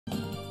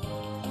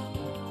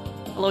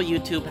Hello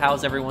YouTube,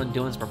 how's everyone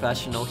doing? It's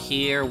Professional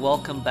here.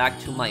 Welcome back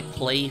to my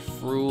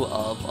playthrough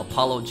of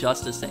Apollo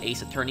Justice, the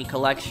Ace Attorney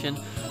collection.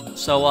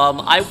 So,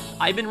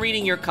 I've been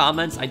reading your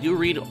comments. I do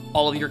read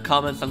all of your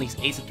comments on these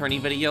Ace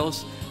Attorney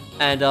videos.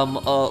 And, a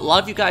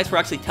lot of you guys were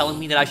actually telling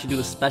me that I should do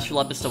the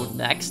special episode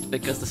next,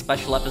 because the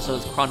special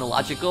episode is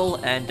chronological,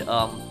 and,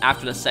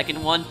 after the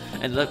second one,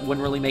 and that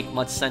wouldn't really make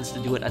much sense to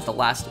do it as the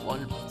last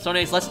one. So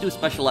anyways, let's do a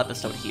special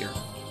episode here.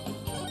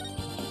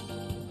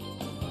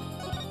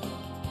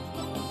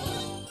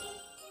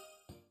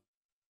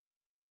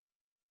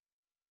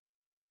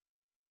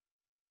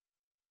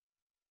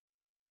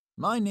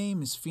 My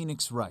name is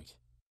Phoenix Wright,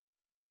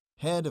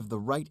 head of the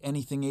Wright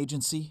Anything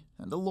Agency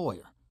and a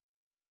lawyer.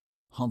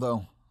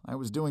 Although, I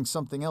was doing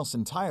something else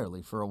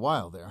entirely for a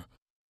while there.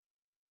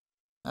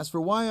 As for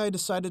why I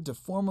decided to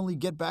formally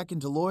get back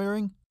into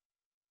lawyering,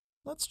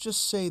 let's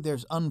just say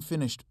there's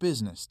unfinished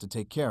business to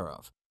take care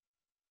of.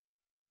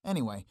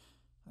 Anyway,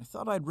 I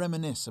thought I'd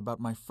reminisce about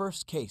my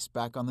first case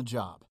back on the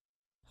job,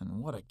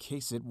 and what a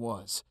case it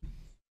was.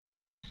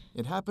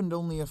 It happened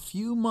only a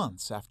few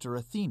months after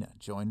Athena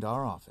joined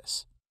our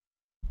office.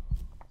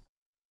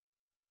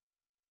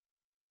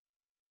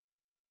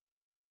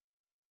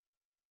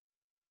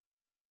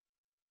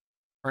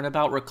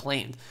 Turnabout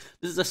Reclaimed.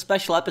 This is a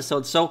special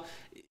episode, so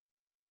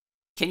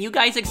can you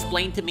guys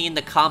explain to me in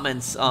the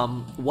comments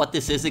what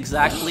this is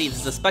exactly?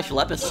 This is a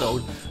special episode.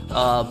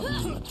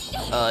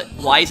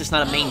 Why is this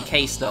not a main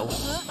case, though?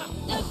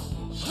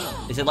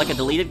 Is it like a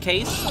deleted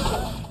case?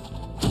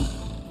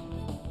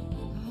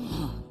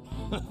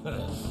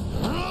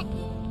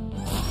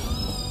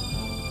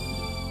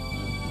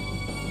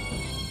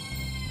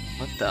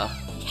 What the?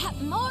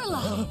 Captain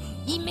Marla!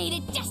 Ye made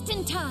it just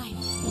in time!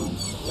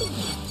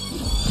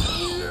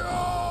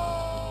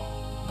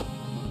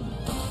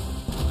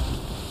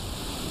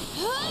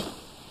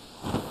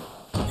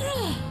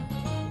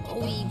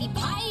 We be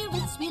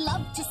pirates, we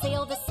love to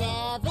sail the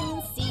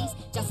seven seas.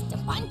 Just a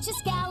bunch of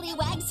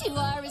scallywags who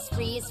are as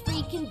free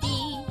can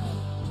be.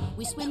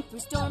 We swim through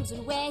storms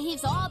and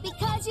waves, all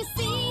because you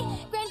see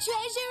grand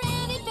treasure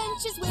and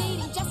adventures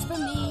waiting just for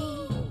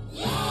me.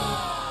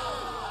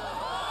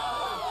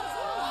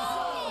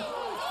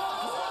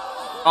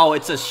 Oh,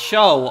 it's a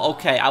show.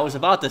 Okay, I was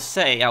about to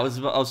say, I was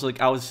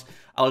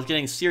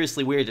getting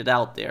seriously weirded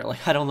out there.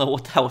 Like, I don't know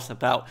what that was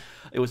about.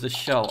 It was a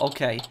show.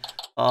 Okay.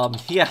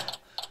 Yeah.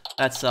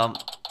 That's,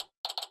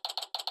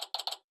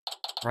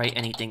 Wright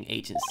Anything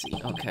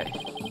Agency. Okay.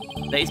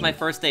 Today's my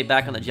first day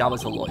back on the job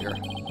as a lawyer.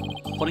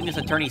 Putting this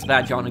attorney's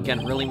badge on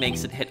again really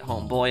makes it hit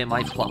home. Boy, am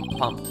I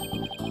pumped.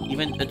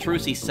 Even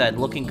Petrucci said,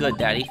 looking good,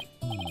 daddy.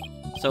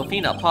 So,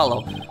 Fina,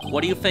 Apollo,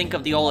 what do you think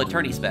of the old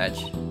attorney's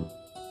badge?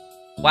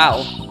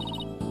 Wow.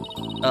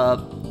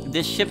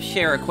 This ship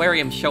share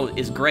aquarium show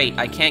is great.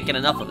 I can't get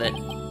enough of it.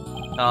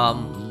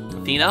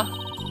 Fina?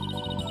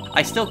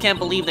 I still can't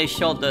believe they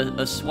showed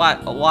the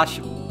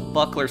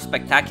Swashbuckler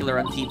Spectacular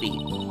on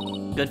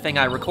TV. Good thing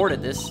I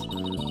recorded this.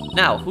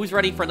 Now, who's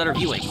ready for another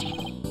viewing?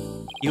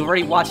 You've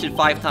already watched it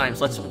 5 times.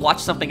 Let's watch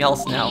something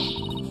else now.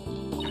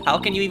 How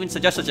can you even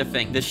suggest such a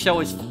thing? This show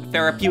is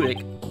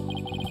therapeutic.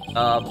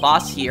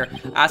 Boss here,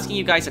 asking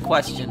you guys a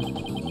question.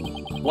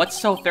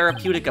 What's so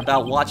therapeutic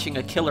about watching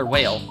a killer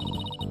whale?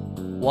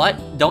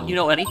 What? Don't you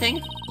know anything?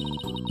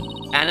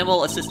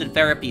 Animal-assisted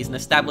therapy is an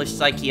established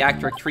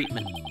psychiatric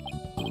treatment.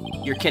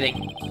 You're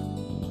kidding.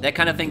 That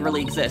kind of thing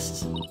really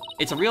exists.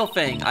 It's a real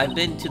thing. I've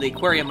been to the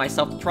aquarium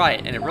myself to try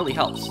it, and it really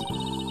helps.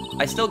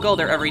 I still go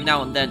there every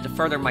now and then to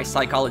further my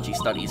psychology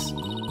studies.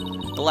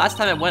 The last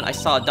time I went, I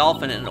saw a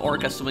dolphin and an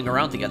orca swimming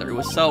around together. It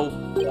was so...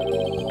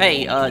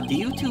 Hey, do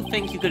you two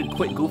think you could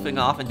quit goofing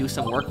off and do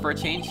some work for a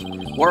change?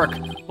 Work?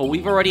 Well,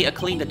 we've already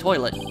cleaned the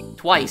toilet.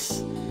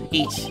 Twice.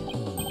 Each.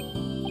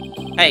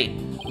 Hey,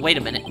 wait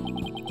a minute.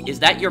 Is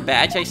that your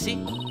badge I see?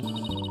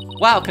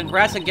 Wow,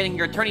 congrats on getting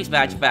your attorney's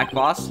badge back,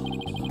 boss.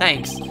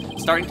 Thanks.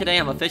 Starting today,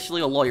 I'm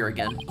officially a lawyer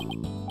again.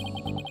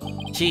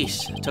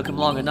 Jeez, took him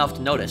long enough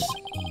to notice.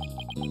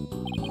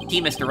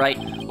 Gee, Mr. Wright,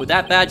 with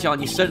that badge on,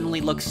 you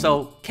suddenly look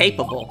so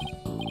capable.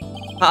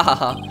 Ha ha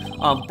ha.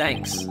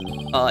 Thanks.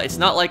 It's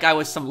not like I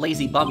was some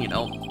lazy bum, you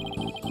know.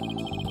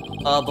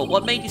 But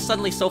what made you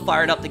suddenly so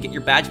fired up to get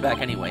your badge back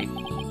anyway?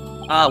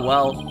 Ah,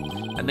 well,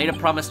 I made a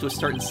promise to a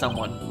certain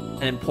someone.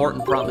 An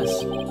important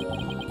promise.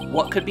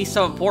 What could be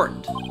so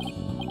important?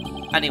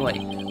 Anyway,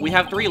 we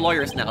have 3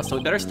 lawyers now, so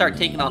we better start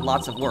taking on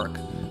lots of work.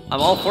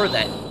 I'm all for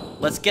that.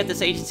 Let's get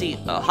this agency,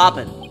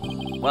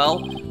 hopping.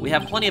 Well, we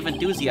have plenty of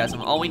enthusiasm.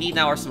 All we need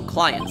now are some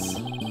clients.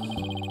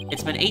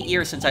 It's been 8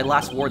 years since I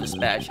last wore this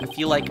badge. I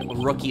feel like a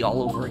rookie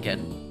all over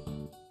again.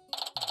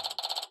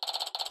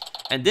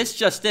 And this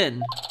just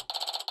in.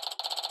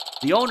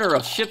 The owner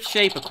of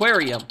Shipshape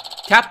Aquarium,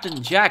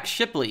 Captain Jack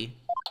Shipley,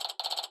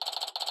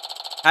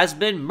 has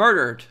been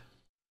murdered.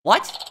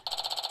 What?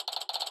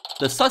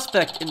 The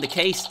suspect in the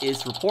case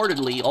is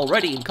reportedly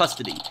already in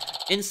custody,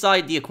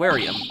 inside the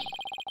aquarium.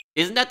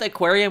 Isn't that the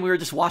aquarium we were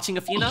just watching,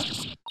 Athena?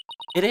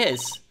 It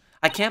is.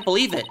 I can't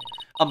believe it.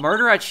 A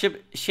murder at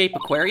Shipshape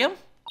Aquarium?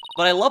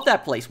 But I love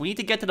that place. We need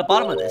to get to the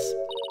bottom of this.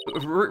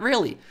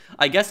 Really?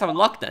 I guess I'm in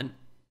luck then.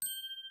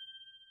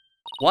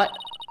 What?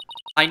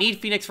 I need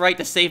Phoenix Wright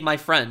to save my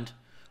friend.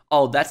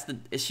 Oh,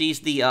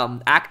 she's the,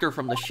 actor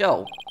from the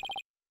show.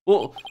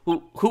 Whoa,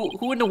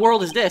 who in the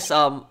world is this?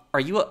 Are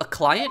you a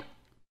client?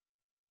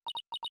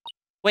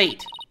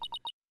 Wait.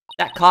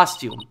 That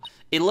costume.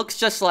 It looks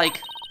just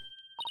like...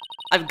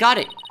 I've got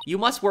it. You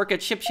must work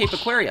at Ship Shape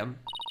Aquarium.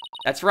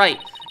 That's right.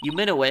 You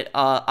minnow it.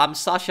 I'm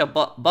Sasha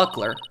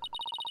Buckler.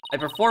 I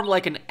perform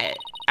like an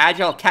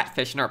agile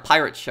catfish in our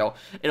pirate show.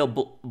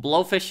 It'll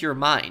blowfish your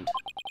mind.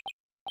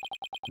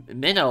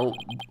 Minnow,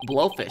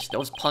 blowfish.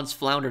 Those puns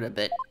floundered a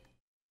bit.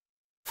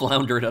 Hee,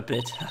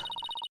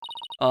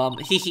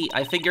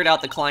 I figured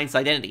out the client's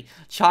identity.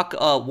 Chalk,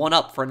 1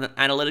 up for an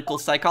analytical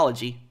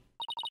psychology.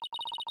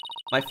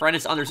 My friend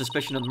is under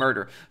suspicion of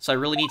murder, so I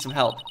really need some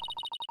help.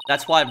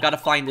 That's why I've got to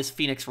find this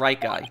Phoenix Wright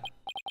guy.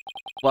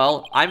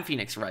 Well, I'm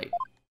Phoenix Wright.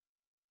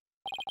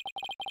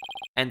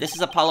 And this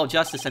is Apollo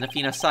Justice and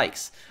Athena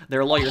Sykes.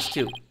 They're lawyers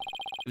too.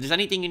 If there's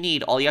anything you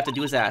need, all you have to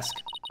do is ask.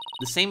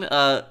 The same,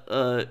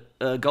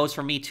 goes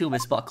for me too,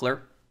 Miss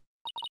Buckler.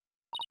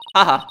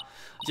 Haha.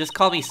 Just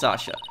call me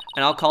Sasha,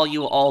 and I'll call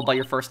you all by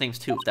your first names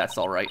too, if that's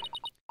alright.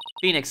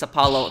 Phoenix,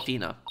 Apollo,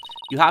 Athena.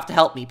 You have to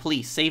help me,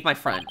 please. Save my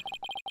friend.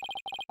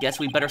 Guess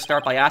we'd better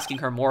start by asking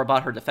her more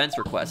about her defense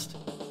request.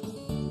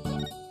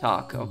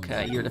 Talk,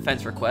 okay, your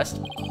defense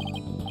request.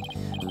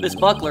 Miss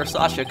Buckler,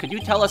 Sasha, could you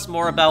tell us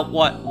more about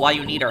why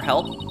you need our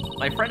help?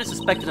 My friend is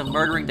suspected of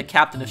murdering the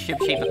captain of Ship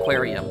Shape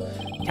Aquarium.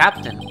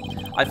 Captain?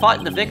 I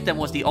thought the victim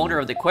was the owner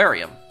of the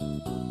aquarium.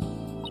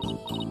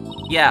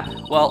 Yeah,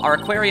 well, our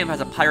aquarium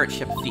has a pirate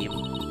ship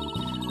theme.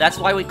 That's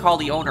why we call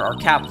the owner our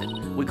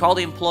captain. We call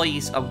the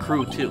employees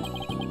crew too.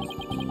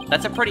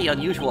 That's a pretty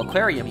unusual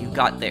aquarium you've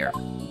got there.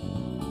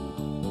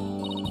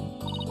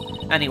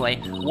 Anyway,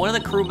 one of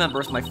the crew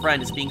members, my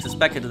friend, is being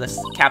suspected of this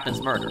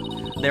captain's murder.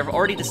 They've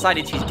already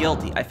decided she's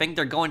guilty. I think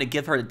they're going to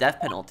give her the death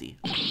penalty.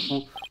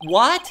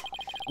 What?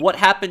 What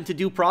happened to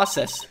due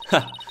process?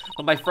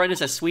 But my friend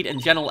is as sweet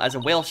and gentle as a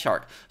whale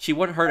shark. She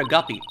wouldn't hurt a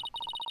guppy.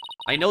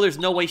 I know there's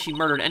no way she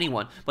murdered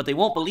anyone, but they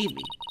won't believe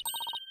me.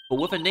 But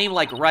with a name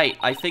like Wright,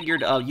 I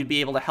figured you'd be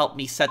able to help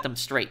me set them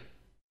straight.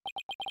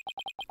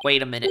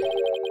 Wait a minute.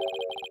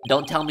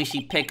 Don't tell me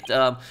she picked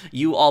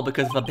you all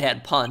because of a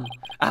bad pun.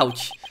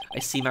 Ouch. I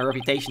see my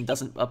reputation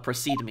doesn't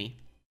precede me.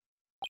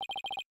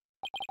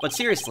 But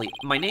seriously,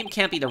 my name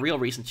can't be the real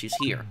reason she's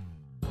here.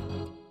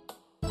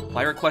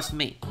 Why request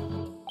me?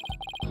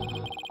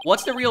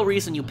 What's the real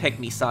reason you picked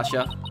me,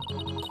 Sasha?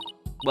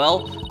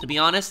 Well, to be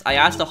honest, I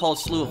asked a whole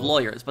slew of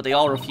lawyers, but they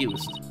all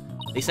refused.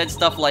 They said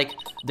stuff like,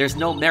 there's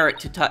no merit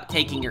to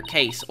taking your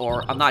case,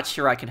 or I'm not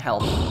sure I can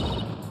help.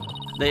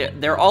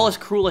 They're all as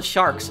cruel as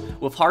sharks,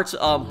 with hearts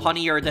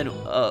punnier than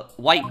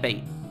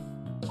whitebait.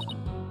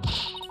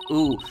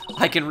 Ooh,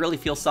 I can really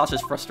feel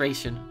Sasha's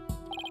frustration.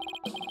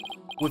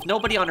 With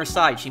nobody on her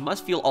side, she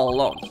must feel all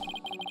alone.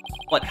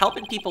 But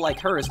helping people like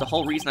her is the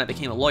whole reason I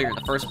became a lawyer in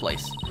the first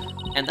place.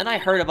 And then I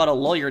heard about a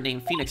lawyer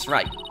named Phoenix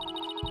Wright.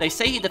 They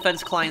say he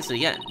defends clients to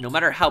the end, no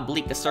matter how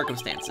bleak the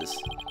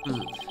circumstances.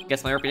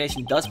 Guess my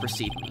reputation does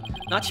precede me.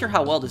 Not sure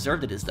how well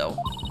deserved it is, though.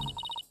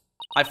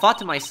 I thought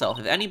to myself,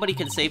 if anybody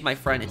can save my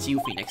friend, it's you,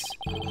 Phoenix.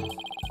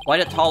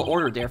 Quite a tall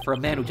order there for a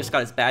man who just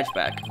got his badge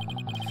back.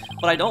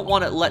 But I don't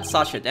want to let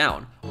Sasha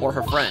down, or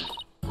her friend.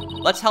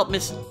 Let's help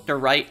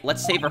Mr. Wright,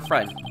 let's save her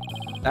friend.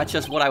 That's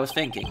just what I was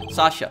thinking.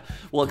 Sasha,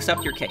 we'll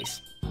accept your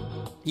case.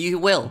 You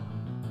will.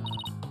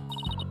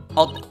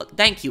 Oh,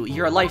 thank you,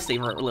 you're a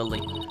lifesaver,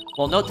 Lily.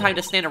 Well, no time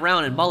to stand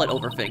around and mullet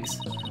over things.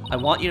 I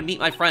want you to meet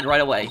my friend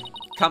right away.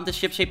 Come to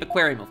Ship Shape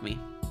Aquarium with me.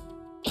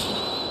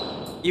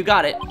 You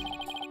got it.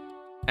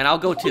 And I'll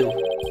go too.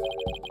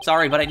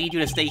 Sorry, but I need you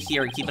to stay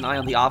here and keep an eye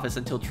on the office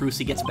until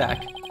Trilogy gets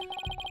back.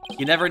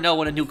 You never know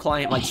when a new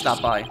client might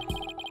stop by.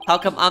 How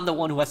come I'm the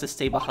one who has to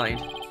stay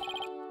behind?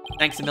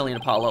 Thanks a million,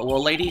 Apollo.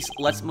 Well, ladies,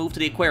 let's move to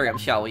the aquarium,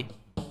 shall we?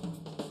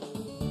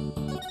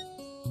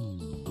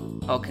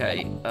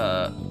 Okay,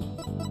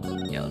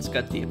 yeah, let's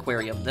get to the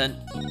aquarium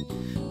then.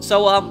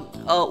 So,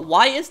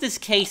 why is this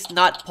case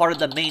not part of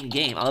the main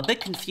game? I'm a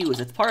bit confused.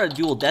 It's part of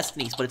Dual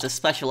Destinies, but it's a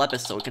special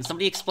episode. Can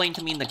somebody explain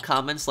to me in the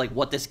comments, like,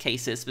 what this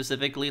case is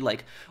specifically?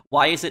 Like,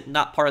 why is it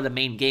not part of the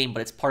main game,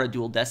 but it's part of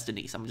Dual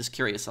Destinies? I'm just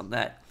curious on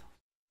that.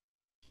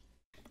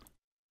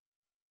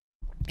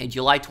 Hey,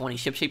 July 20,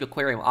 Ship Shape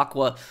Aquarium,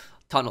 Aqua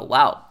Tunnel.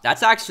 Wow,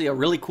 that's actually a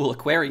really cool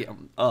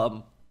aquarium.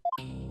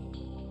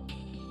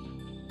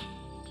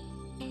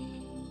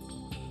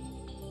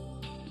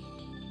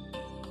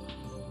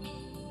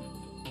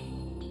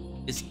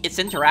 It's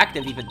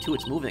interactive even too,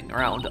 it's moving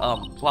around.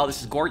 Wow,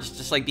 this is gorgeous,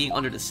 just like being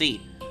under the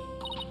sea.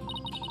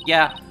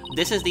 Yeah,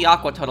 this is the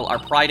Aqua Tunnel, our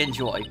pride and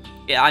joy.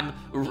 Yeah, I'm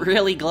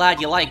really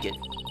glad you like it.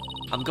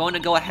 I'm going to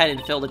go ahead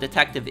and fill the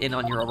detective in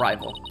on your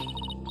arrival.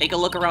 Take a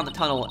look around the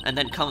tunnel, and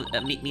then come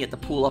meet me at the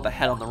pool up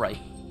ahead on the right.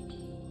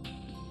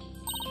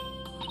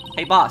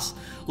 Hey boss,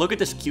 look at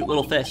this cute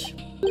little fish.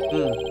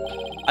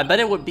 I bet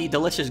it would be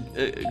delicious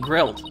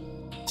grilled.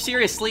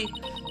 Seriously?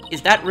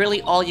 Is that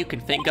really all you can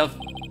think of?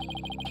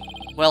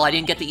 Well, I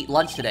didn't get to eat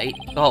lunch today.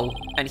 Oh,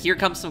 and here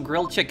comes some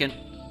grilled chicken.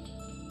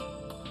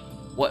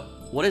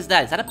 What is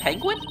that? Is that a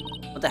penguin?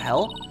 What the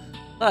hell?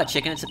 Not a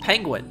chicken, it's a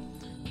penguin.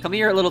 Come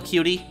here, little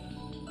cutie.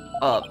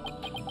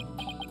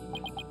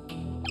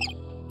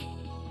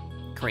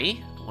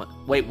 Cree? What?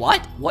 Wait,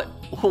 what?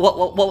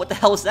 What the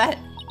hell is that?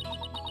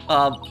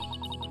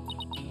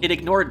 It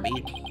ignored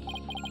me.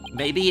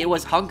 Maybe it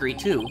was hungry,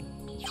 too.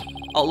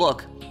 Oh,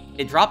 look.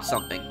 It dropped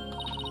something.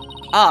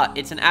 Ah,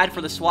 it's an ad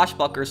for the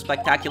Swashbuckler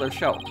Spectacular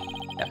Show.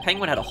 That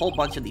penguin had a whole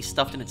bunch of these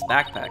stuffed in its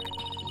backpack.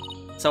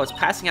 So it's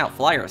passing out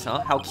flyers,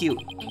 huh? How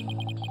cute.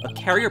 A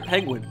carrier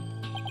penguin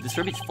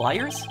distributes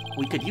flyers?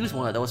 We could use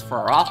one of those for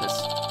our office.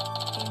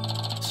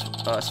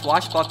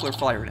 Swashbuckler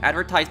flyer. An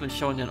advertisement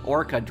showing an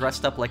orca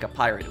dressed up like a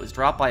pirate. It was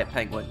dropped by a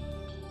penguin.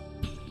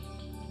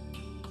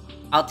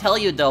 I'll tell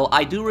you though,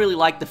 I do really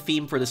like the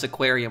theme for this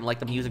aquarium, like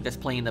the music that's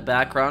playing in the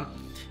background.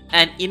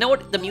 And you know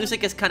what the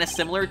music is kind of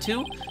similar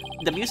to?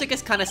 The music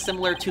is kind of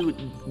similar to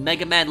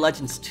Mega Man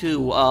Legends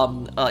 2.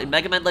 In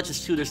Mega Man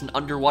Legends 2, there's an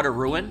underwater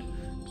ruin,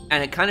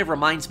 and it kind of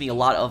reminds me a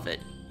lot of it.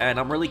 And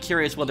I'm really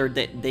curious whether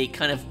they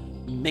kind of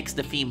mix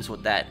the themes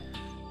with that.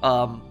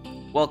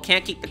 Well,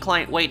 can't keep the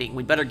client waiting.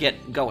 We better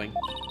get going.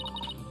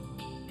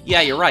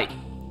 Yeah, you're right.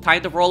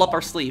 Time to roll up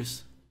our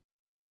sleeves.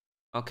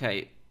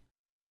 Okay.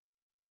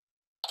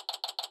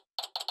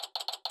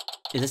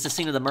 Is this the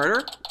scene of the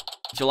murder?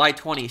 July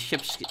 20th,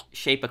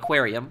 Ship-Shape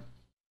Aquarium.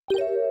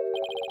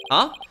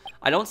 Huh?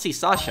 I don't see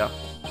Sasha.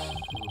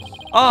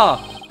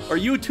 Ah! Are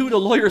you two the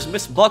lawyers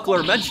Miss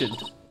Buckler mentioned?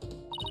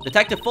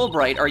 Detective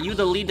Fulbright, are you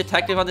the lead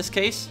detective on this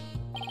case?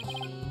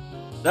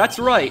 That's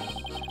right.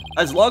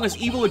 As long as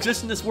evil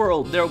exists in this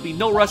world, there will be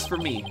no rest for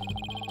me.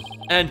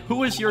 And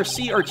who is your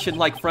sea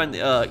urchin-like friend,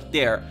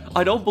 there?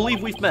 I don't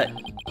believe we've met.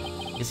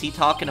 Is he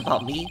talking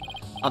about me?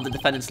 I'm the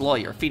defendant's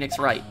lawyer, Phoenix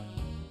Wright.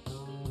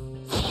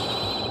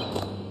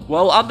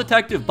 Well, I'm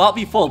Detective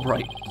Bobby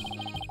Fulbright.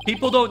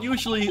 People don't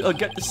usually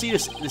get to see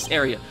this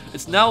area.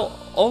 It's now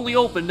only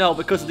open now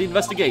because of the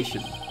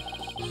investigation.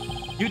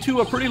 You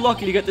two are pretty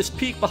lucky to get this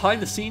peek behind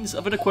the scenes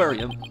of an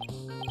aquarium.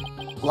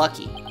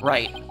 Lucky,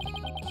 right.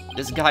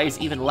 This guy is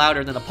even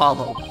louder than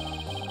Apollo.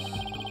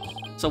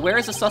 So where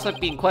is the suspect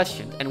being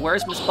questioned? And where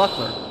is Miss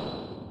Buckler?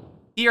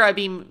 Here I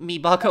be me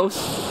buckos.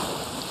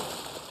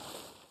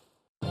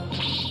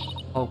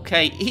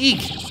 Okay,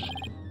 eek!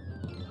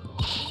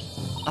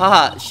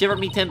 Ah, shiver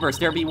me timbers,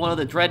 there be one of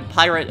the dread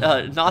pirate,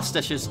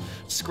 Nostash's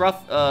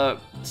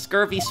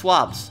scurvy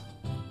swabs.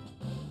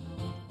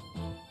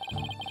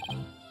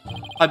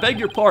 I beg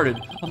your pardon,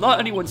 I'm not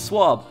anyone's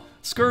swab,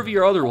 scurvy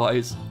or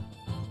otherwise.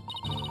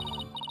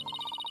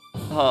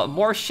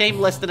 More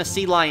shameless than a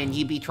sea lion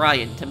ye be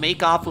trying, to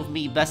make off with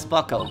me best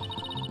bucko.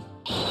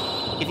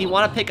 If you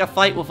want to pick a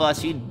fight with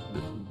us, you'd,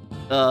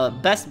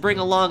 best bring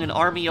along an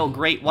army o'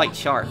 great white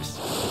sharks.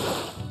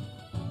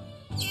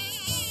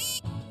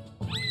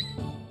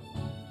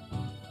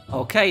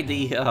 Okay,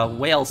 the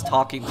whale's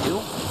talking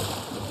to.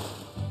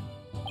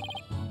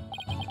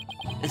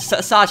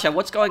 Sasha,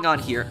 what's going on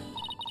here?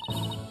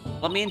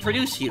 Let me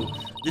introduce you.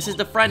 This is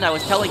the friend I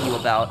was telling you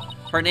about.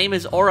 Her name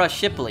is Aura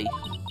Shipley.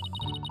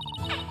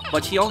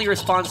 But she only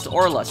responds to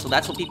Orla, so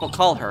that's what people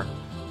call her.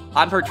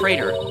 I'm her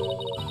traitor.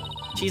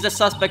 She's a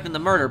suspect in the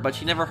murder, but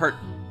she never hurt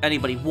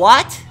anybody.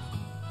 What?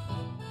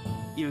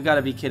 You've got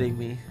to be kidding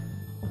me.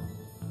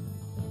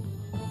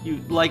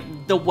 Like,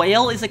 the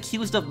whale is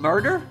accused of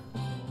murder?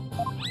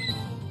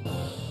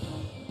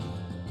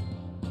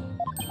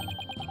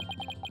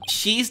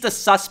 She's the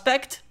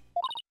suspect?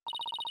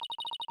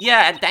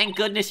 Yeah, and thank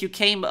goodness you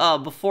came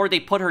before they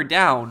put her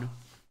down.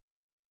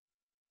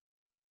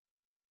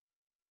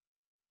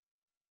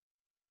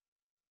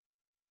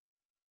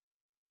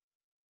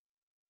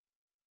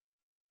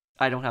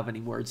 I don't have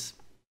any words.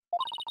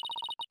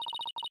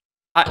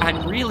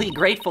 I'm really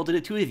grateful to the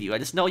two of you. I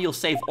just know you'll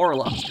save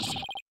Orla.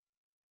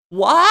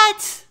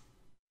 What?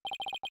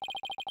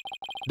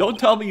 Don't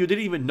tell me you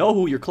didn't even know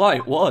who your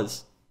client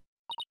was.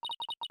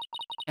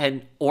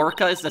 And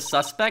Orca is the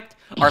suspect?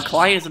 Our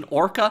client is an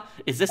orca?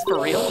 Is this for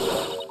real?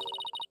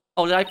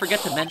 Oh, did I forget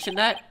to mention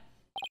that?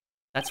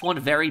 That's one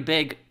very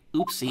big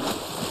oopsie.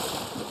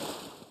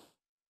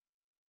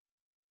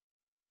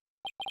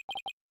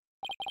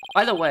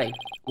 By the way,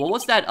 what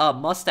was that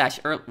mustache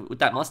with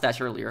that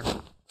mustache earlier?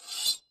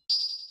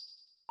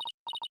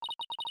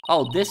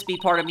 Oh, this be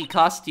part of me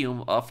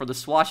costume for the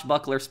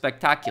Swashbuckler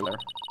Spectacular.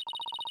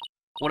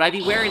 Would I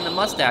be wearing the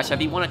mustache, I'd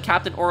be one of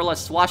Captain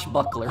Orla's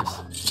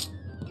swashbucklers.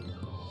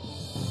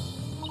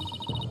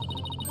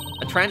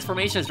 A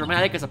transformation as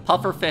dramatic as a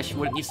puffer fish,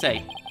 wouldn't you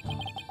say?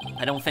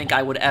 I don't think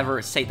I would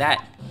ever say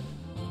that.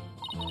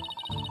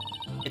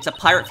 It's a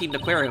pirate-themed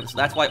aquarium, so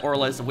that's why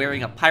Orla is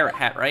wearing a pirate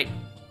hat, right?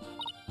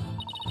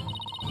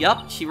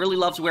 Yup, she really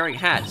loves wearing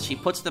hats. She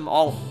puts them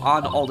all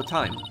on all the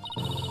time.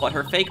 But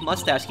her fake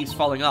mustache keeps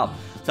falling off,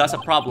 so that's a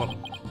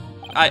problem.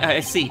 I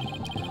see.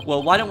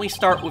 Well, why don't we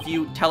start with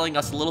you telling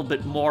us a little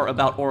bit more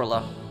about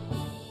Orla?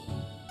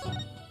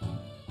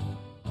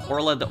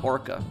 Orla the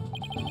Orca.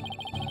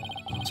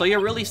 So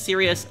you're really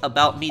serious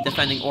about me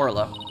defending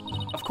Orla?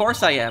 Of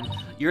course I am.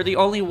 You're the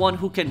only one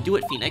who can do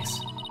it, Phoenix.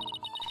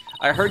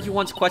 I heard you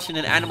once questioned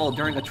an animal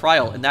during a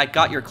trial, and that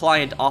got your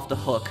client off the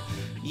hook.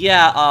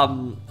 Yeah,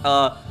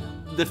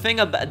 the thing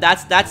about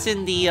that's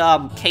in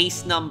the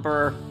case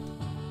number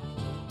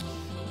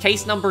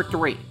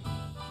 3.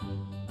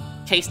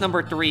 Case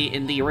number 3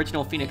 in the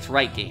original Phoenix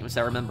Wright games.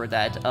 I remember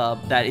that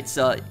that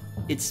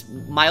it's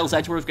Miles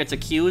Edgeworth gets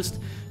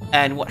accused,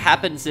 and what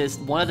happens is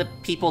one of the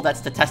people that's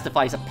to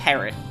testify is a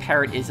parrot.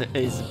 Parrot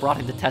is brought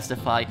in to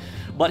testify.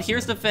 But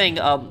here's the thing: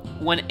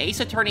 when Ace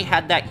Attorney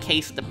had that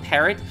case with the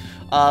parrot,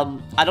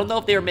 I don't know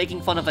if they were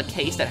making fun of a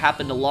case that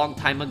happened a long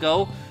time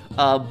ago,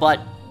 but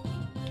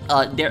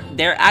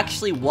there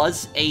actually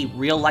was a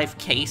real-life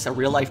case, a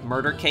real-life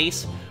murder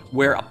case,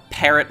 where a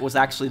parrot was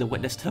actually the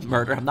witness to the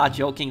murder. I'm not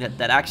joking,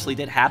 that actually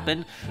did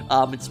happen.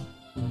 It's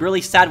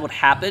really sad what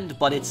happened,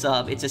 but it's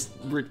just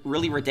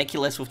really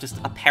ridiculous with just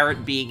a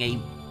parrot being a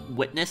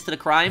witness to the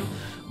crime.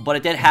 But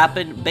it did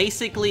happen.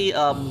 Basically,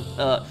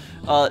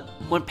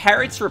 when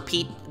parrots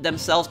repeat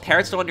themselves,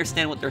 parrots don't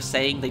understand what they're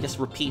saying. They just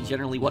repeat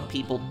generally what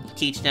people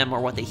teach them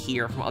or what they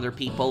hear from other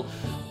people.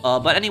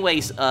 But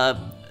anyways,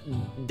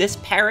 this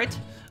parrot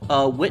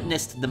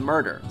witnessed the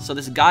murder. So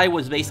this guy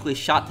was basically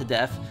shot to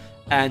death,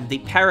 and the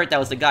parrot that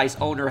was the guy's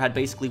owner had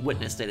basically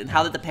witnessed it. And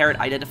how did the parrot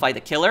identify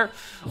the killer?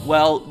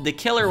 Well, the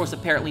killer was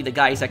apparently the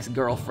guy's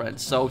ex-girlfriend.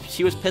 So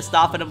she was pissed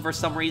off at him for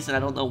some reason, I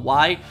don't know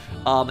why,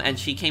 and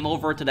she came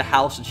over to the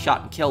house and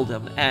shot and killed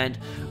him. And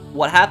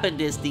what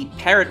happened is the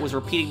parrot was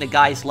repeating the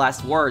guy's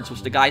last words,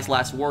 which the guy's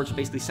last words were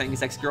basically saying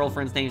his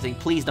ex-girlfriend's name, saying,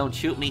 please don't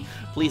shoot me,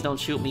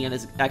 and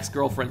his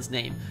ex-girlfriend's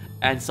name.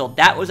 And so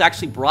that was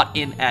actually brought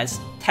in as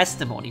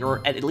testimony,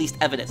 or at least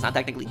evidence, not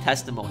technically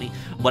testimony,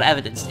 but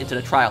evidence into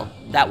the trial.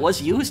 That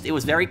was used. It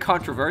was very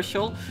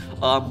controversial,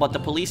 but the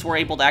police were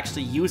able to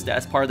actually use that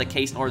as part of the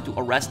case in order to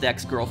arrest the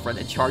ex-girlfriend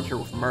and charge her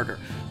with murder.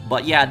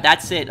 But yeah,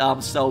 that's it.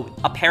 So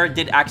a parrot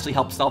did actually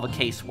help solve a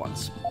case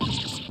once.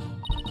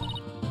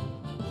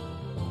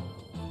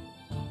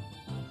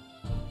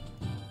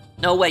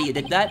 No way you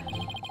did that?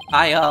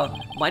 I,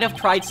 might have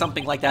tried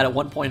something like that at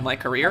one point in my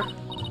career.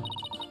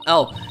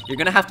 Oh, you're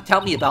gonna have to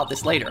tell me about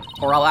this later,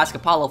 or I'll ask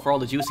Apollo for all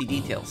the juicy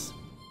details.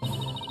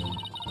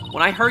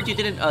 When I heard you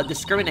didn't,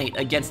 discriminate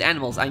against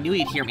animals, I knew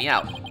you'd hear me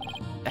out.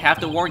 I have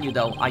to warn you,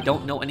 though, I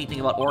don't know anything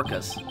about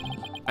orcas.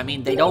 I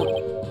mean, they don't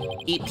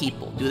eat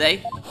people, do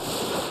they?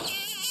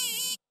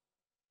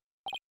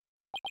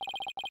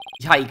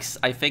 Yikes,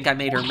 I think I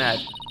made her mad.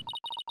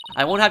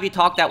 I won't have you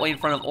talk that way in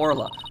front of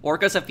Orla.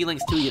 Orcas have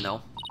feelings too, you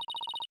know.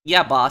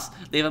 Yeah, boss,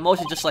 they have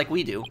emotions just like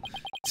we do.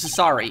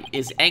 Sorry,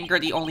 is anger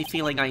the only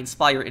feeling I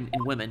inspire in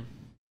women?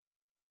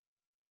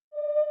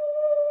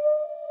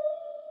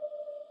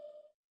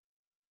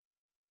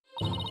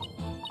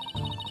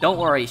 Don't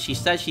worry, she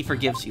says she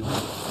forgives you.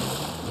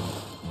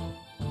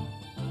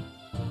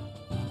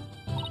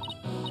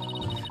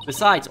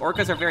 Besides,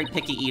 orcas are very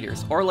picky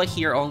eaters. Orla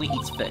here only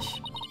eats fish.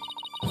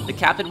 The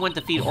captain went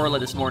to feed Orla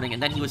this morning,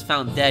 and then he was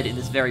found dead in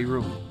this very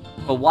room.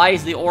 But why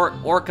is the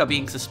orca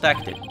being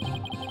suspected?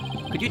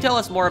 Could you tell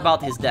us more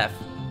about his death?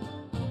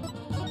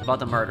 About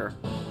the murder.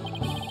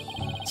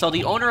 So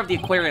the owner of the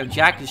aquarium,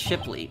 Jack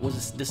Shipley,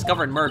 was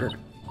discovered murdered.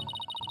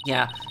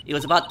 Yeah, it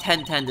was about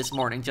 10:10 this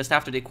morning, just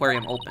after the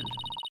aquarium opened.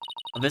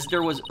 A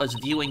visitor was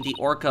viewing the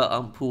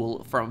orca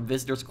pool from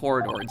visitor's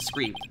corridor and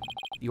screamed.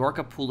 The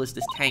orca pool is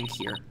this tank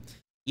here.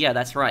 Yeah,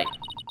 that's right.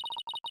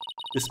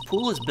 This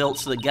pool is built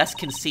so the guests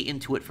can see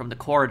into it from the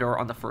corridor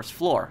on the first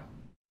floor.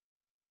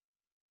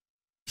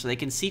 So they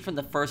can see from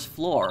the first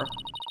floor,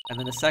 and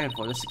then the second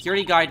floor. The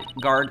security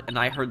guard and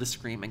I heard the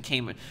scream and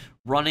came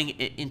running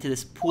into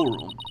this pool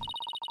room,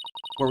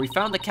 where we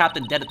found the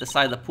captain dead at the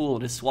side of the pool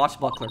in his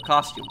swashbuckler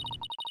costume.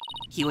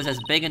 He was as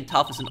big and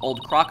tough as an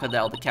old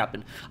crocodile, the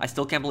captain. I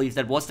still can't believe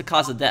that. What's the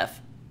cause of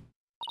death?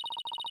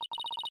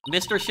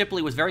 Mr.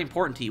 Shipley was very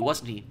important to you,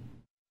 wasn't he?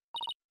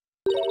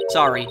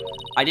 Sorry,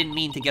 I didn't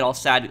mean to get all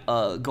sad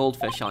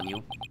goldfish on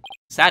you.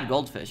 Sad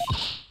goldfish?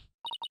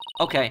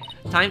 Okay,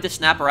 time to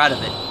snap her out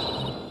of it.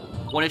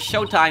 When it's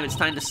showtime, it's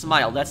time to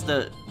smile. That's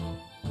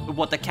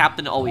what the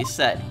captain always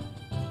said.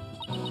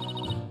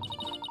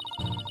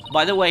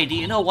 By the way, do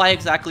you know why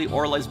exactly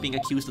Orla is being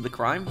accused of the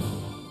crime?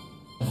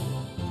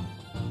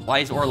 Why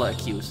is Orla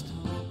accused?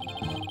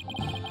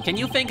 Can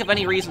you think of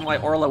any reason why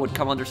Orla would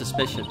come under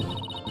suspicion?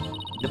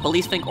 The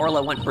police think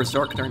Orla went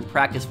berserk during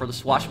practice for the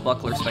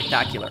Swashbuckler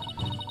Spectacular.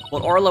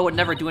 But Orla would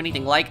never do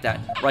anything like that,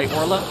 right,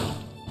 Orla?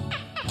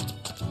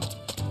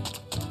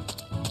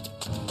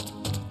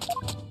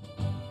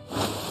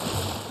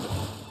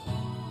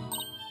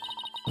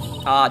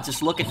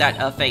 Just look at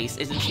that face.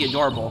 Isn't she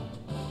adorable?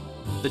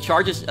 The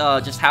charges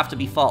just have to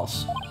be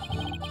false.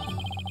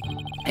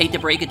 Hate to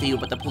break it to you,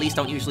 but the police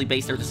don't usually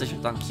base their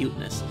decisions on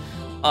cuteness.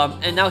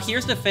 And now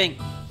here's the thing.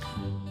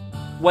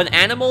 When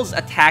animals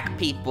attack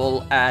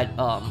people at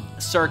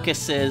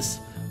circuses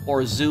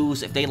or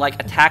zoos, if they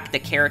like attack the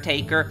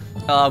caretaker,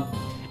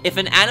 if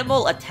an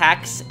animal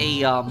attacks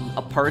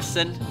a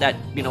person that,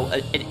 you know,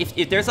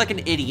 if there's like an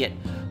idiot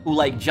who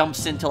like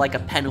jumps into like a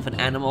pen with an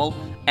animal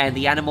and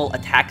the animal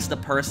attacks the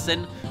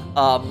person,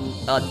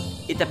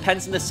 It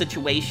depends on the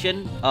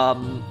situation.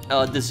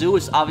 The zoo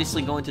is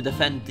obviously going to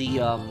defend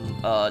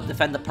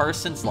the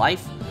person's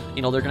life.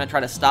 You know, they're gonna try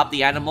to stop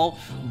the animal,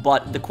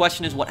 but the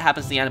question is what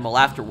happens to the animal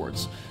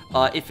afterwards.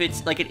 If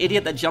it's like an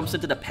idiot that jumps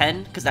into the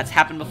pen, because that's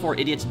happened before,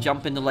 idiots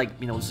jump into, like,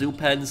 you know, zoo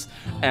pens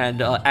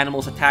and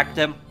animals attack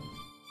them.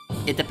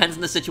 It depends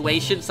on the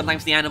situation.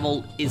 Sometimes the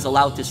animal is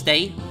allowed to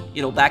stay,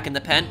 you know, back in the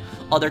pen.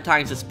 Other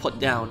times it's put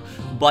down.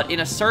 But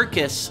in a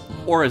circus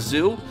or a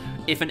zoo,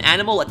 if an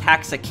animal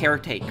attacks a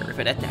caretaker, if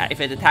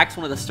it attacks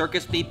one of the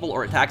circus people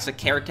or attacks a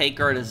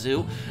caretaker at a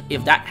zoo,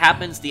 if that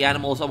happens, the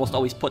animal is almost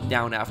always put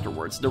down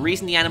afterwards. The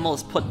reason the animal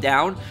is put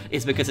down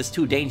is because it's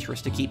too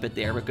dangerous to keep it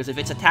there. Because if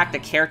it's attacked a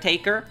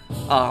caretaker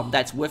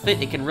that's with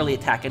it, it can really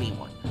attack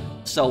anyone.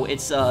 So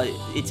it's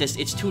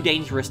too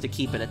dangerous to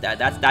keep it at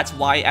that. That's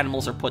why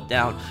animals are put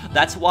down.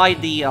 That's why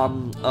the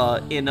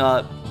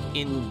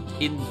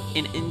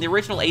in the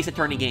original Ace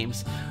Attorney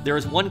games, there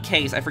was one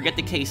case, I forget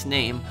the case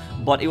name,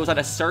 but it was at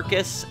a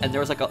circus, and there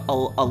was like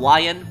a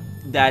lion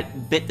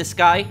that bit this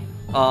guy,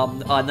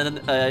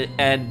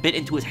 and bit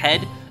into his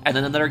head, and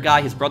then another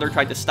guy, his brother,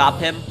 tried to stop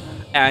him,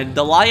 and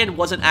the lion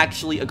wasn't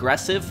actually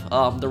aggressive.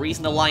 The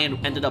reason the lion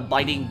ended up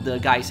biting the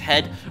guy's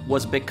head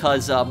was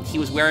because he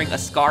was wearing a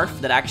scarf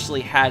that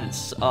actually had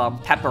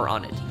pepper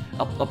on it.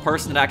 A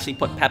person had actually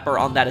put pepper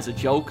on that as a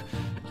joke,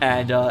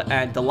 and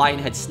the lion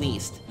had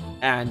sneezed.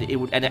 And it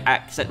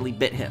accidentally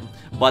bit him.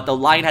 But the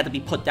lion had to be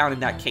put down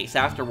in that case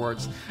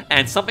afterwards.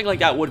 And something like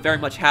that would very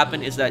much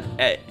happen is that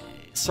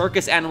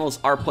circus animals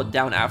are put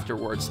down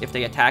afterwards if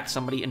they attack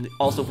somebody, and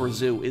also for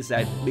zoo is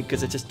that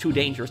because it's just too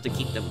dangerous to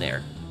keep them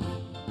there.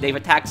 They've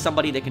attacked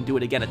somebody, they can do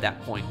it again at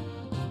that point.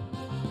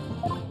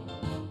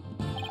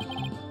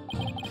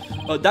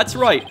 That's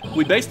right,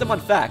 we based them on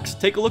facts.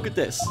 Take a look at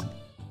this.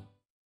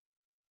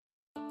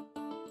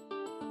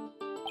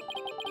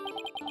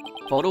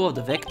 Photo of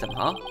the victim,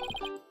 huh?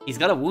 He's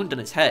got a wound on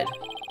his head.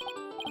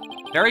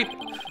 Very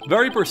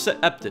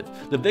perceptive.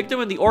 The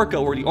victim and the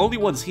orca were the only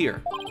ones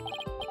here.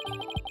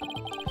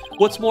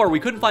 What's more,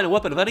 we couldn't find a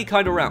weapon of any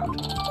kind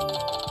around.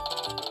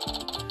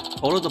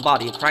 Photo of the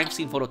body, a crime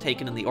scene photo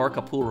taken in the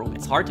orca pool room.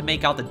 It's hard to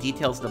make out the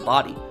details of the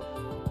body.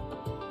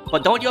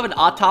 But don't you have an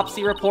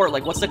autopsy report?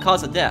 Like, what's the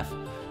cause of death?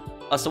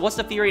 So what's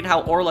the theory on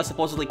how Orla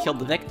supposedly killed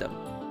the victim?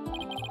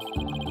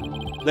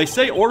 They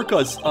say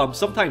orcas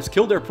sometimes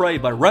kill their prey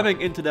by ramming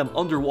into them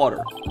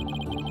underwater.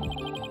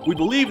 We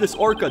believe this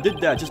orca did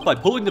that just by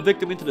pulling the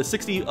victim into the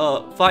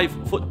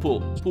 65-foot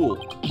pool.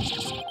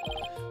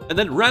 And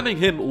then ramming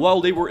him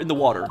while they were in the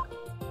water.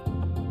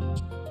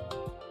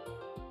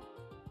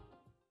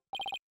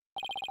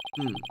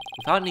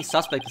 Without any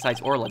suspect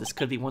besides Orla, this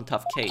could be one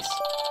tough case.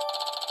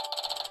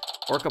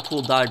 Orca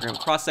pool diagram.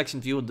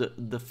 Cross-section view of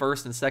the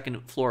first and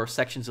second floor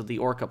sections of the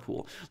orca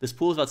pool. This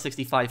pool is about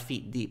 65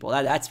 feet deep.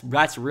 Well,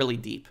 that's really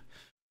deep.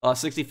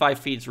 65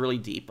 feet is really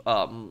deep.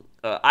 In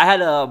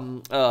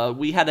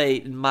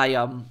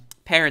my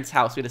parents'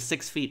 house, we had a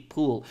 6 feet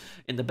pool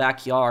in the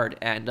backyard,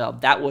 and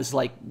that was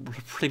like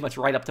pretty much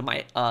right up to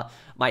my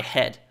my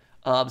head.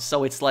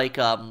 So it's like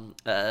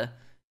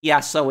yeah.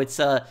 So it's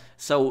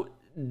so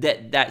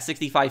that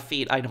 65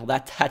 feet. I know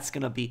that's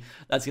gonna be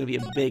a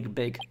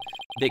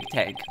big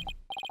tank.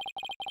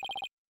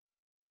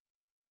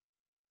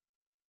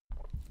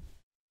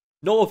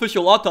 No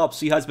official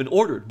autopsy has been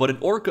ordered, but an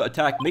orca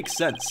attack makes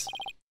sense.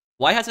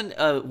 Why hasn't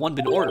one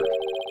been ordered?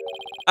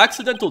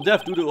 Accidental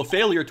death due to a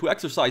failure to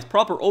exercise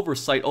proper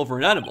oversight over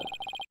an animal.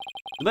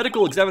 The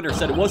medical examiner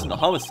said it wasn't a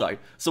homicide,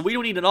 so we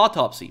don't need an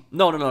autopsy.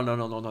 No.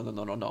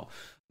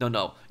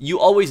 You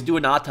always do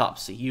an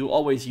autopsy. You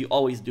always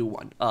do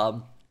one.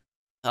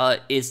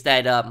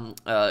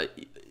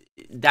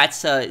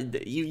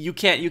 You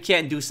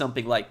can't do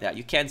something like that.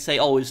 You can't say,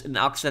 oh, it's an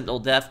accidental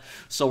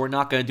death, so we're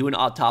not going to do an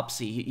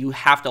autopsy. You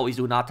have to always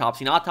do an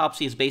autopsy. An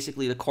autopsy is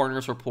basically the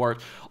coroner's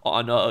report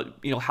on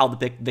how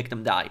the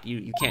victim died.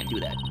 You can't do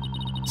that.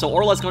 So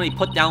Orla's going to be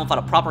put down without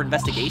a proper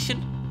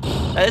investigation?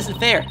 That isn't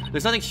fair.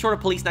 There's nothing short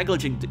of police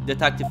negligence,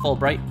 Detective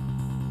Fulbright.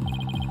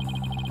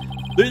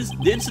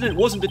 The incident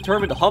wasn't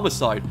determined a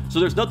homicide,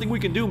 so there's nothing we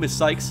can do, Miss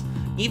Sykes.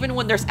 Even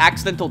when there's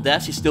accidental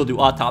deaths, you still do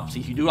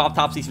autopsies. You do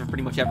autopsies for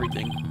pretty much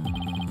everything.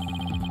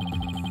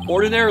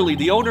 Ordinarily,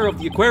 the owner of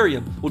the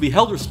aquarium will be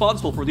held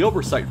responsible for the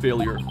oversight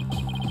failure.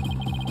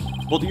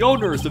 But the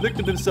owner is the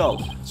victim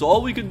himself, so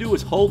all we can do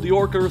is hold the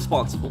orca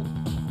responsible.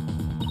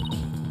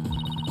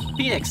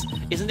 Phoenix,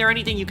 isn't there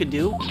anything you can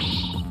do?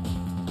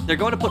 They're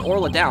going to put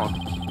Orla down.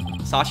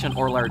 Sasha and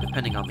Orla are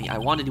depending on me. I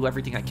want to do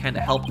everything I can to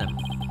help them.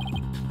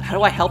 How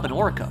do I help an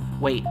orca?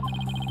 Wait.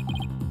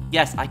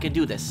 Yes, I can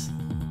do this.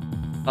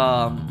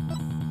 Find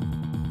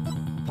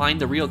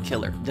the real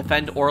killer.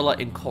 Defend Orla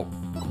in court.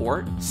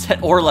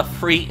 Set Orla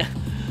free.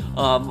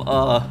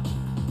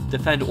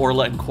 Defend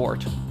Orla in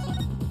court.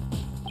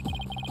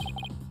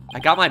 I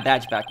got my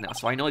badge back now,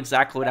 so I know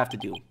exactly what I have to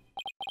do.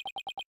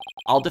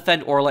 I'll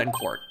defend Orla in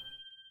court.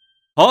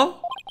 Huh?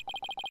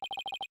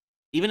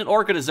 Even an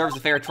orca deserves a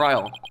fair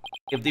trial.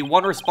 If the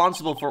one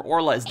responsible for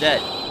Orla is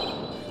dead,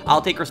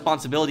 I'll take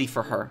responsibility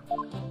for her.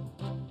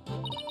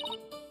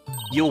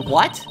 You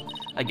what?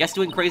 I guess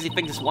doing crazy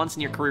things just once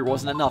in your career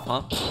wasn't enough,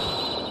 huh?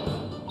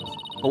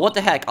 But what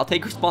the heck, I'll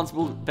take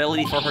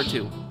responsibility for her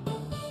too.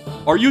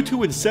 Are you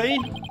two insane?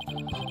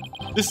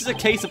 This is a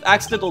case of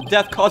accidental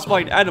death caused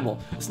by an animal.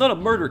 It's not a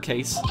murder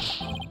case.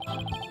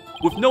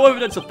 With no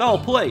evidence of foul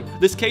play,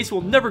 this case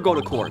will never go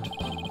to court.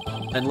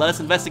 Then let us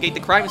investigate the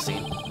crime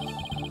scene.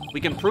 If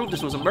we can prove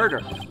this was a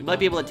murder, we might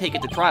be able to take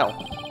it to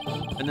trial.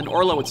 And then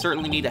Orla would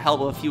certainly need the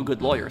help of a few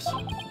good lawyers.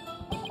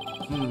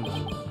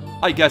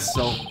 I guess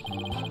so.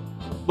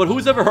 But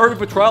who's ever heard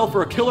of a trial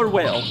for a killer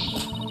whale?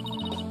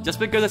 Just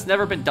because it's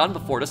never been done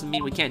before doesn't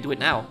mean we can't do it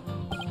now.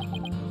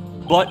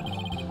 But,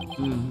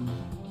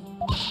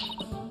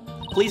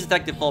 please,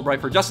 Detective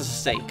Fulbright, for justice's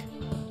sake.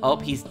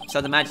 Oh, she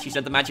said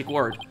the magic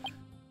word.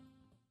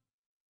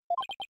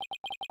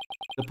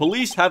 The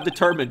police have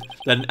determined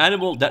that an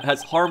animal that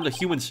has harmed a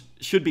human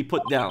should be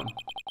put down.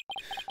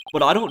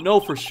 But I don't know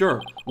for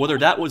sure whether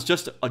that was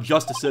just a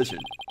just decision.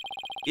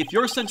 If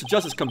your sense of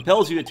justice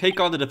compels you to take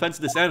on the defense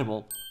of this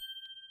animal,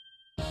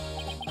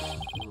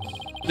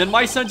 then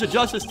my sense of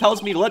justice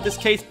tells me to let this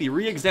case be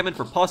re-examined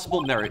for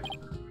possible merit.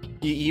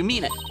 You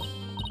mean it?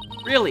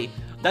 Really?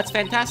 That's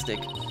fantastic.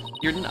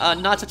 You're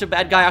not such a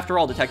bad guy after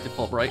all, Detective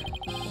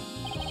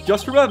Fulbright.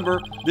 Just remember,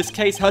 this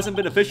case hasn't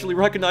been officially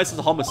recognized as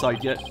a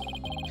homicide yet.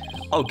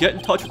 I'll get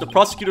in touch with the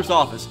prosecutor's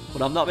office,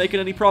 but I'm not making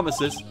any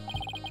promises.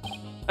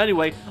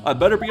 Anyway, I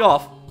better be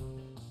off.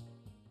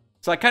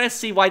 So I kind of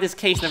see why this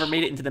case never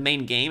made it into the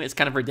main game. It's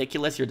kind of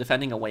ridiculous. You're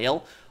defending a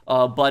whale,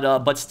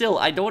 but still,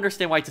 I don't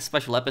understand why it's a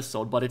special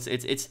episode. But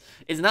it's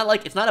not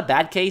like it's not a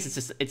bad case.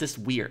 It's just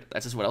weird.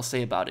 That's just what I'll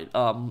say about it.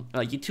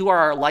 You two are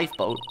our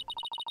lifeboat.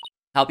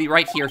 I'll be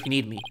right here if you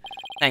need me.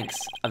 Thanks.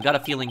 I've got a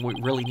feeling we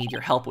really need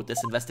your help with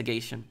this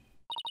investigation.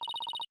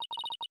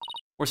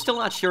 We're still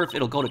not sure if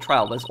it'll go to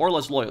trial, but as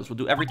Orla's lawyers, we'll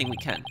do everything we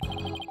can.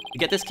 To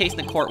get this case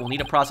in the court, we'll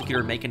need a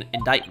prosecutor to make an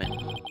indictment.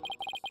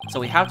 So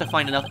we have to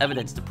find enough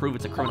evidence to prove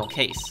it's a criminal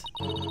case.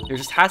 There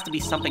just has to be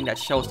something that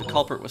shows the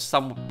culprit was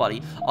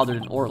somebody other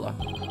than Orla.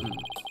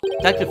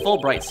 Detective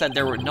Fulbright said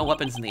there were no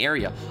weapons in the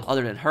area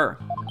other than her.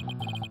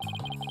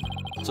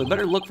 So we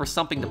better look for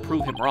something to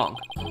prove him wrong.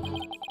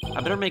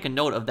 I better make a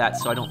note of that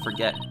so I don't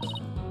forget.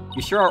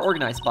 You sure are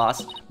organized,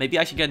 boss. Maybe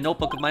I should get a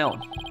notebook of my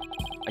own.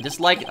 I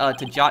just like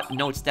to jot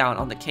notes down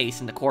on the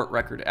case in the court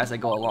record as I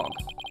go along.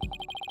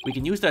 We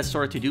can use that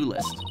sort of to-do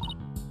list.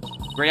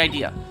 Great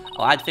idea.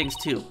 I'll add things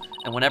too.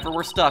 And whenever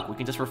we're stuck, we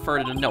can just refer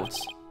to the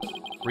notes.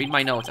 Read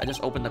my notes. I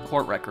just opened the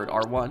court record,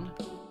 R1.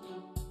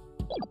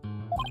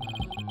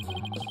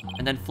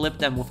 And then flip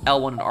them with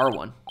L1 and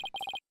R1.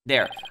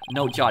 There,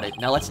 note jotted.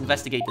 Now let's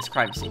investigate this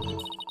crime scene.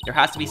 There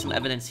has to be some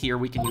evidence here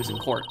we can use in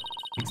court.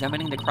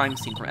 Examining the crime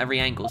scene from every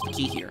angle is the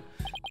key here.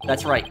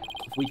 That's right.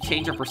 If we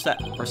change our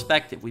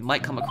perspective, we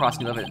might come across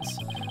new evidence.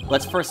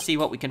 Let's first see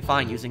what we can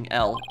find using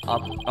L.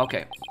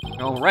 Okay.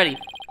 When we're ready,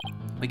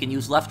 we can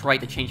use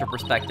left-right to change our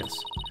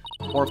perspectives.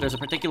 Or if there's a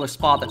particular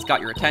spot that's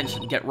got your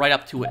attention, get right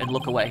up to it and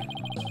look away.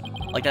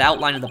 Like that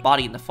outline of the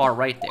body in the far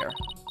right there.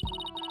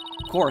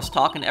 Of course,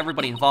 talking to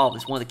everybody involved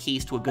is one of the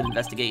keys to a good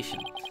investigation.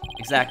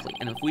 Exactly,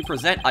 and if we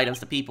present items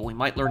to people, we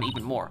might learn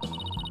even more.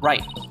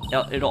 Right,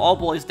 now, it all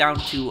boils down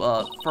to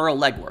thorough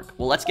legwork.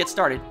 Well, let's get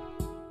started.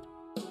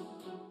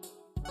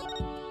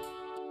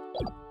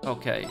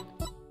 Okay.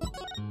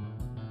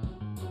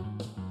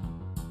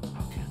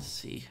 Okay, let's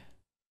see.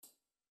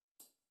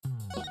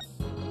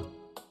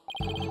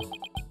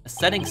 A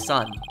setting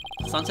sun.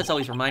 Sunsets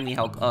always remind me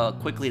how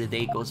quickly the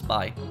day goes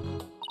by.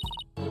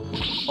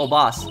 Oh,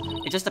 boss,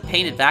 it's just a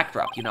painted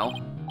backdrop, you know?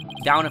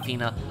 Down,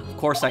 Athena. Of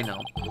course I know.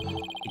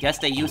 I guess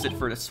they use it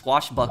for the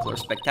swashbuckler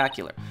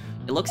spectacular.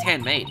 It looks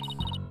handmade.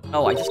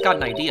 Oh, I just got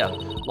an idea.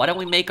 Why don't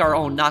we make our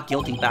own not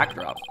guilty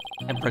backdrop?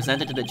 And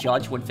present it to the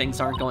judge when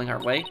things aren't going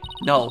our way?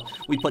 No,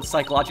 we put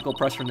psychological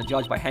pressure on the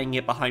judge by hanging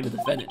it behind the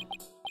defendant.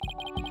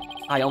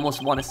 I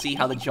almost want to see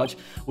how the judge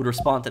would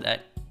respond to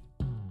that.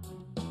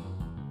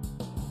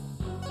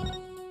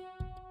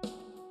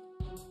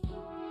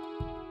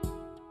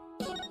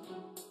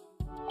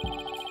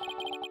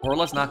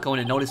 Orla's not going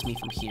to notice me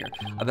from here.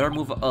 I better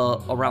move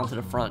around to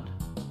the front.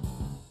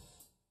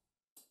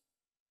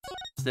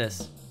 What's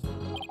this?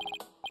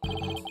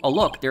 Oh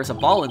look, there's a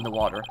ball in the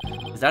water.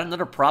 Is that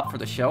another prop for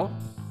the show?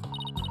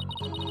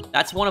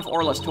 That's one of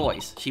Orla's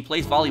toys. She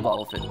plays volleyball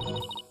with it.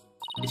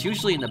 It's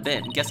usually in the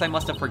bin. Guess I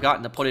must have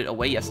forgotten to put it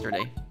away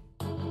yesterday.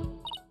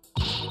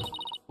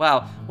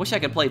 Wow, wish I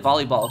could play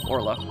volleyball with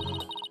Orla.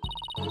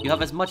 You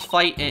have as much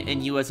fight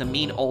in you as a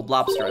mean old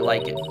lobster. I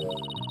like it.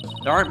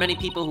 There aren't many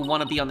people who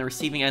want to be on the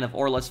receiving end of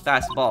Orla's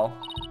fast ball.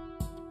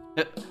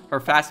 Her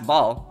fast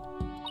ball?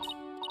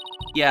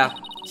 Yeah,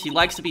 she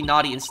likes to be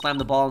naughty and slam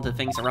the ball into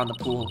things around the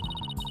pool.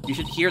 You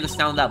should hear the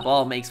sound that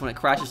ball makes when it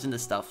crashes into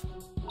stuff.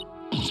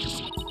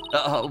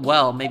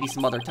 Well, maybe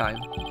some other time.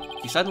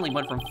 She suddenly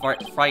went from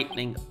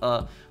fighting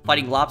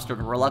lobster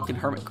to reluctant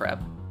hermit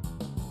crab.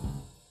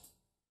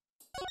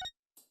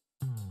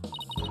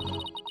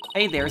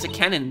 Hey, there's a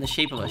cannon in the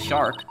shape of a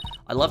shark.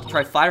 I'd love to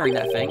try firing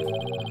that thing.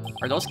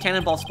 Are those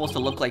cannonballs supposed to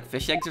look like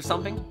fish eggs or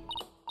something?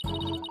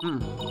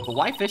 But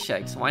why fish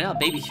eggs? Why not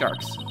baby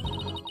sharks?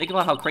 Think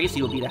about how crazy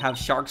it would be to have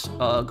sharks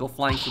go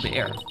flying through the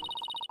air.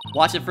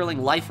 Watch a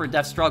thrilling life or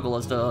death struggle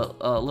as the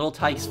little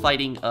tykes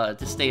fighting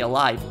to stay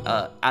alive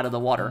out of the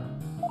water.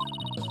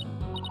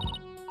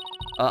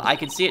 I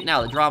can see it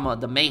now, the drama,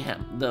 the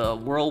mayhem, the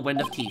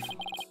whirlwind of teeth.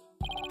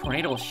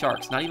 Tornado of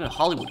sharks, not even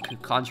Hollywood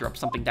could conjure up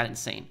something that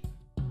insane.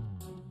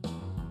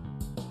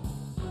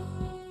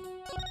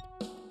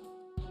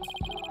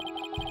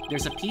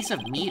 There's a piece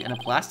of meat and a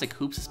plastic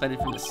hoop suspended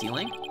from the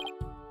ceiling?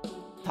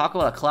 Talk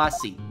about a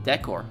classy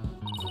decor.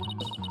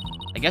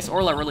 I guess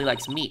Orla really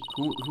likes meat.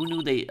 Who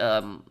knew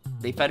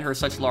they fed her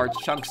such large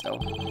chunks, though?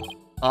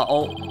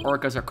 Oh,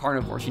 orcas are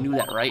carnivores. You knew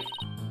that, right?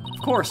 Of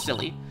course,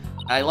 silly.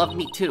 I love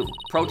meat, too.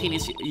 Protein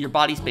is your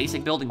body's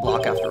basic building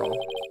block, after all.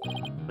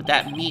 But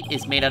that meat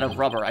is made out of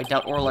rubber. I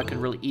doubt Orla could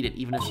really eat it,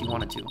 even if she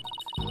wanted to.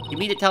 You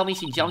mean to tell me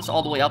she jumps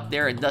all the way up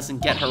there and doesn't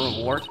get her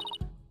reward?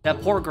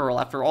 That poor girl,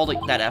 after all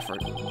that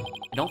effort.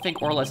 I don't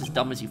think Orla's as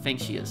dumb as you think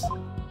she is.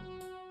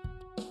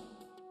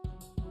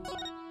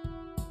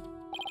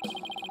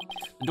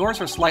 The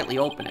doors are slightly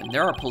open, and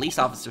there are police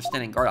officers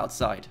standing guard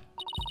outside.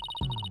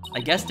 I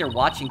guess they're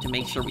watching to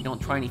make sure we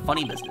don't try any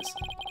funny business.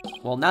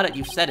 Well, now that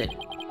you've said it,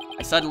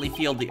 I suddenly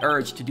feel the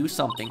urge to do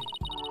something.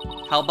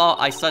 How about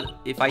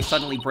if I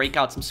suddenly break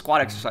out some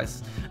squat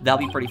exercises?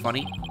 That'll be pretty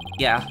funny.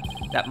 Yeah,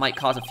 that might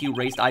cause a few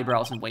raised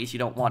eyebrows in ways you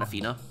don't want,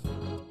 Athena.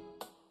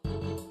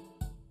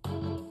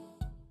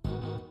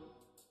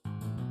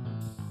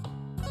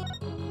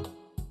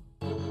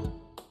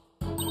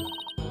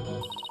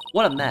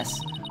 What a mess.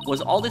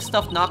 Was all this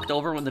stuff knocked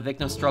over when the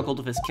victim struggled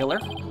with his killer?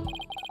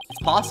 It's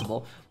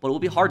possible, but it will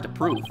be hard to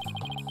prove.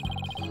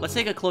 Let's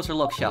take a closer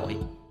look, shall we?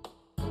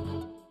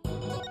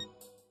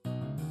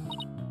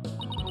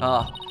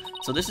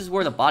 So this is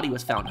where the body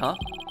was found, huh?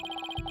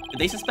 If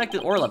they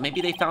suspected Orla,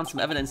 maybe they found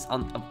some evidence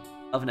of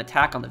an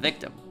attack on the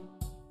victim.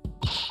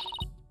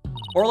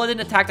 Orla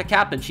didn't attack the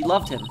captain, she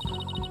loved him.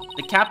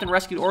 The captain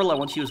rescued Orla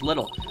when she was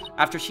little,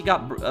 after she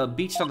got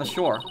beached on the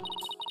shore.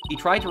 He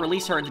tried to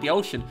release her into the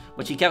ocean,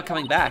 but she kept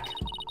coming back.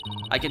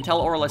 I can tell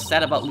Orla's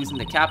sad about losing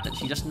the captain.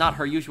 She's just not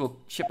her usual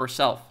chipper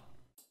self.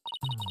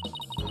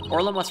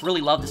 Orla must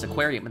really love this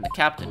aquarium and the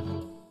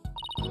captain.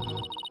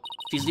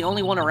 She's the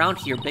only one around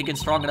here big and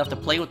strong enough to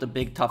play with the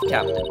big, tough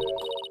captain.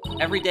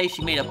 Every day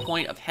she made a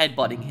point of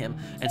headbutting him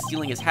and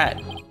stealing his hat.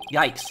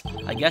 Yikes,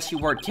 I guess you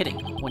weren't kidding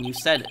when you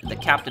said the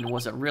captain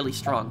was a really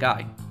strong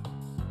guy.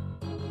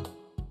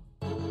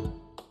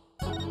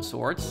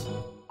 Swords?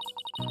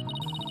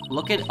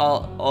 Look at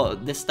all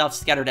this stuff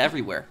scattered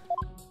everywhere.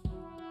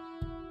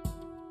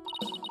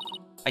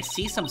 I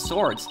see some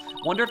swords.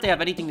 Wonder if they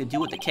have anything to do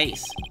with the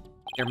case.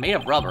 They're made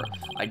of rubber.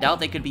 I doubt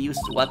they could be used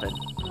as a weapon.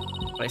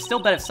 But I still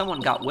bet if someone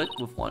got whipped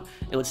with one,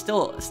 it would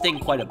still sting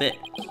quite a bit.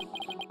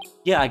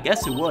 Yeah, I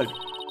guess it would.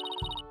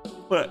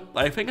 But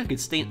I think I could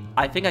stand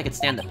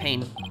the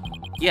pain.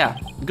 Yeah,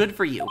 good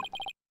for you.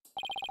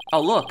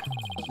 Oh look,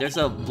 there's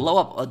a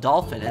blow-up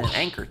dolphin and an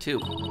anchor too.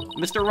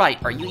 Mr.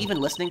 Wright, are you even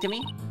listening to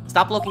me?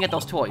 Stop looking at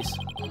those toys.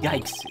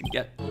 Yikes,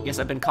 guess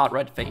I've been caught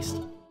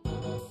red-faced.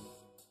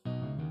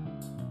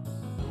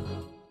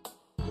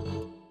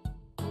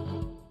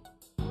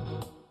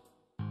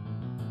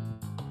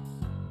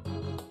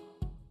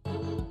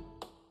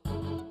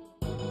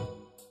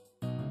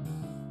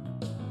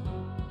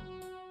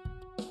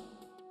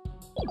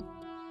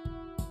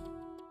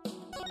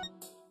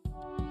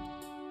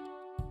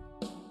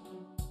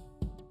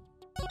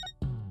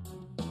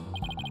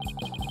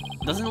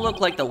 Doesn't look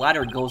like the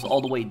ladder goes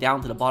all the way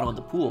down to the bottom of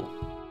the pool.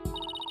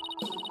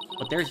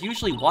 But there's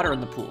usually water in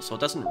the pool, so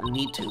it doesn't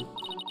need to.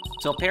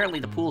 So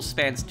apparently the pool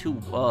spans two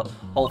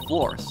whole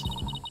floors.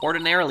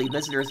 Ordinarily,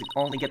 visitors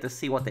only get to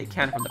see what they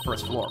can from the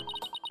first floor.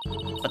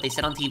 But they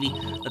said on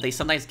TV that they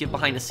sometimes give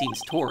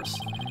behind-the-scenes tours.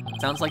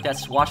 Sounds like that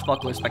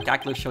swashbuckler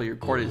spectacular show you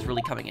recorded is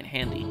really coming in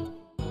handy.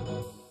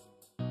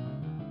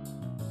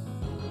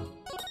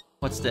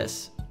 What's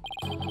this?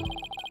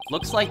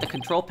 Looks like the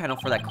control panel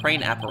for that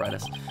crane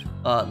apparatus.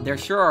 There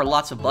sure are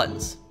lots of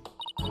buttons.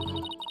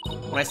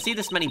 When I see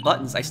this many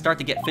buttons, I start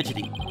to get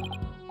fidgety.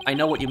 I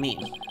know what you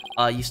mean.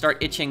 You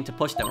start itching to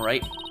push them,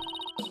 right?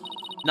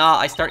 Nah,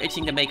 I start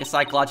itching to make a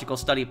psychological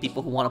study of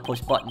people who want to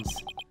push buttons.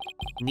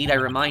 Need I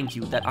remind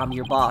you that I'm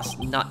your boss,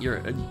 not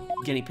your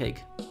guinea pig.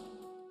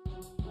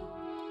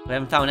 We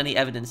haven't found any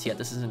evidence yet,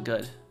 this isn't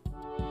good.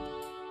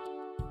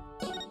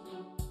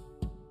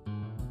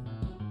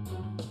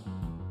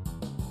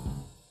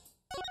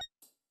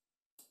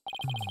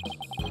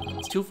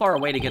 It's too far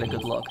away to get a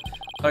good look.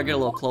 Better get a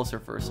little closer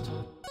first.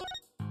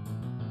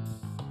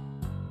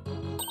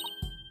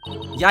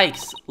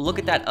 Yikes! Look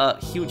at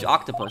that huge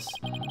octopus.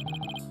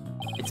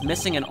 It's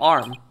missing an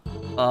arm.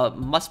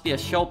 Must be a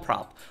show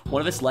prop.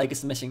 One of its legs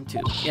is missing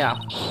too. Yeah.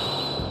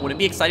 Would it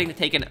be exciting to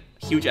take on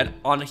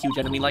a huge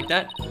enemy like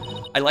that?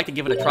 I'd like to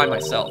give it a try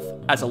myself.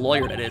 As a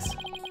lawyer, that is.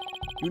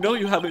 You know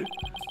you have an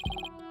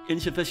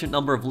insufficient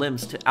number of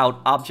limbs to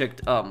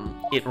out-object,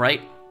 it,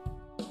 right?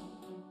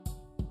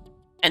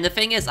 And the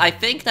thing is, I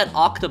think that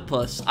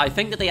octopus, I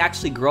think that they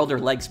actually grow their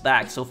legs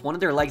back. So if one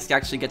of their legs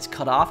actually gets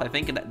cut off, I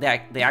think that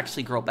they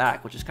actually grow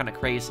back, which is kind of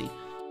crazy.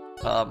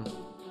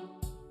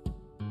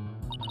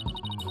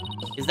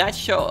 Is that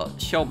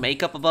show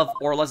makeup above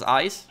Orla's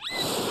eyes?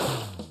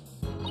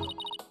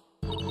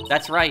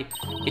 That's right.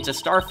 It's a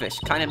starfish.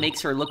 Kind of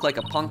makes her look like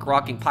a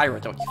punk-rocking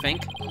pirate, don't you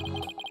think?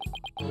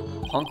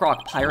 Punk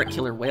rock pirate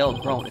killer whale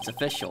grown. It's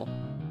official.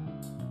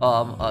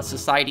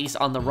 Society's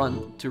on the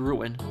run to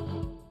ruin.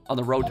 On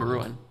the road to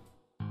ruin.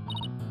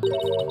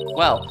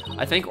 Well,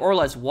 I think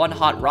Orla's one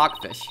hot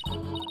rockfish.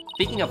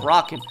 Speaking of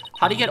rockin',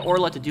 how do you get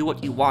Orla to do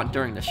what you want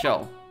during the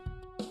show?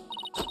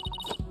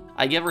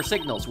 I give her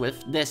signals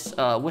with this,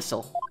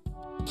 whistle.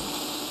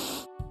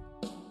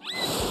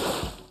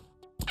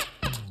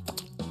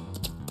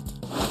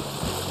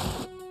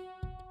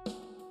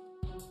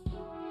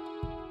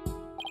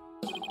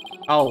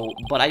 Oh,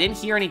 but I didn't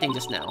hear anything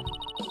just now.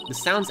 The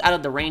sound's out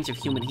of the range of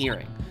human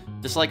hearing,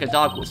 just like a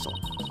dog whistle.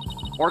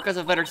 Orcas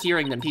have better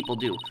hearing than people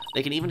do.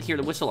 They can even hear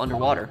the whistle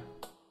underwater.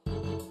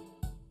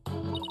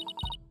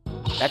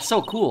 That's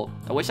so cool.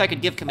 I wish I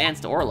could give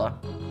commands to Orla.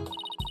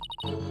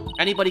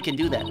 Anybody can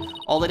do that.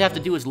 All they'd have to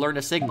do is learn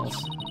the signals.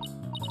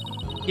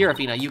 Here,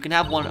 Athena, you can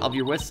have one of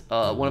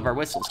our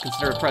whistles.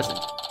 Consider it present.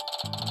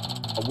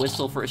 A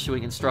whistle for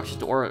issuing instructions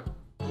to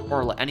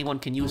Orla. Anyone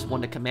can use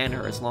one to command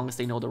her as long as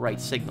they know the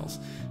right signals.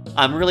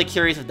 I'm really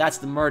curious if that's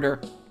the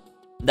murder.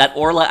 That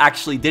Orla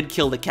actually did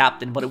kill the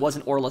captain, but it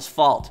wasn't Orla's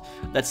fault.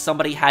 That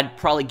somebody had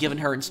probably given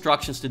her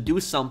instructions to do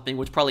something,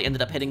 which probably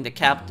ended up hitting the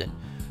captain.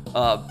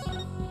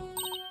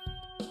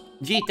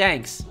 Gee,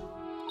 thanks.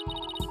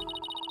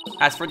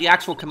 As for the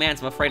actual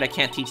commands, I'm afraid I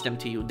can't teach them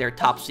to you. They're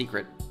top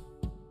secret.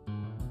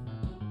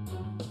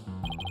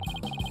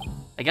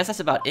 I guess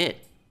that's about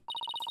it.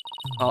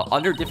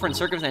 Under different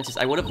circumstances,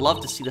 I would have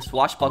loved to see the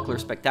Swashbuckler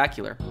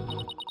Spectacular.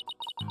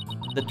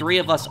 The three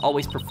of us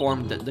always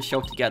performed the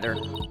show together.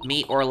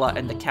 Me, Orla,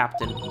 and the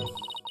captain.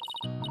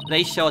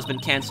 Today's show has been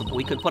cancelled, but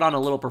we could put on a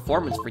little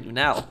performance for you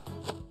now.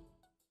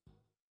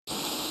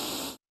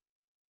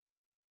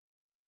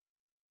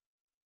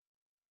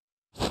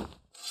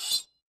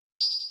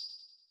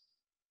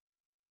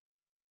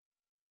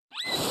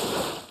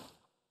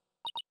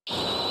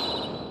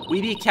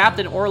 We be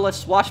Captain Orla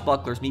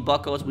Swashbucklers, me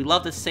buckos. We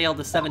love to sail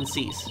the seven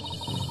seas.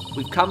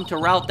 We've come to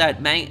rout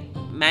that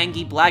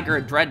mangy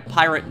blackguard dread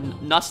pirate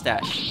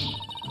Nustache.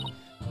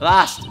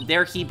 Last,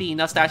 there he be,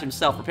 Nustache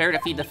himself. Prepare to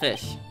feed the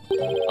fish.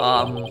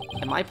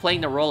 Am I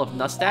playing the role of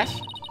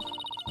Nustache?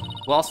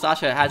 Well,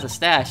 Sasha has a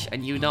stash,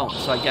 and you don't,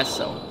 so I guess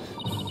so.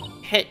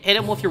 Hit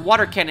him with your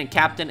water cannon,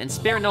 Captain, and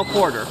spare no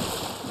quarter.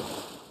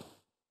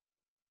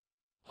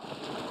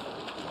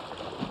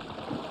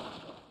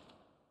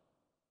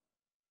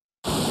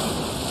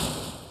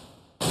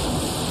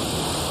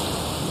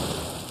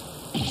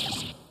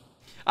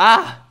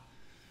 Ah!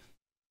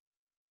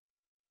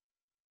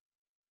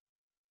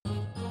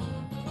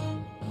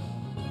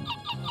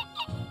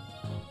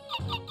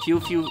 Few,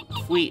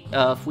 fleet,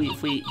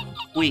 fleet.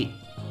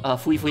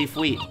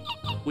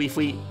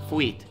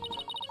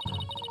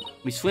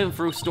 We swim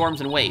through storms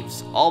and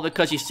waves, all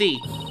because you see,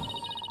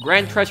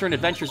 grand treasure and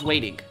adventures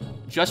waiting,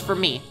 just for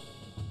me.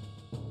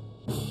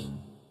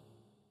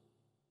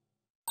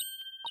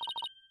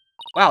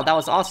 Wow, that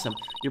was awesome.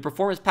 Your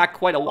performance packed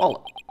quite a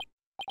wallop.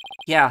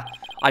 Yeah,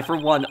 I for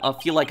one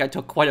feel like I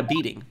took quite a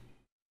beating.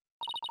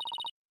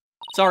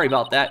 Sorry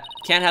about that.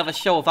 Can't have a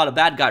show without a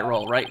bad guy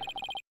role, right?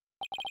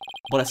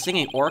 But a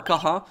singing orca,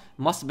 huh?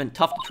 Must have been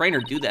tough to train her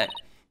to do that.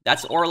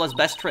 That's Orla's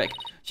best trick.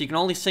 She can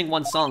only sing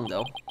one song,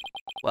 though.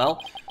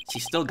 Well,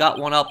 she's still got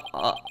one up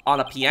on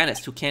a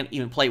pianist who can't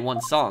even play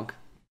one song.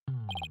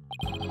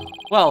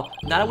 Well,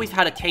 now that we've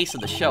had a taste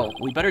of the show,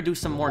 we better do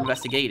some more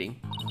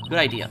investigating. Good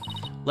idea.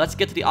 Let's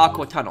get to the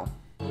Aqua Tunnel.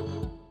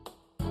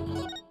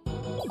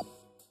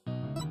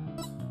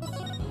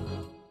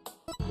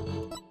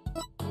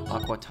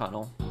 Aqua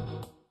Tunnel.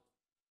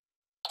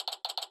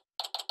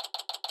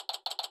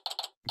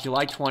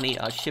 July 20,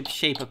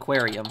 ship-shape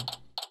aquarium.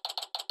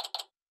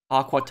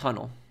 Aqua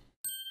Tunnel.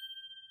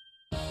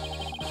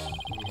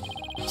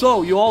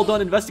 So, you all done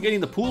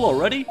investigating the pool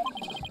already?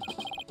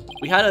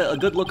 We had a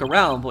good look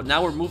around, but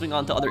now we're moving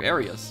on to other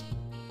areas.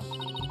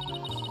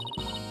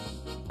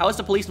 How is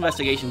the police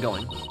investigation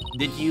going?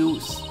 Did you,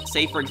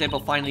 say for example,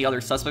 find any other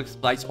suspects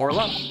besides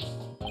Orla?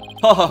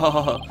 Ha ha ha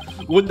ha!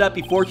 Wouldn't that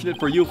be fortunate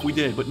for you if we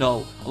did, but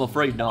no, I'm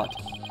afraid not.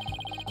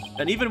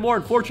 And even more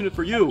unfortunate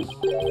for you.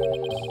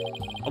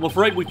 I'm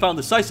afraid we found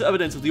decisive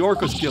evidence of the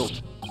Orca's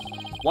guilt.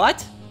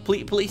 What?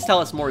 Please tell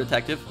us more,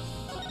 Detective.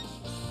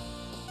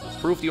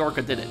 Proof the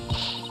Orca did it.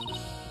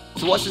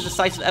 So what's the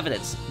decisive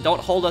evidence?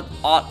 Don't hold it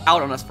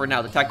out on us for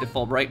now, Detective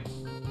Fulbright.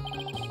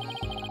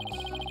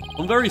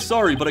 I'm very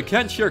sorry, but I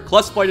can't share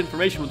classified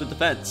information with the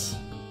defense.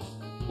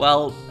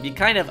 Well, you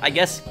kind of, I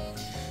guess...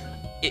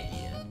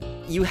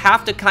 you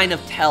have to kind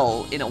of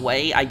tell, in a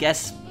way, I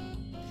guess,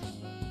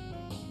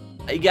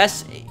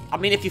 I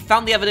mean, if you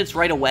found the evidence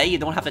right away, you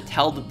don't have to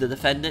tell the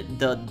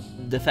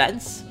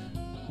defense,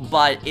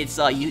 but it's,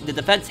 the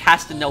defense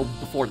has to know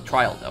before the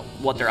trial, though,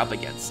 what they're up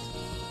against.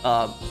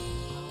 I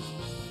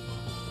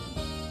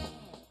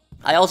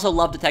also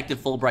love Detective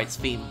Fulbright's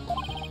theme.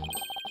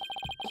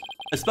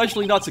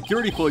 Especially not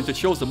security footage that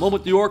shows the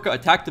moment the orca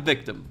attacked the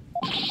victim.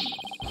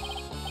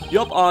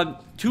 Yup, I'm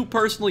to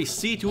personally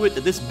see to it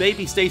that this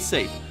baby stays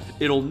safe.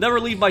 It'll never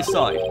leave my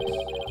side.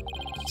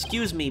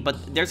 Excuse me,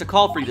 but there's a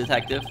call for you,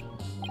 Detective.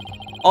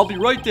 I'll be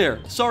right there.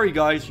 Sorry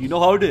guys, you know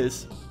how it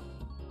is.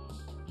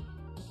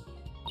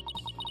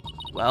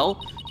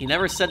 Well, he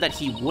never said that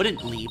he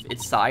wouldn't leave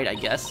its side, I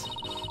guess.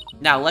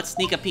 Now, let's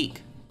sneak a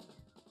peek.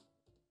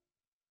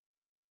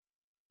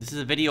 This is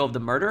a video of the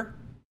murder?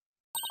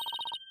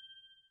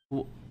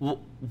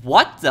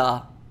 What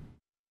the?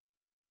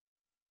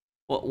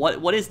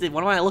 What is this?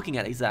 What am I looking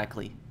at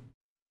exactly?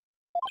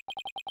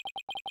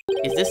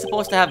 Is this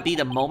supposed to be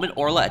the moment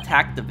Orla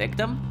attacked the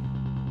victim?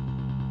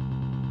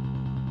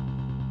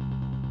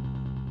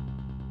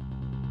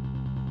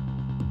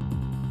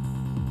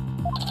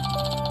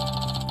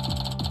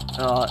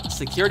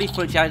 Security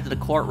footage added to the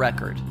court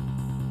record.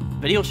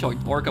 Video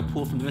showing orca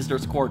pulled from the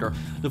visitor's corridor.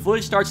 The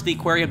footage starts at the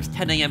aquarium's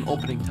 10 AM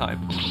opening time.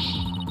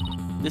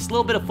 This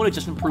little bit of footage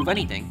doesn't prove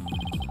anything.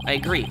 I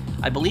agree.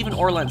 I believe in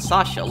Orla and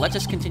Sasha. Let's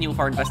just continue with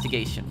our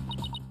investigation.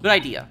 Good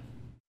idea.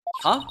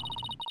 Huh?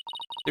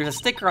 There's a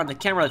sticker on the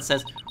camera that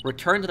says,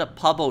 "Return to the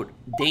Pubbo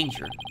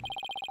Danger."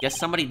 Guess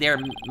somebody there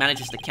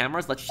manages the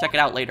cameras. Let's check it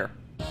out later.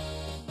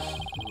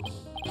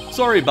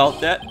 Sorry about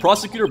that.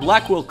 Prosecutor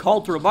Blackwell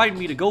called to remind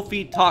me to go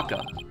feed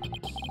Taka.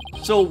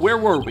 So, where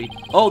were we?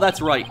 Oh,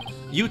 that's right.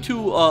 You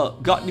two,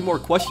 got any more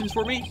questions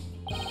for me?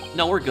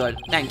 No, we're good.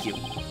 Thank you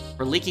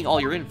for leaking all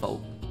your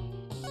info.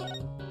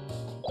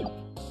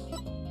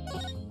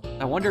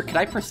 I wonder, could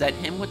I present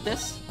him with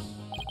this?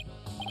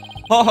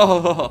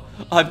 I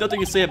have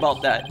nothing to say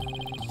about that.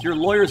 If you're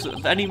lawyers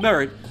of any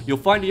merit, you'll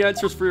find the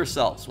answers for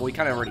yourselves. Well, we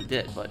kind of already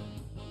did, but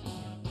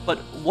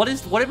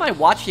what am I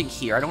watching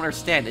here? I don't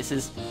understand. This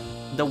is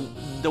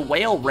the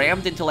whale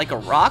rammed into like a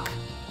rock?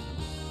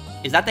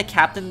 Is that the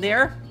captain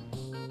there?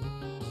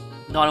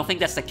 No, I don't think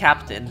that's the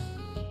captain.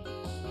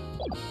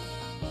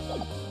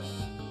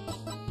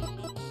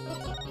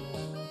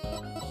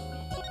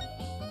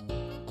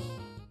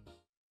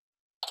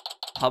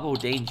 Pubbo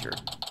Danger.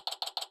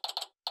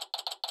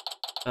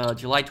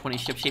 July 20,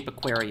 Shipshape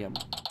Aquarium.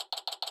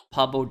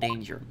 Pubbo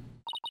Danger.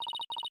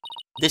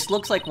 This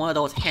looks like one of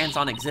those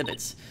hands-on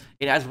exhibits.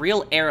 It has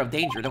real air of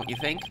danger, don't you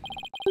think?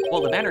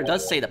 Well, the banner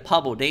does say the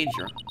Pubbo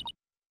Danger.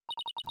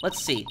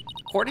 Let's see.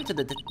 According to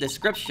the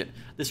description,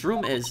 this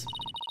room is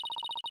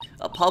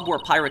a pub where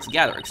pirates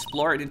gather,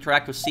 explore, and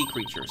interact with sea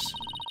creatures.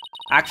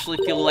 Actually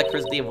feel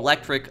electricity of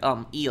electric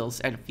eels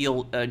and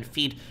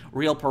feed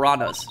real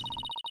piranhas.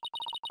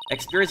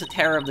 Experience the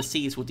terror of the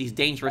seas with these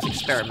dangerous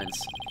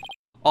experiments.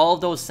 All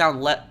of those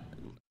sound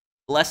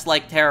less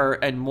like terror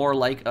and more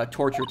like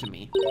torture to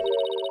me.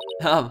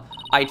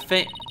 I'd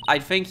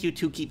think you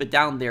two keep it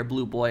down there,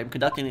 Blue Boy. I'm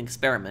conducting an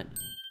experiment.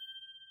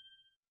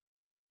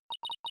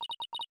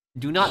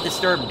 Do not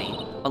disturb me,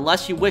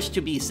 unless you wish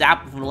to be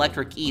zapped with an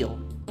electric eel.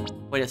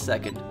 Wait a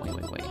second.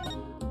 Wait.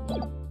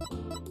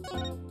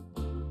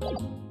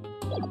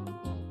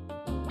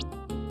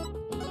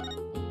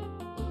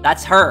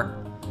 That's her.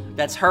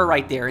 That's her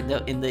right there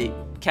in the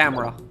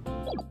camera.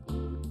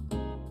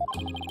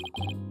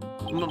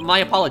 My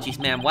apologies,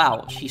 ma'am.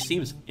 Wow, she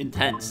seems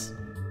intense.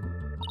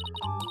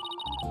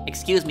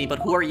 Excuse me, but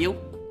who are you?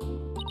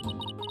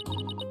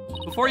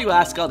 Before you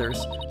ask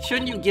others,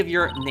 shouldn't you give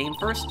your name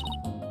first?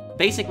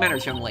 Basic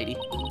manners, young lady.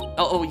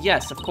 Oh,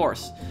 yes, of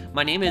course.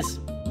 My name is...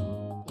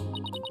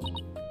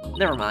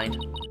 Never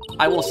mind.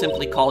 I will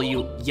simply call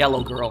you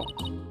Yellow Girl.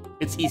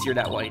 It's easier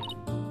that way.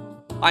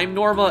 I'm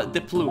Norma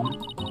de Plume.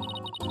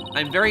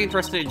 I'm very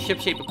interested in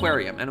Shipshape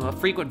Aquarium, and I'm a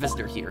frequent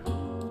visitor here.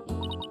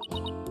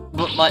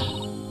 But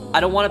I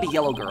don't want to be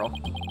Yellow Girl.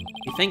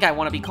 You think I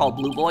want to be called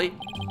Blue Boy?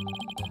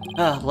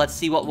 Let's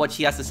see what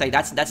she has to say.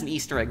 That's an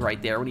Easter egg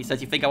right there. When he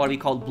says, you think I want to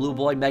be called Blue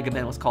Boy? Mega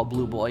Man was called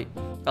Blue Boy.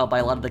 By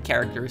a lot of the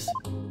characters.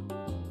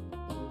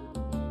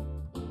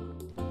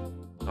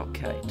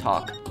 Okay,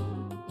 talk.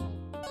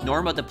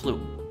 Norma de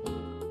Plume.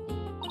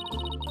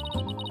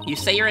 You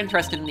say you're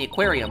interested in the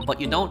aquarium,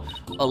 but you don't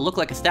look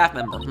like a staff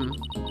member,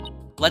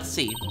 Let's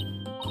see.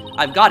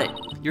 I've got it.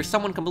 You're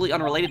someone completely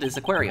unrelated to this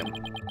aquarium.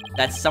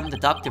 That's some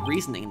deductive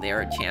reasoning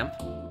there, champ.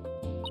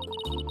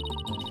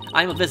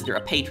 I'm a visitor,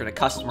 a patron, a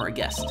customer, a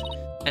guest.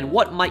 And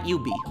what might you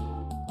be?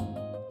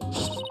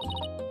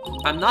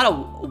 I'm not a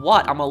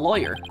what, I'm a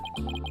lawyer.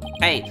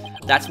 Hey,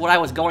 that's what I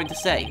was going to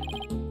say.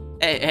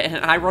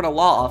 And I run a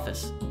law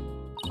office.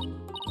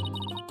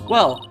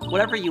 Well,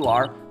 whatever you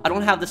are, I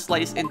don't have the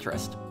slightest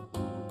interest.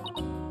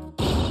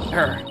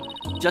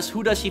 Just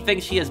who does she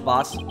think she is,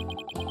 boss?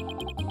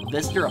 A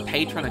visitor, a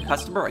patron, a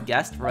customer, a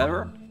guest,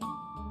 forever?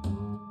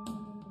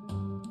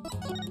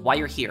 Why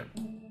you're here?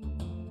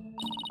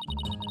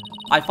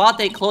 I thought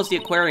they closed the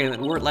aquarium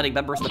and weren't letting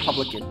members of the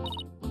public in.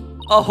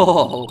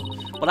 Oh,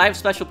 but I have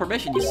special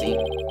permission, you see.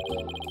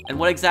 And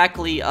why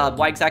exactly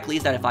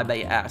is that, if I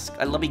may ask?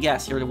 Let me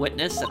guess, you're the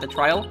witness at the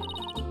trial?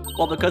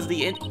 Well, because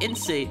the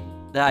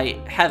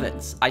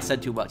heavens, I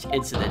said too much,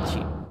 incident,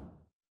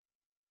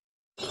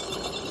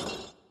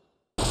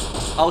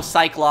 Oh,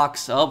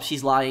 Cyclops. Oh,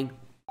 she's lying.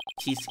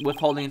 She's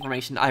withholding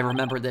information. I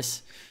remember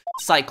this.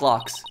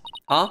 Cyclops.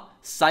 Huh?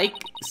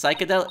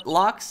 Psychedelic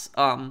locks?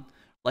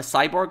 Like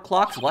cyborg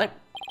clocks? What?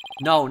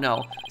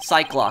 No.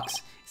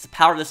 Cyclops. It's the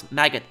power of this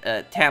maggot,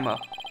 Tama.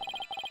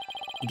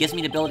 It gives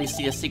me the ability to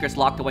see the secrets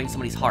locked away in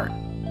somebody's heart.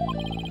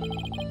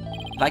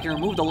 If I can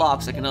remove the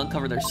locks, I can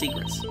uncover their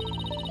secrets.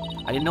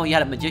 I didn't know you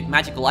had a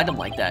magical item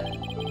like that.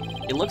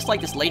 It looks like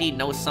this lady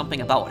knows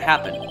something about what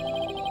happened.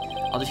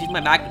 I'll just use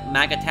my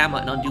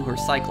Magatama and undo her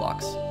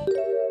Cyclops.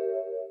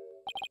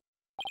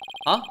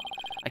 Huh?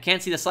 I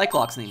can't see the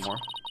Cyclops anymore.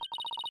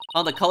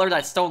 Oh, the color of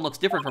that stone looks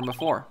different from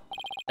before.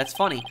 That's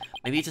funny.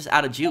 Maybe it's just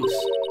out of juice.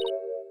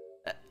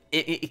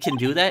 It can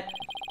do that?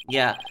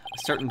 Yeah, a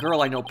certain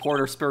girl I know poured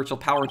her spiritual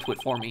power into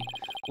it for me.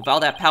 Without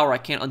that power, I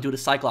can't undo the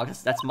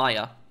Cyclops. That's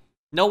Maya.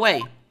 No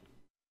way!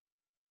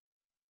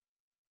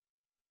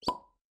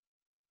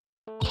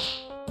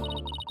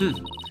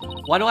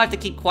 Why do I have to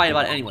keep quiet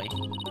about it anyway?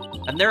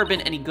 I've never been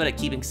any good at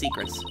keeping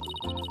secrets.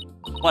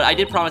 But I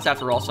did promise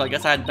after all, so I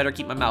guess I had better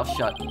keep my mouth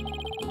shut.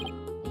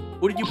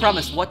 Who did you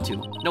promise what to?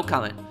 No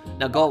comment.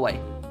 Now go away.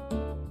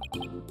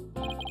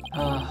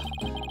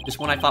 Just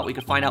when I thought we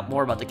could find out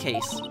more about the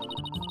case.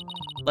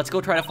 Let's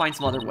go try to find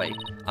some other way.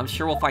 I'm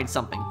sure we'll find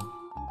something.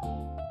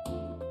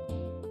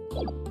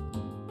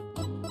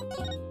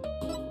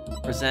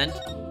 Present.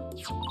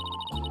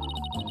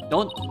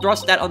 Don't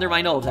thrust that under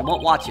my nose, I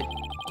won't watch it.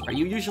 Are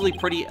you usually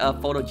pretty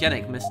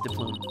photogenic, Miss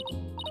DePlume?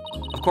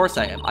 Of course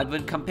I am. I've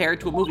been compared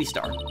to a movie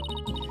star.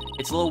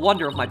 It's a little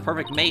wonder of my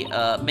perfect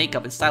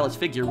makeup and stylish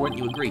figure, wouldn't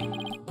you agree?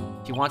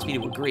 She wants me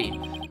to agree.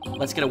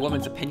 Let's get a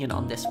woman's opinion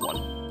on this one.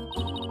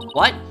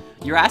 What?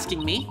 You're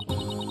asking me?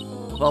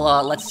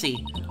 Well, let's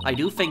see. I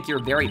do think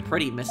you're very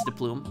pretty, Miss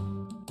DePlume.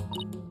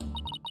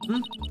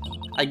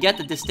 I get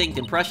the distinct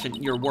impression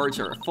your words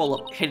are full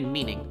of hidden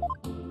meaning.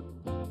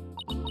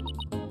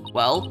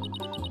 Well,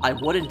 I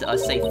wouldn't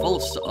say full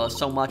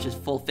so much as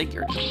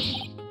full-figured.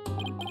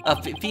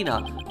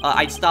 Fina,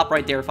 I'd stop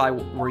right there if I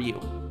were you.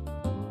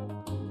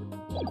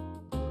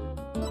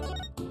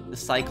 The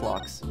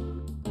Cyclops.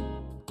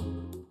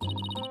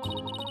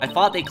 I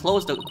thought they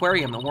closed the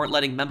aquarium and weren't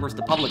letting members of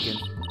the public in.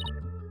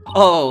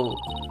 Oh,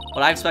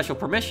 but I have special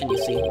permission, you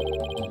see.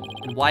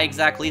 And why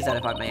exactly is that,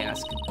 if I may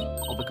ask?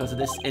 Well, because of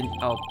this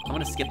oh, I'm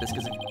gonna skip this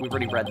because we've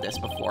already read this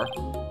before.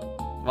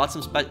 Without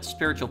some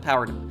spiritual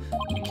power,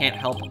 you can't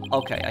help.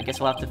 Okay, I guess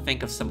we'll have to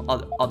think of some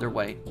other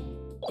way.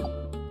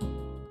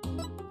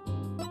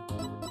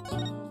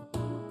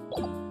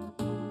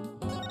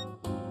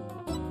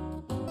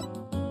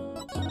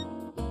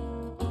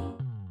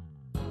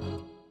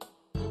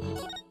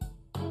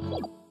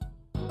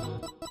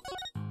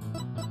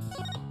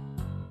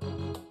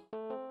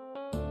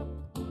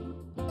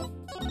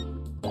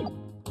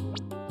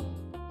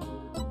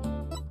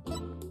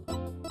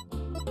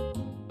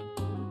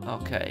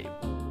 Okay.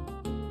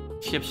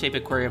 Ship-shaped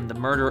aquarium, the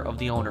murder of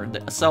the owner.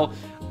 So,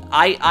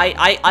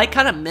 I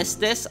kind of missed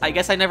this. I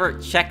guess I never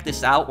checked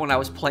this out when I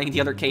was playing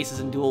the other cases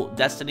in Dual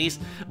Destinies,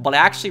 but I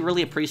actually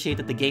really appreciate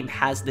that the game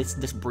has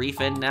this brief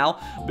in now,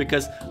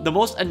 because the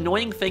most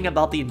annoying thing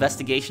about the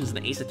investigations in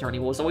the Ace Attorney,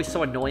 what was always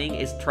so annoying,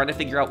 is trying to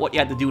figure out what you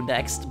had to do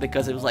next,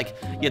 because it was like,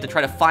 you had to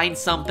try to find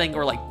something,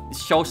 or like,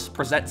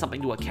 present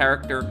something to a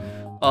character.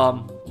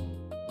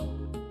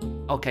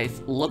 Okay,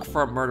 look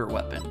for a murder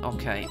weapon.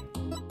 Okay.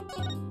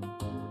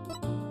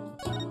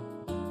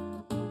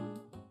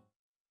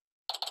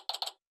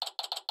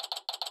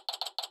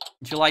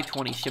 July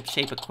 20,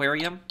 ship-shaped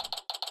aquarium.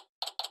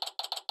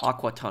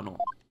 Aqua tunnel.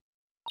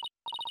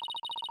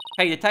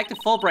 Hey, Detective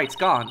Fulbright's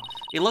gone.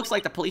 It looks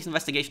like the police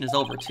investigation is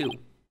over, too.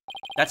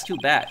 That's too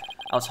bad.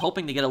 I was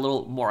hoping to get a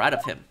little more out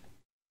of him.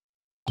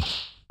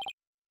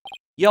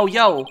 Yo,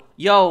 ho,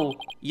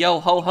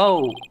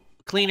 ho.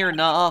 Cleaner,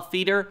 nah,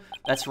 feeder.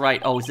 That's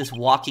right. Oh, is this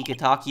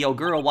walkie-talkie? Yo,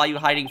 girl, why you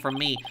hiding from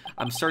me?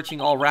 I'm searching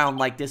all around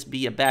like this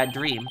be a bad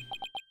dream.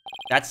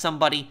 That's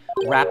somebody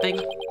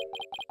rapping?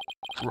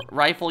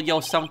 Rifle, yo,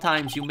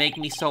 sometimes you make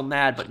me so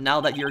mad, but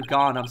now that you're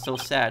gone, I'm so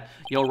sad.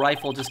 Yo,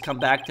 Rifle, just come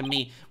back to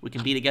me. We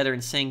can be together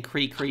and sing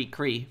cree, cree,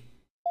 cree.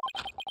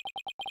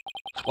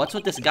 What's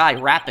with this guy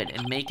rapping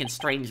and making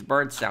strange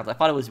bird sounds? I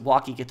thought it was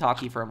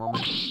walkie-talkie for a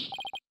moment.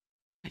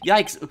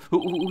 Yikes,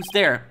 who's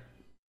there?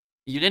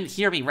 You didn't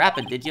hear me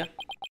rapping, did you?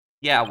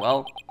 Yeah,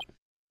 well,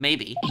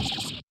 maybe.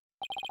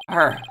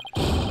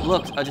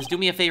 Look, just do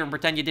me a favor and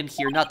pretend you didn't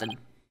hear nothing.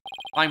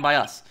 Fine by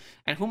us.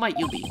 And who might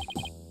you be?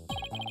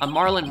 I'm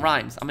Marlon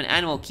Rhymes. I'm an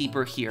animal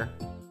keeper here.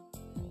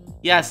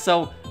 Yeah,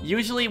 so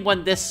usually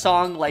when this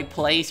song like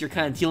plays, you're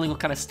kind of dealing with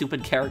kind of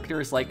stupid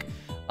characters, like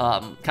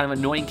kind of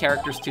annoying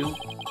characters too.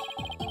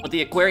 But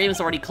the aquarium is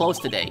already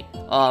closed today.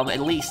 At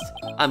least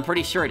I'm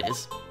pretty sure it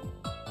is.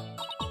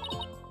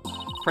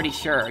 Pretty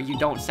sure. You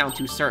don't sound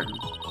too certain.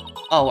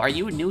 Oh, are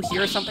you new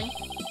here or something?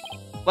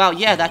 Wow,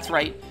 yeah, that's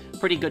right.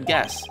 Pretty good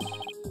guess.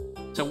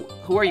 So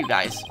who are you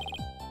guys?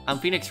 I'm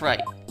Phoenix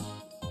Wright.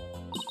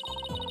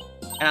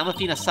 And I'm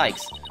Athena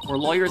Sykes. We're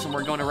lawyers and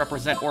we're going to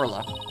represent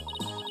Orla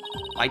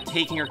by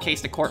taking her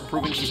case to court and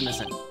proving she's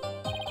innocent.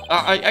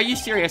 Are you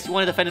serious? You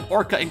want to defend an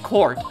orca in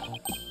court?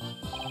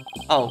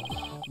 Oh,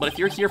 but if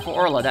you're here for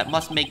Orla, that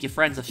must make you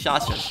friends of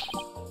Sasha's.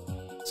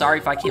 Sorry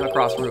if I came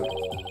across rude.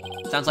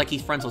 Sounds like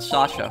he's friends with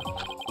Sasha.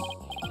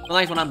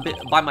 Sometimes when I'm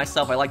by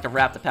myself, I like to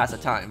rap to pass the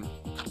time.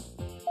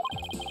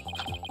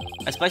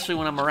 Especially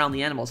when I'm around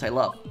the animals I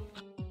love.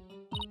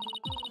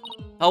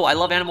 Oh, I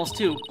love animals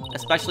too,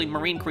 especially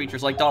marine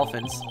creatures like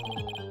dolphins.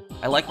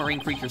 I like marine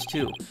creatures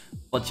too,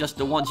 but just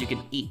the ones you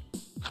can eat.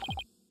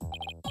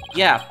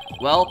 Yeah,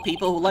 well,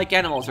 people who like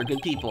animals are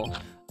good people.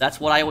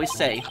 That's what I always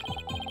say.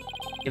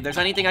 If there's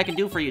anything I can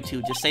do for you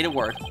two, just say the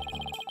word.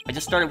 I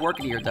just started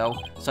working here though,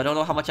 so I don't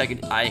know how much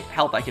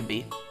help I can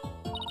be.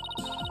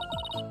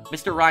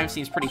 Mr. Rhymes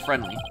seems pretty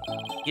friendly.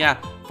 Yeah,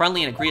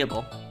 friendly and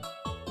agreeable.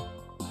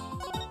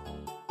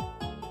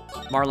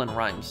 Marlon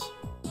Rhymes.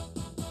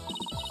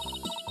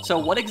 So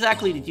what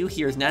exactly did you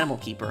hear as an animal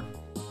keeper?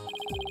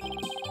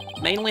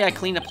 Mainly I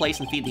clean the place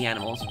and feed the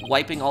animals.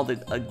 Wiping all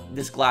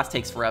this glass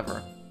takes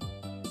forever.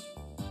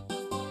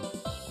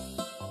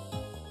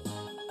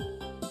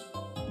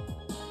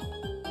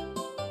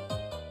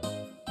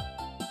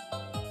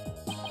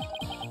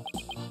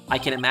 I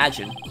can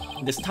imagine.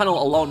 This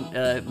tunnel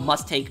alone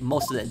must take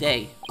most of the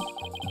day.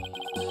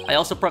 I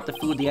also prep the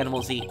food the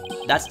animals eat.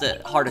 That's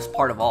the hardest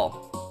part of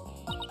all.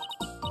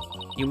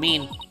 You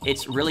mean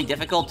it's really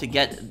difficult to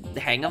get the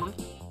hang of it?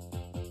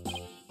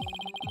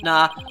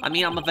 Nah, I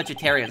mean I'm a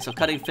vegetarian, so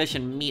cutting fish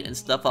and meat and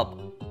stuff up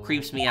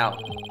creeps me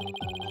out.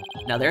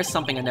 Now there's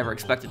something I never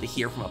expected to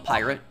hear from a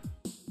pirate.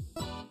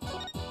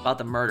 About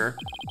the murder.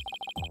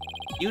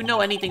 Do you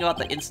know anything about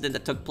the incident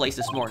that took place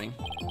this morning?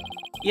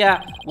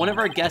 Yeah,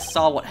 whenever a guest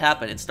saw what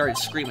happened, it started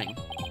screaming.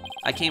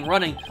 I came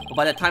running, but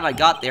by the time I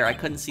got there, I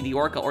couldn't see the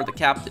orca or the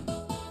captain.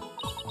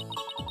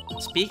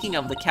 Speaking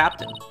of the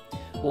captain,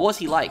 what was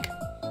he like?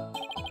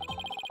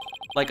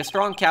 Like a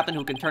strong captain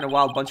who can turn a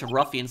wild bunch of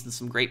ruffians into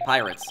some great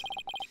pirates.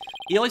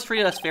 He always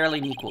treated us fairly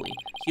and equally,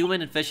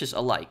 human and fishes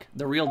alike.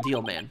 The real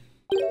deal, man.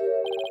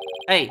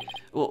 Hey,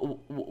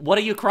 what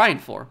are you crying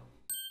for?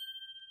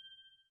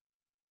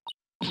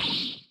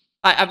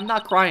 I'm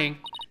not crying.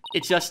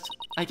 It's just,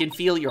 I can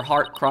feel your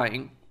heart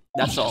crying.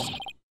 That's all.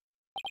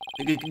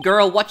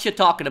 Girl, what you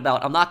talking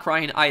about? I'm not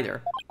crying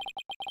either.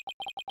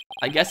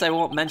 I guess I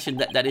won't mention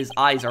that his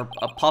eyes are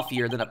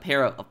puffier than a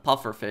pair of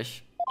puffer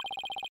fish.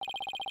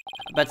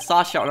 I bet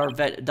Sasha and our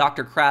vet,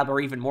 Dr. Crab, are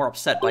even more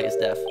upset by his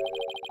death.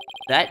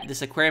 Vet?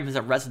 This aquarium has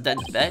a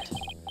resident vet?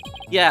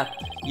 Yeah.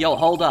 Yo,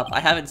 hold up. I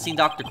haven't seen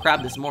Dr.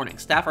 Crab this morning.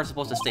 Staff are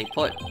supposed to stay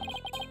put.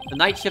 The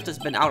night shift has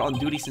been out on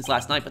duty since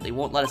last night, but they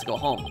won't let us go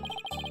home.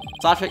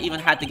 Sasha even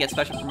had to get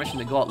special permission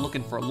to go out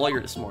looking for a lawyer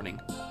this morning.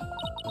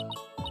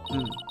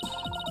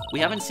 We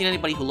haven't seen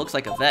anybody who looks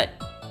like a vet.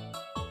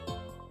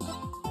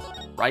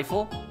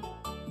 Rifle?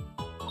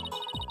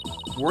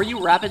 Were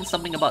you rapping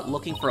something about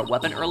looking for a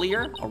weapon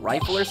earlier? A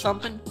rifle or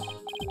something?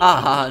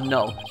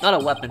 No, not a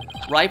weapon.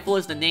 Rifle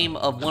is the name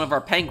of one of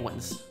our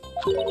penguins.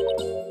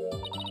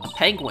 A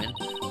penguin?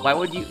 Why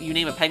would you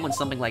name a penguin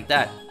something like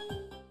that?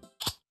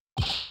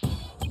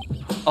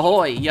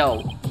 Ahoy,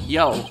 yo,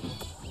 yo.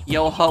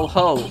 Yo ho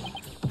ho.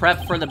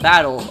 Prep for the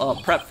battle,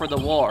 prep for the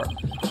war.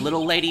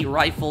 Little lady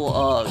rifle,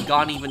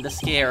 gone even to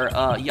scare.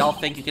 Y'all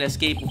think you can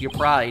escape with your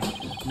pride.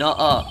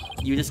 Nuh-uh.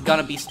 You just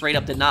gonna be straight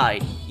up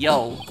denied.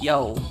 Yo,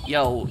 yo,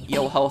 yo,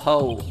 yo ho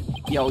ho.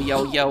 Yo,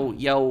 yo, yo,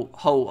 yo,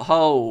 ho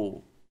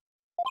ho.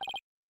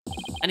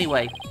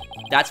 Anyway,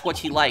 that's what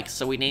she likes,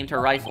 so we named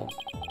her Rifle.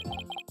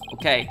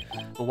 Okay,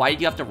 but why did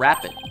you have to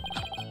wrap it?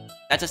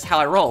 That's just how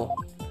I roll.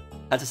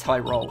 That's just how I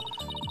roll.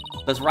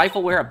 Does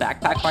Rifle wear a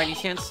backpack by any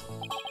chance?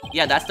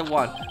 Yeah, that's the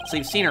one. So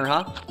you've seen her,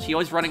 huh? She's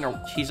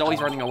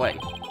always running away.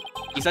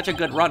 She's such a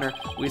good runner,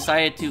 we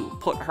decided to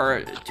put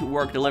her to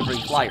work delivering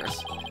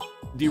flyers.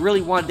 Do you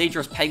really want a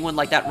dangerous penguin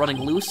like that running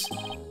loose?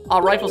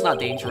 Oh, Rifle's not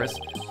dangerous.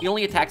 She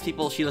only attacks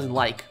people she doesn't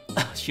like.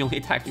 She only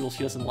attacks people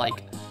she doesn't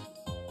like.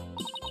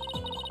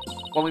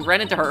 When we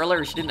ran into her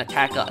earlier, she didn't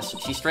attack us.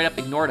 She straight up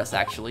ignored us,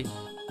 actually.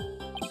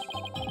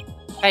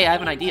 Hey, I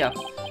have an idea.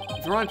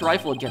 If you run into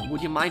Rifle again,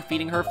 would you mind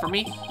feeding her for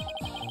me?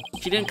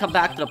 She didn't come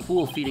back to the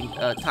pool feeding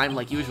time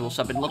like usual,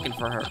 so I've been looking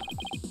for her.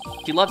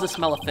 She loves the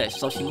smell of fish,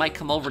 so she might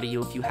come over to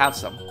you if you have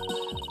some.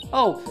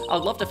 Oh, I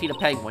would love to feed a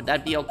penguin.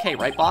 That'd be okay,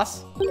 right,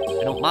 boss?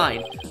 I don't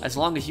mind, as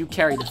long as you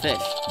carry the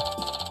fish.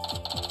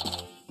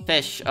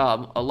 Fish,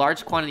 a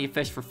large quantity of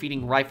fish for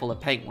feeding Rifle a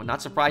penguin.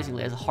 Not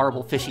surprisingly, it has a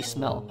horrible fishy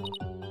smell.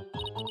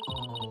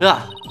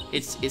 Ugh,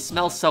 it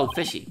smells so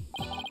fishy.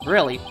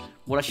 Really?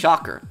 What a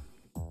shocker.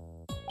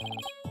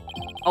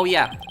 Oh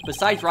yeah,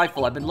 besides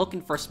Rifle, I've been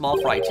looking for Small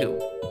Fry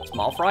too.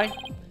 Small Fry?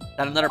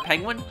 That another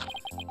penguin?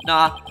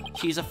 Nah,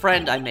 she's a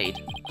friend I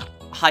made.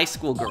 A high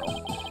school girl.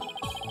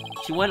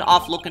 She went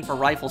off looking for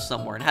Rifle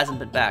somewhere and hasn't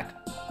been back.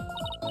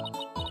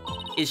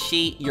 Is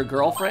she your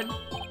girlfriend?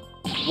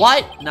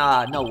 What?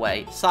 Nah, no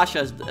way.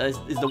 Sasha is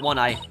the one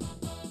I...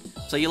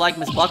 So you like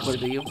Miss Buckler,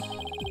 do you?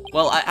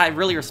 Well, I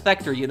really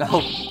respect her, you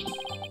know.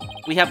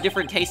 We have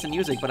different tastes in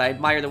music, but I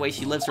admire the way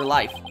she lives her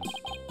life.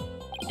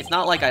 It's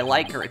not like I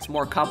like her, it's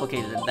more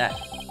complicated than that.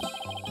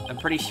 I'm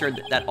pretty sure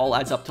that all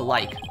adds up to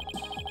like.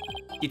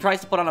 He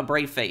tries to put on a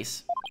brave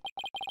face.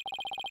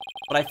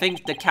 but I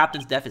think the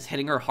captain's death is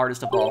hitting her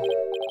hardest of all.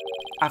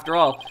 After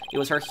all, it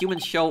was her human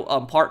show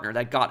partner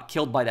that got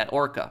killed by that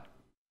orca.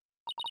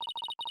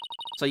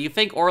 So you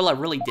think Orla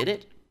really did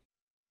it?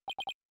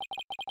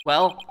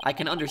 Well, I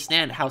can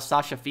understand how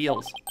Sasha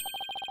feels.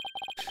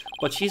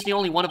 But she's the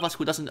only one of us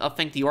who doesn't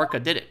think the orca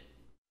did it.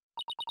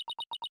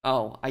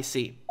 Oh, I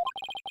see.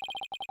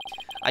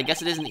 I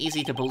guess it isn't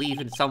easy to believe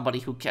in somebody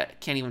who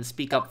can't even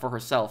speak up for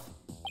herself.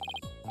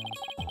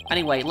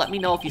 Anyway, let me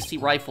know if you see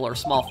Rifle or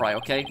Small Fry,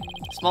 okay?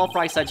 Small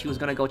Fry said she was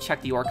gonna go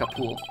check the orca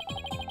pool.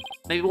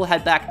 Maybe we'll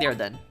head back there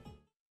then.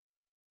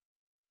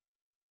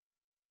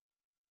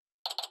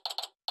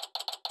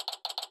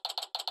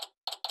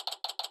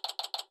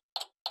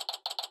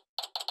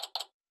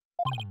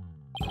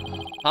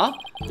 Huh?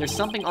 There's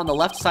something on the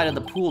left side of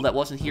the pool that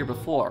wasn't here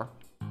before.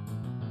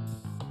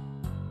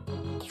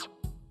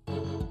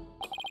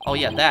 Oh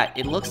yeah, that.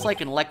 It looks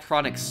like an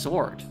electronic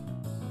sword.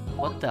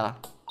 What the?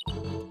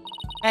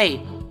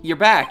 Hey, you're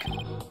back!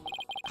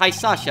 Hi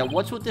Sasha,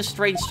 what's with this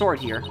strange sword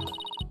here?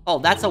 Oh,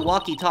 that's a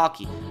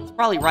walkie-talkie. It's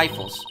probably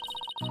Rifle's.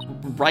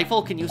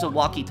 Rifle can use a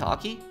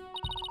walkie-talkie?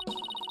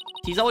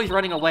 She's always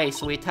running away,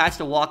 so we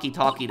attached a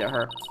walkie-talkie to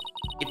her.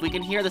 If we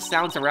can hear the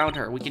sounds around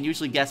her, we can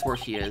usually guess where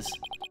she is.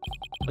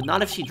 But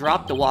not if she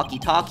dropped the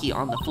walkie-talkie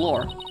on the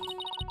floor.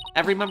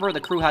 Every member of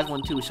the crew has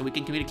one too, so we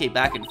can communicate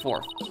back and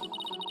forth.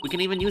 We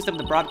can even use them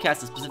to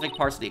broadcast to specific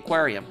parts of the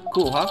aquarium.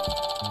 Cool, huh?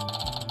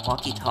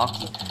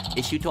 Walkie-talkie.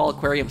 Issued to all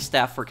aquarium